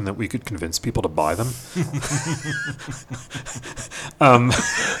illusion that we could convince people to buy them.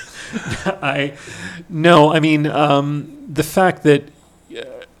 The fact that,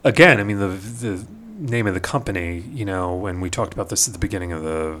 again, the name of the company, when we talked about this at the beginning of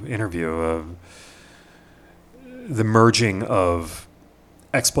the interview, the merging of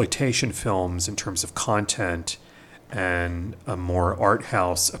exploitation films in terms of content and a more art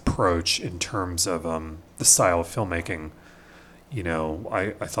house approach in terms of the style of filmmaking,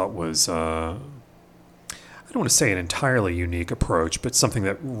 I thought was, I don't want to say an entirely unique approach, but something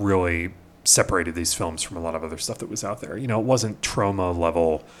that really separated these films from a lot of other stuff that was out there. It wasn't trauma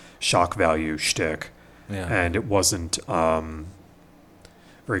level shock value shtick, and it wasn't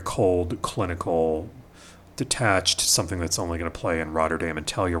very cold, clinical, detached, something that's only going to play in Rotterdam and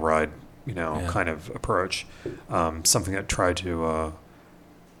Telluride, kind of approach. Something that tried to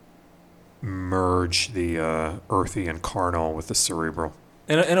merge the earthy and carnal with the cerebral.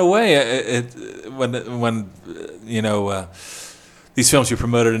 In a way, when these films you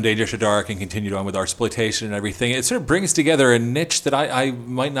promoted in Danger After Dark and continued on with Artsploitation and everything, it sort of brings together a niche that I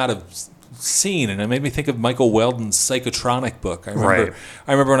might not have seen, and it made me think of Michael Weldon's Psychotronic book. I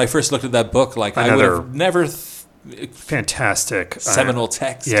remember when I first looked at that book, like I would have never. Fantastic seminal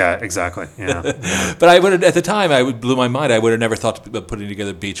text. Yeah, exactly. Yeah. But I would at the time it blew my mind. I would have never thought about putting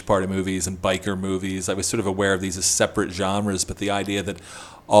together beach party movies and biker movies. I was sort of aware of these as separate genres, but the idea that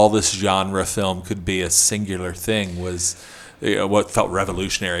all this genre film could be a singular thing was what felt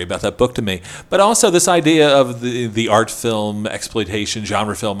revolutionary about that book to me. But also this idea of the art film, exploitation,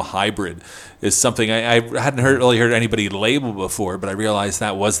 genre film hybrid is something I hadn't really heard anybody label before, but I realized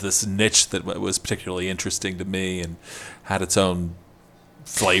that was this niche that was particularly interesting to me and had its own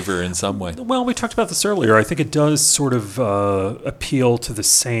flavor in some way. Well, we talked about this earlier. I think it does sort of appeal to the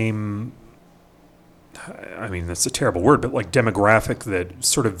same, that's a terrible word, but like demographic that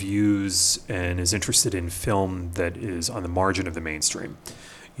sort of views and is interested in film that is on the margin of the mainstream.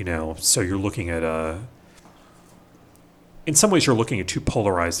 So you're looking at in some ways you're looking at two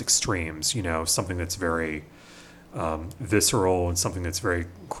polarized extremes, something that's very visceral and something that's very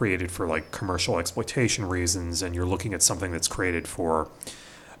created for like commercial exploitation reasons, and you're looking at something that's created for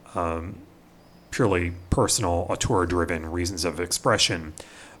purely personal auteur-driven reasons of expression.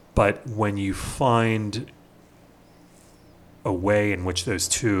 But when you find a way in which those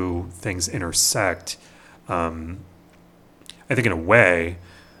two things intersect, I think in a way,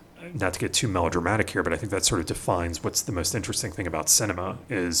 not to get too melodramatic here, but I think that sort of defines what's the most interesting thing about cinema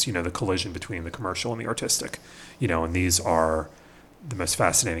is, the collision between the commercial and the artistic, and these are the most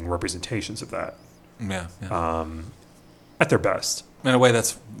fascinating representations of that. Yeah. At their best. In a way,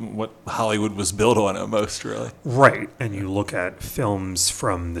 that's what Hollywood was built on almost, really. Right. And you look at films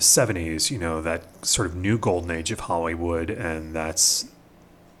from the 70s, that sort of new golden age of Hollywood, and that's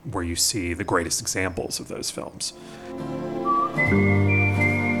where you see the greatest examples of those films.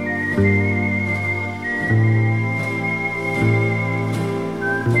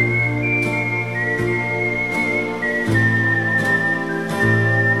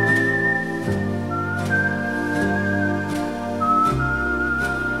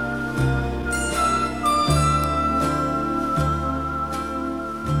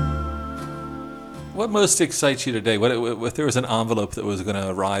 What most excites you today? What if there was an envelope that was going to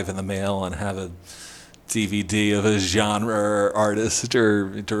arrive in the mail and have a DVD of a genre or artist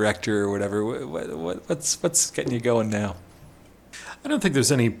or director or whatever? What's getting you going now? I don't think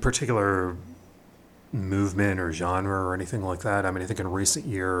there's any particular movement or genre or anything like that. I mean, I think in recent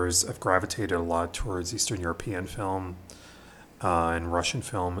years I've gravitated a lot towards Eastern European film and Russian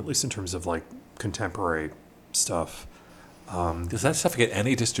film, at least in terms of like contemporary stuff. Does that stuff get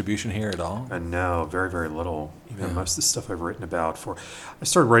any distribution here at all? And no, very, very little. Most of the stuff I've written about I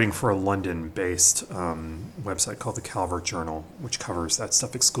started writing for a London-based website called the Calvert Journal, which covers that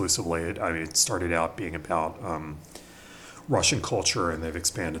stuff exclusively. It started out being about Russian culture, and they've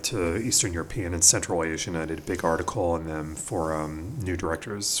expanded to Eastern European and Central Asian. I did a big article on them for new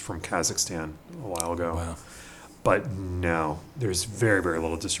directors from Kazakhstan a while ago. Wow. But no, there's very, very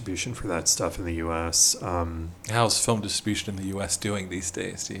little distribution for that stuff in the U.S. How's film distribution in the U.S. doing these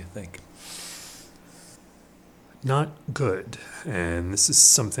days, do you think? Not good. And this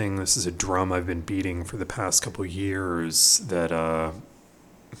is a drum I've been beating for the past couple of years that, I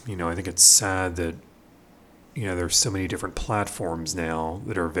think it's sad that, there's so many different platforms now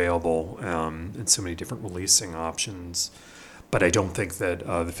that are available and so many different releasing options. But I don't think that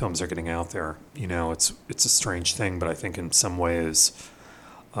the films are getting out there. It's a strange thing, but I think in some ways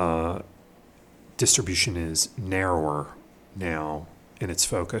distribution is narrower now in its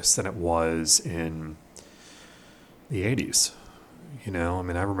focus than it was in the 80s. I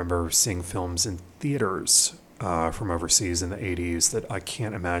remember seeing films in theaters from overseas in the 80s that I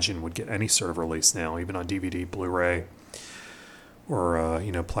can't imagine would get any sort of release now, even on DVD, Blu-ray, or,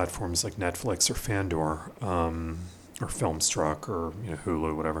 platforms like Netflix or Fandor. Or Filmstruck, or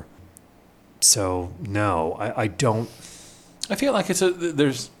Hulu, whatever. So no, I don't. I feel like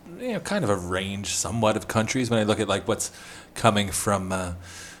there's kind of a range somewhat of countries when I look at like what's coming from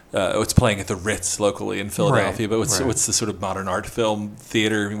what's playing at the Ritz locally in Philadelphia, right, but what's the sort of modern art film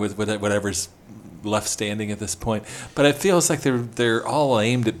theater with whatever's left standing at this point. But it feels like they're all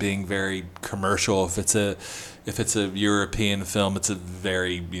aimed at being very commercial. If it's a European film, it's a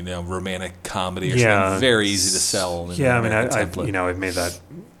very romantic comedy or something very easy to sell. I've made that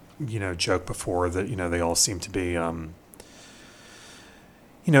joke before that they all seem to be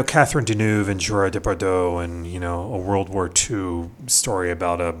Catherine Deneuve and Gerard Depardieu and a World War II story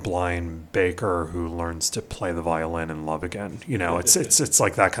about a blind baker who learns to play the violin and love again. It's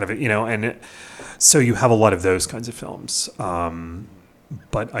like that kind of so you have a lot of those kinds of films,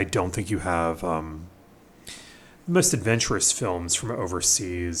 but I don't think you have. Most adventurous films from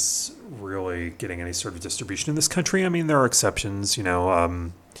overseas really getting any sort of distribution in this country. I mean, there are exceptions,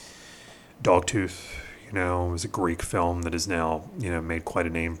 Dogtooth, was a Greek film that is now, made quite a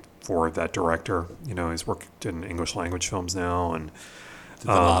name for that director. He's worked in English language films now. And The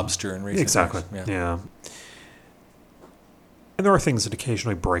Lobster in recent exactly, years. Yeah. And there are things that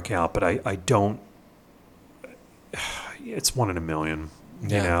occasionally break out, but I don't, it's one in a million.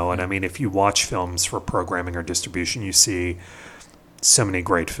 And I mean, if you watch films for programming or distribution, you see so many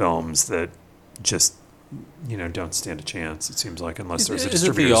great films that just, don't stand a chance, it seems like, unless there's a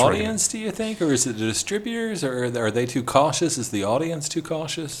distributor. Is it the audience, do you think, or is it the distributors, or are they too cautious? Is the audience too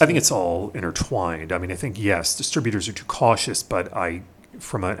cautious? I think it's all intertwined. I mean, I think, yes, distributors are too cautious, but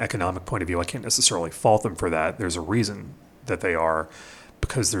from an economic point of view, I can't necessarily fault them for that. There's a reason that they are,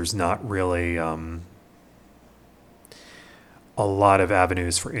 because there's not really a lot of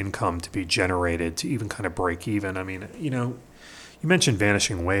avenues for income to be generated to even kind of break even. I mean, you mentioned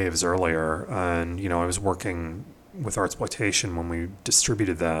Vanishing Waves earlier, and, I was working with Artsploitation when we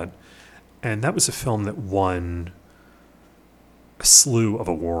distributed that, and that was a film that won a slew of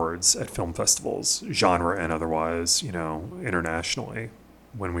awards at film festivals, genre and otherwise, internationally.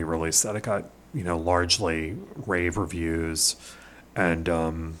 when we released that. It got, largely rave reviews,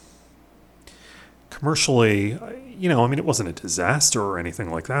 and commercially, it wasn't a disaster or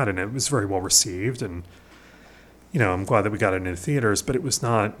anything like that, and it was very well received, and I'm glad that we got it into theaters, but it was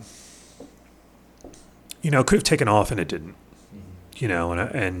not, it could have taken off and it didn't,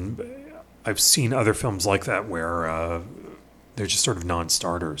 and I've seen other films like that where they're just sort of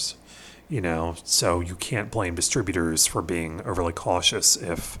non-starters, so you can't blame distributors for being overly cautious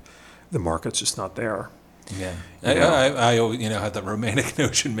if the market's just not there. Yeah, I had the romantic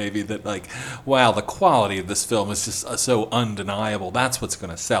notion maybe that wow, the quality of this film is just so undeniable. That's what's going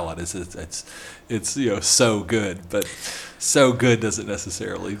to sell it. It's so good, but so good doesn't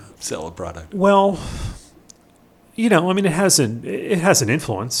necessarily sell a product. Well, it has an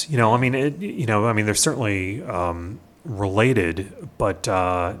influence. They're certainly related, but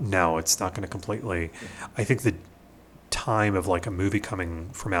no, it's not going to completely. I think the time of a movie coming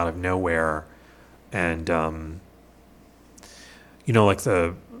from out of nowhere. And,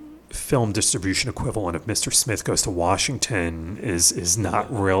 the film distribution equivalent of Mr. Smith Goes to Washington is not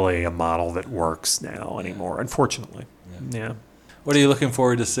really a model that works now anymore, unfortunately. Yeah. What are you looking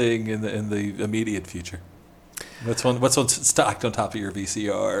forward to seeing in the immediate future? What's one stocked on top of your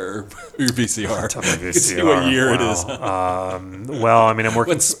VCR? Or your VCR. Top of my VCR. See what year it is. I'm working.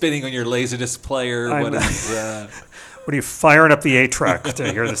 What's spinning on your Laserdisc player? What are you firing up the 8-track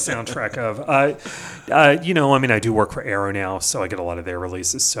to hear the soundtrack of? I do work for Arrow now, so I get a lot of their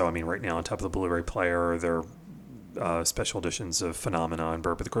releases. So, right now on top of the Blu-ray player, there are special editions of Phenomena and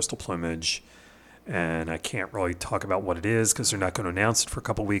Bird with the Crystal Plumage. And I can't really talk about what it is because they're not going to announce it for a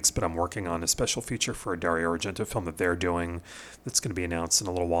couple of weeks, but I'm working on a special feature for a Dario Argento film that they're doing that's going to be announced in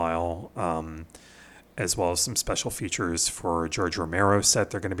a little while, as well as some special features for a George Romero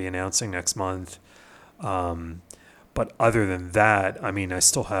set they're going to be announcing next month. But other than that, I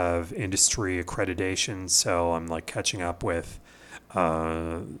still have industry accreditation, so I'm catching up with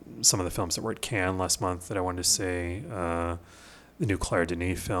some of the films that were at Cannes last month that I wanted to see. The new Claire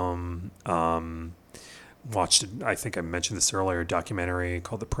Denis film. Watched, I think I mentioned this earlier, a documentary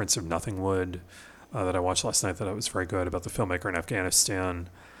called The Prince of Nothingwood that I watched last night that I was very good about the filmmaker in Afghanistan.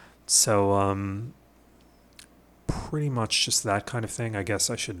 So pretty much just that kind of thing. I guess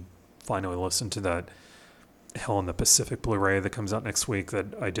I should finally listen to that Hell in the Pacific Blu-ray that comes out next week that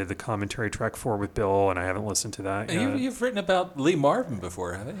I did the commentary track for with Bill, and I haven't listened to that yet. You've written about Lee Marvin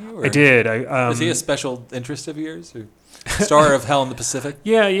before, haven't you? Or I did. is he a special interest of yours? Or star of Hell in the Pacific?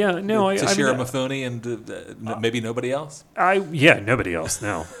 Yeah. No, Toshiro Mifune and maybe nobody else? Nobody else,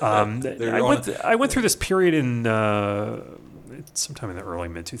 no. I went through this period in sometime in the early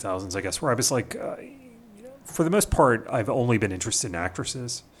mid-2000s, I guess, where I was for the most part, I've only been interested in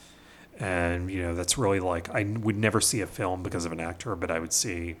actresses. And, that's really I would never see a film because of an actor, but I would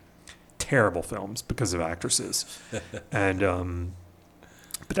see terrible films because of actresses. And,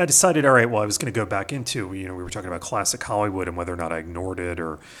 but I decided, all right, well, I was going to go back into, we were talking about classic Hollywood and whether or not I ignored it,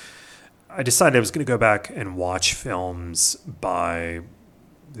 or I decided I was going to go back and watch films by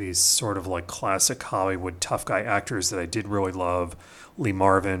these sort of classic Hollywood tough guy actors that I did really love. Lee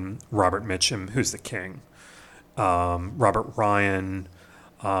Marvin, Robert Mitchum, who's the king, Robert Ryan,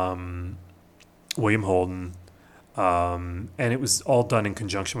 William Holden, and it was all done in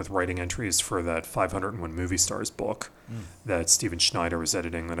conjunction with writing entries for that 501 Movie Stars book that Steven Schneider was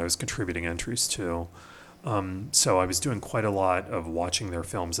editing that I was contributing entries to. So I was doing quite a lot of watching their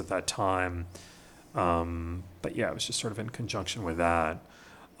films at that time. But yeah, it was just sort of in conjunction with that.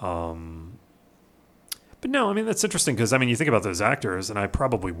 But no, that's interesting because, you think about those actors, and I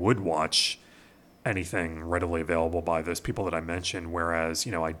probably would watch anything readily available by those people that I mentioned, whereas,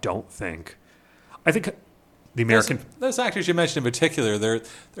 I think the American... Those actors you mentioned in particular,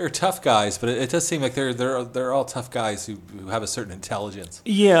 they're tough guys, but it does seem like they're all tough guys who have a certain intelligence.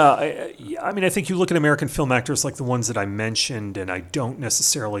 Yeah, I think you look at American film actors like the ones that I mentioned, and I don't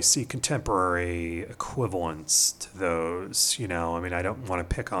necessarily see contemporary equivalents to those, I don't want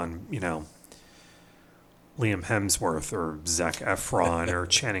to pick on, Liam Hemsworth or Zac Efron or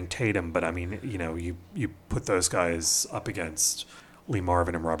Channing Tatum, but you put those guys up against Lee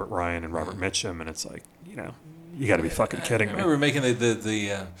Marvin and Robert Ryan and Robert Mitchum, and it's you got to be fucking kidding me. I remember making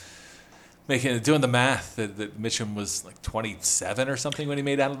doing the math that Mitchum was 27 or something when he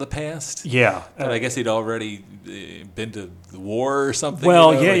made Out of the Past. Yeah, but I guess he'd already been to the war or something.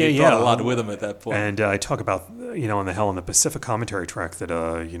 Well, he brought a lot with him at that point. And I talk about on the Hell in the Pacific commentary track that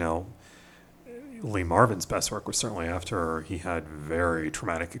Lee Marvin's best work was certainly after he had very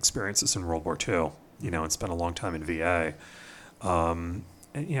traumatic experiences in World War II, and spent a long time in VA.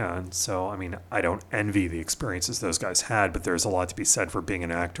 Yeah, and so, I mean, I don't envy the experiences those guys had, but there's a lot to be said for being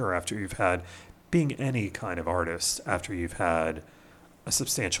an actor after you've had, being any kind of artist after you've had a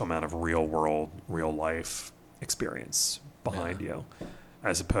substantial amount of real world, real life experience behind you,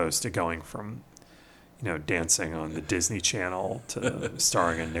 as opposed to going from, dancing on the Disney Channel to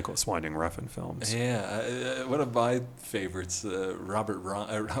starring in Nicholas Winding Refn films. Yeah, one of my favorites, Robert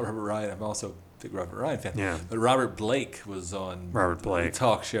Ryan. I'm also a big Robert Ryan fan. Yeah. But Robert Blake was on Robert Blake.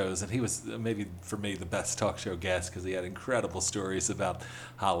 talk shows, and he was maybe for me the best talk show guest because he had incredible stories about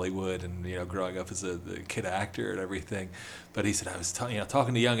Hollywood and growing up as a kid actor and everything. But he said I was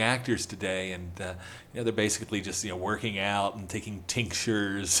talking to young actors today, and they're basically just working out and taking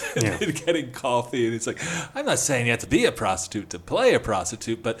tinctures and getting coffee, and it's like, I'm not saying you have to be a prostitute to play a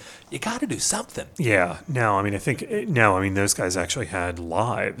prostitute, but you got to do something. Yeah, no, I mean, those guys actually had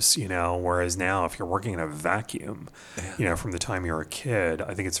lives, whereas now if you're working in a vacuum, from the time you're a kid,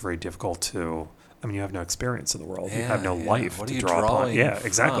 I think it's very difficult to, you have no experience in the world. You have no life what to are you draw upon. Yeah,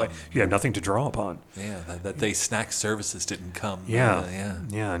 exactly. from? You have nothing to draw upon. Yeah, that day snack services didn't come. Yeah,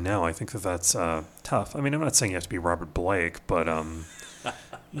 no, I think that's tough. I mean, I'm not saying you have to be Robert Blake, but,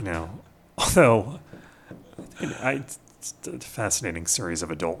 although it's a fascinating series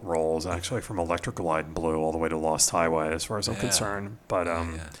of adult roles, actually, from Electric Glide Blue all the way to Lost Highway, as far as I'm concerned. But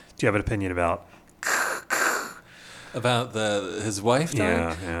do you have an opinion about his wife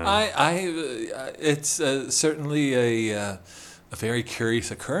dying? Yeah. It's certainly a very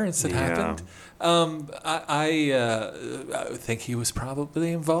curious occurrence that happened. I think he was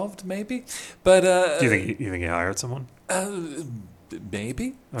probably involved, maybe. But do you think he hired someone?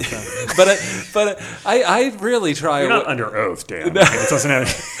 Maybe. Okay. but I really try. You're not under oath, Dan. It doesn't have.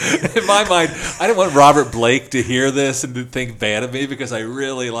 In my mind, I don't want Robert Blake to hear this and to think bad of me because I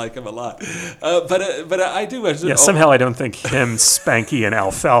really like him a lot. But I do. Yeah. Somehow I don't think him, Spanky, and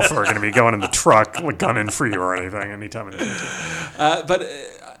Alfalfa are going to be going in the truck gunning for you or anything anytime in the future. But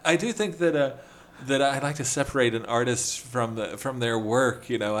I do think that I'd like to separate an artist from their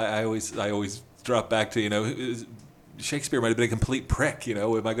work. I always drop back to Shakespeare might have been a complete prick.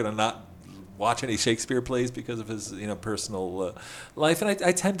 Am I going to not watch any Shakespeare plays because of his personal life? And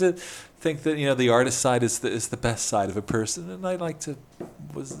I tend to think that the artist side is the best side of a person, and I like to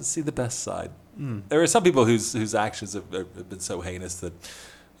see the best side. There are some people whose actions have been so heinous that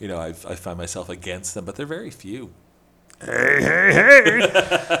I find myself against them, but they're very few. Hey.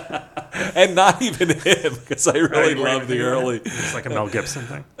 And not even him, because I really love the early. It's like a Mel Gibson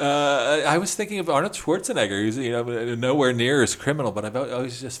thing. I was thinking of Arnold Schwarzenegger. He's nowhere near as criminal, but I've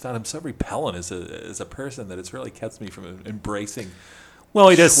always just found him so repellent as a person that it's really kept me from embracing. Well,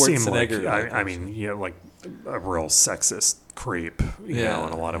 he does seem like like a real sexist creep, in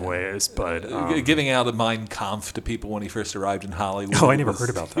a lot of ways. But giving out a Mein Kampf to people when he first arrived in Hollywood. Oh, I never heard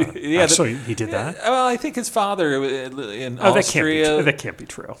about that. Actually, he did that? Well, I think his father in Austria. That can't be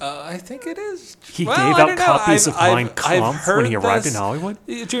true. I think it is. He gave out copies of Mein Kampf when he arrived in Hollywood?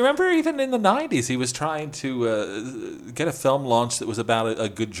 Do you remember even in the 90s, he was trying to get a film launched that was about a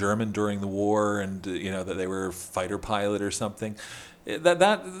good German during the war and, that they were a fighter pilot or something.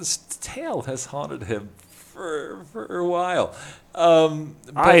 That tale has haunted him for a while.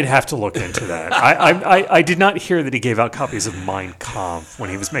 I'd have to look into that. I did not hear that he gave out copies of Mein Kampf when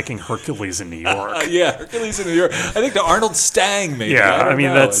he was making Hercules in New York. Hercules in New York. I think to Arnold Stang, maybe. Yeah, I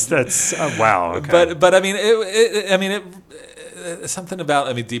mean that's wow. Okay. But I mean something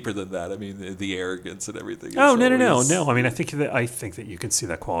about deeper than that. The arrogance and everything. Oh no. I mean I think that you can see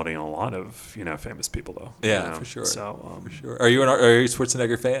that quality in a lot of famous people though. Yeah, for sure. So for sure. Are you a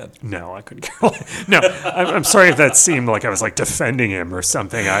Schwarzenegger fan? No, I couldn't care. No, I'm sorry if that seemed like I was like defending him or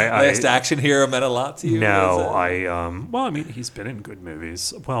something. Last Action Hero meant a lot to you. No, well, he's been in good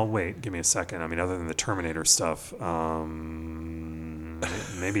movies. Well, wait, give me a second. Other than the Terminator stuff,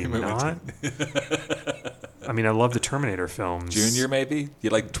 maybe not. I love the Terminator films. Junior, maybe? You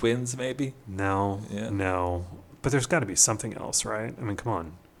like Twins, maybe? No, no. But there's got to be something else, right? Come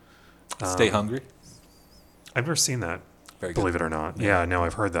on. Stay Hungry? I've never seen that, believe it or not. Yeah, no,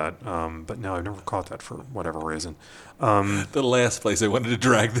 I've heard that. But no, I've never caught that for whatever reason. The last place I wanted to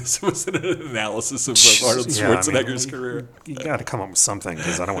drag this was an analysis of Arnold Schwarzenegger's career. You got to come up with something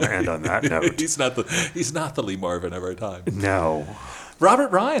because I don't want to end on that note. He's not the Lee Marvin of our time. No. Robert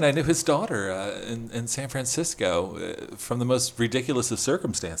Ryan, I knew his daughter in San Francisco from the most ridiculous of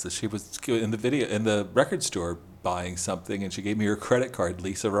circumstances. She was in the record store buying something, and she gave me her credit card,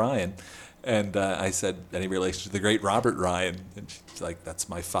 Lisa Ryan, And I said, any relation to the great Robert Ryan? And she's like, that's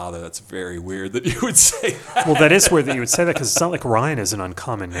my father. That's very weird that you would say that. Well, that is weird that you would say that because it's not like Ryan is an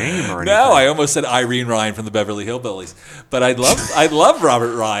uncommon name or anything. No, I almost said Irene Ryan from the Beverly Hillbillies. But I love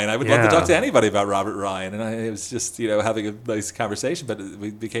Robert Ryan. I would love to talk to anybody about Robert Ryan. And it was just, having a nice conversation. But we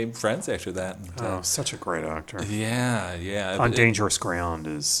became friends after that. And, such a great actor. Yeah. On Dangerous Ground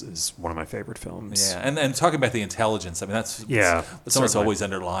is one of my favorite films. Yeah, and talking about the intelligence, I mean, that's almost always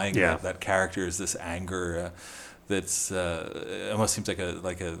underlying that character is this anger that's almost seems like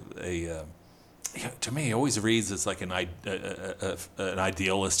to me, it always reads as like an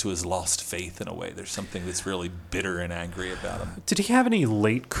idealist who has lost faith in a way. There's something that's really bitter and angry about him. Did he have any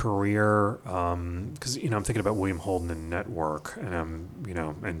late career? Because I'm thinking about William Holden and Network, and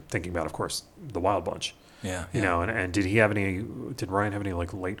and thinking about, of course, The Wild Bunch. Yeah. And did Ryan have any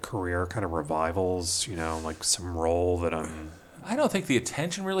like late career kind of revivals? Like some role that I don't think the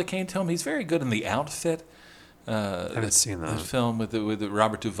attention really came to him. He's very good in The Outfit. I haven't seen that. The film with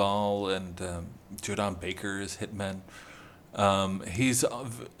Robert Duvall and Jordan Baker as hitmen. He's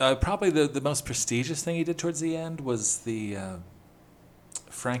probably the most prestigious thing he did towards the end was the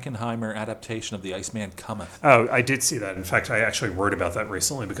Frankenheimer adaptation of The Iceman Cometh. Oh, I did see that. In fact, I actually wrote about that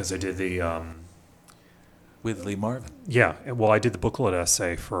recently because I did the... with Lee Marvin. Yeah, well, I did the booklet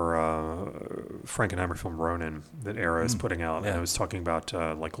essay for Frankenheimer film Ronin that Era is putting out, and I was talking about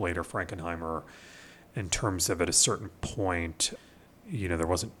like later Frankenheimer in terms of at a certain point, there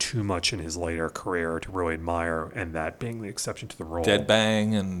wasn't too much in his later career to really admire, and that being the exception to the rule. Dead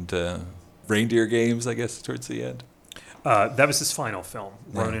Bang and Reindeer Games, I guess, towards the end. That was his final film.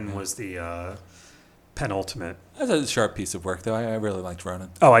 Ronin was the penultimate. That's a sharp piece of work, though. I really liked Ronin.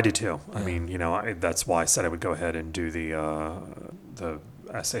 Oh, I did too. Yeah. I mean, that's why I said I would go ahead and do the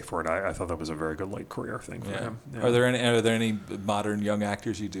essay for it. I thought that was a very good late career thing for him. Yeah. Are there any modern young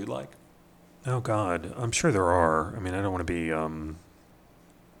actors you do like? Oh God, I'm sure there are. I mean, I don't want to be. I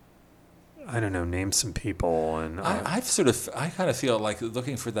don't know. Name some people, and I kind of feel like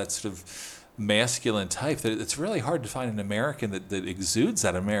looking for that sort of masculine type, that it's really hard to find an American that exudes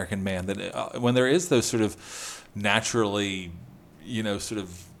that American man, that when there is those sort of naturally sort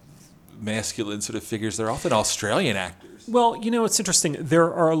of masculine sort of figures, they're often Australian actors. Well, it's interesting.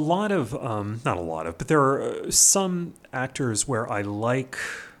 There are a lot of not a lot of, but there are some actors where I like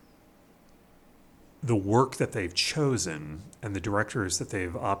the work that they've chosen and the directors that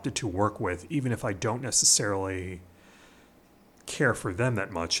they've opted to work with, even if I don't necessarily care for them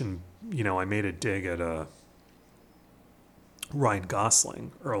that much. And I made a dig at Ryan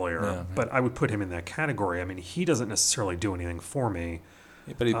Gosling earlier, but I would put him in that category. I mean, he doesn't necessarily do anything for me,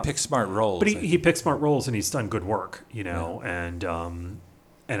 but he picks smart roles. But he picks smart roles, and he's done good work, And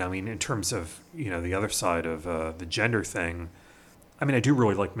I mean, in terms of the other side of the gender thing, I mean, I do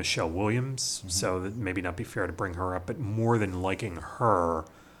really like Michelle Williams, so that maybe not be fair to bring her up, but more than liking her,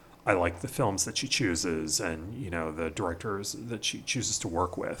 I like the films that she chooses and, the directors that she chooses to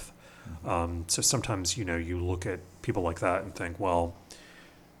work with. So sometimes, you look at people like that and think, well,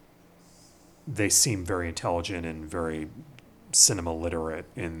 they seem very intelligent and very cinema literate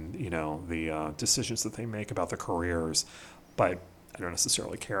in, the decisions that they make about their careers. But I don't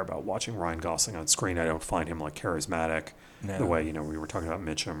necessarily care about watching Ryan Gosling on screen. I don't find him like charismatic the way, we were talking about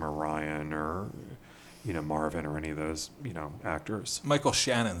Mitchum or Ryan or, Marvin or any of those, actors. Michael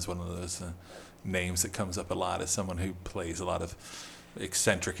Shannon's one of those names that comes up a lot as someone who plays a lot of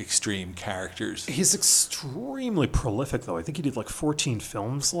eccentric, extreme characters. He's extremely prolific, though. I think he did like 14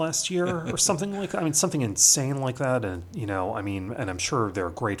 films last year or something like that. I mean, something insane like that. And, and I'm sure there are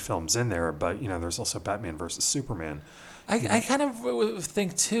great films in there, but, there's also Batman versus Superman. I kind of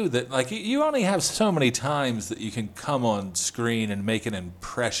think, too, that like you only have so many times that you can come on screen and make an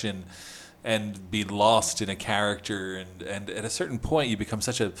impression and be lost in a character. And at a certain point, you become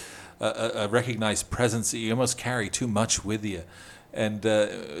such a recognized presence that you almost carry too much with you. And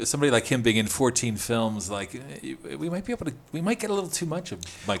somebody like him being in 14 films, like we might get a little too much of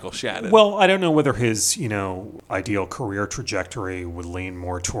Michael Shannon. Well, I don't know whether his, ideal career trajectory would lean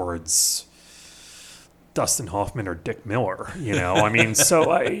more towards Dustin Hoffman or Dick Miller, I mean,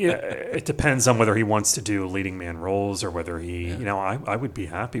 so it depends on whether he wants to do leading man roles or whether he, I would be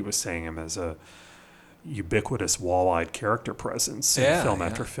happy with seeing him as a ubiquitous wall-eyed character presence in film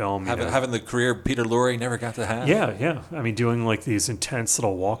after film. Having the career Peter Lorre never got to have. Yeah. I mean, doing like these intense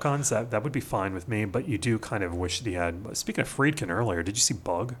little walk-ons, that would be fine with me, but you do kind of wish that he had... Speaking of Friedkin earlier, did you see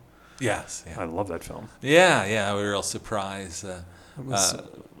Bug? Yes. Yeah. I love that film. Yeah, we were real surprised.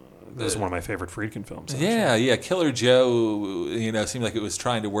 That was one of my favorite Friedkin films. Actually. Yeah. Killer Joe, seemed like it was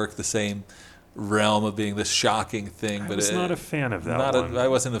trying to work the same realm of being this shocking thing. I was not a fan of that one. I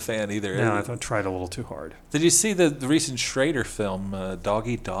wasn't a fan either. No, I thought it tried a little too hard. Did you see the recent Schrader film, Dog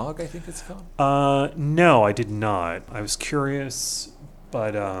Eat Dog, I think it's called? No, I did not. I was curious,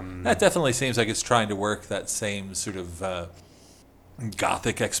 but... That definitely seems like it's trying to work that same sort of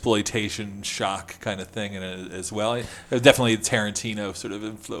gothic exploitation shock kind of thing in it as well. Definitely Tarantino sort of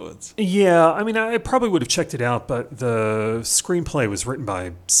influence. Yeah, I mean, I probably would have checked it out, but the screenplay was written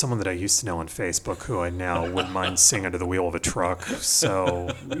by someone that I used to know on Facebook, who I now wouldn't mind seeing under the wheel of a truck. So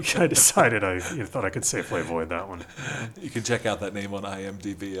I decided I thought I could safely avoid that one. You can check out that name on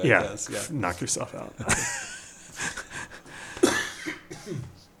IMDb, I guess. Yeah, knock yourself out.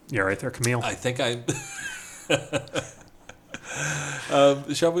 You all right there, Camille? I think I...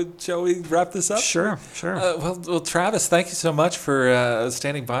 Shall we wrap this up? Sure. Well, Travis, thank you so much for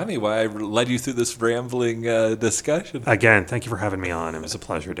standing by me while I led you through this rambling discussion. Again, thank you for having me on. It was a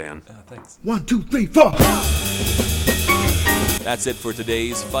pleasure, Dan. Thanks. 1, 2, 3, 4. That's it for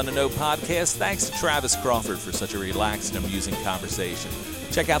today's Fun to Know podcast. Thanks to Travis Crawford for such a relaxed and amusing conversation.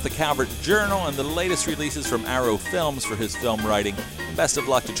 Check out the Calvert Journal and the latest releases from Arrow Films for his film writing. Best of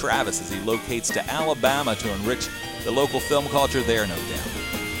luck to Travis as he locates to Alabama to enrich the local film culture there, no doubt.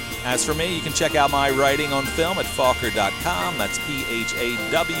 As for me, you can check out my writing on film at Phawker.com. That's PHAWKER.com.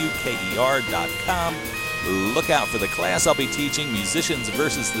 Look out for the class I'll be teaching, Musicians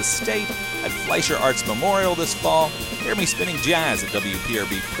versus the State, at Fleischer Arts Memorial this fall. Hear me spinning jazz at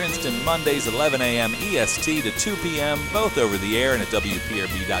WPRB Princeton, Mondays 11 a.m. EST to 2 p.m., both over the air and at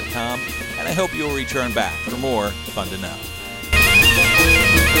WPRB.com. And I hope you'll return back for more Fun to Know.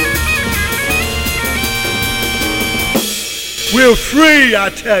 We're free,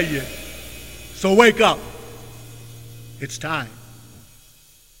 I tell you. So wake up. It's time.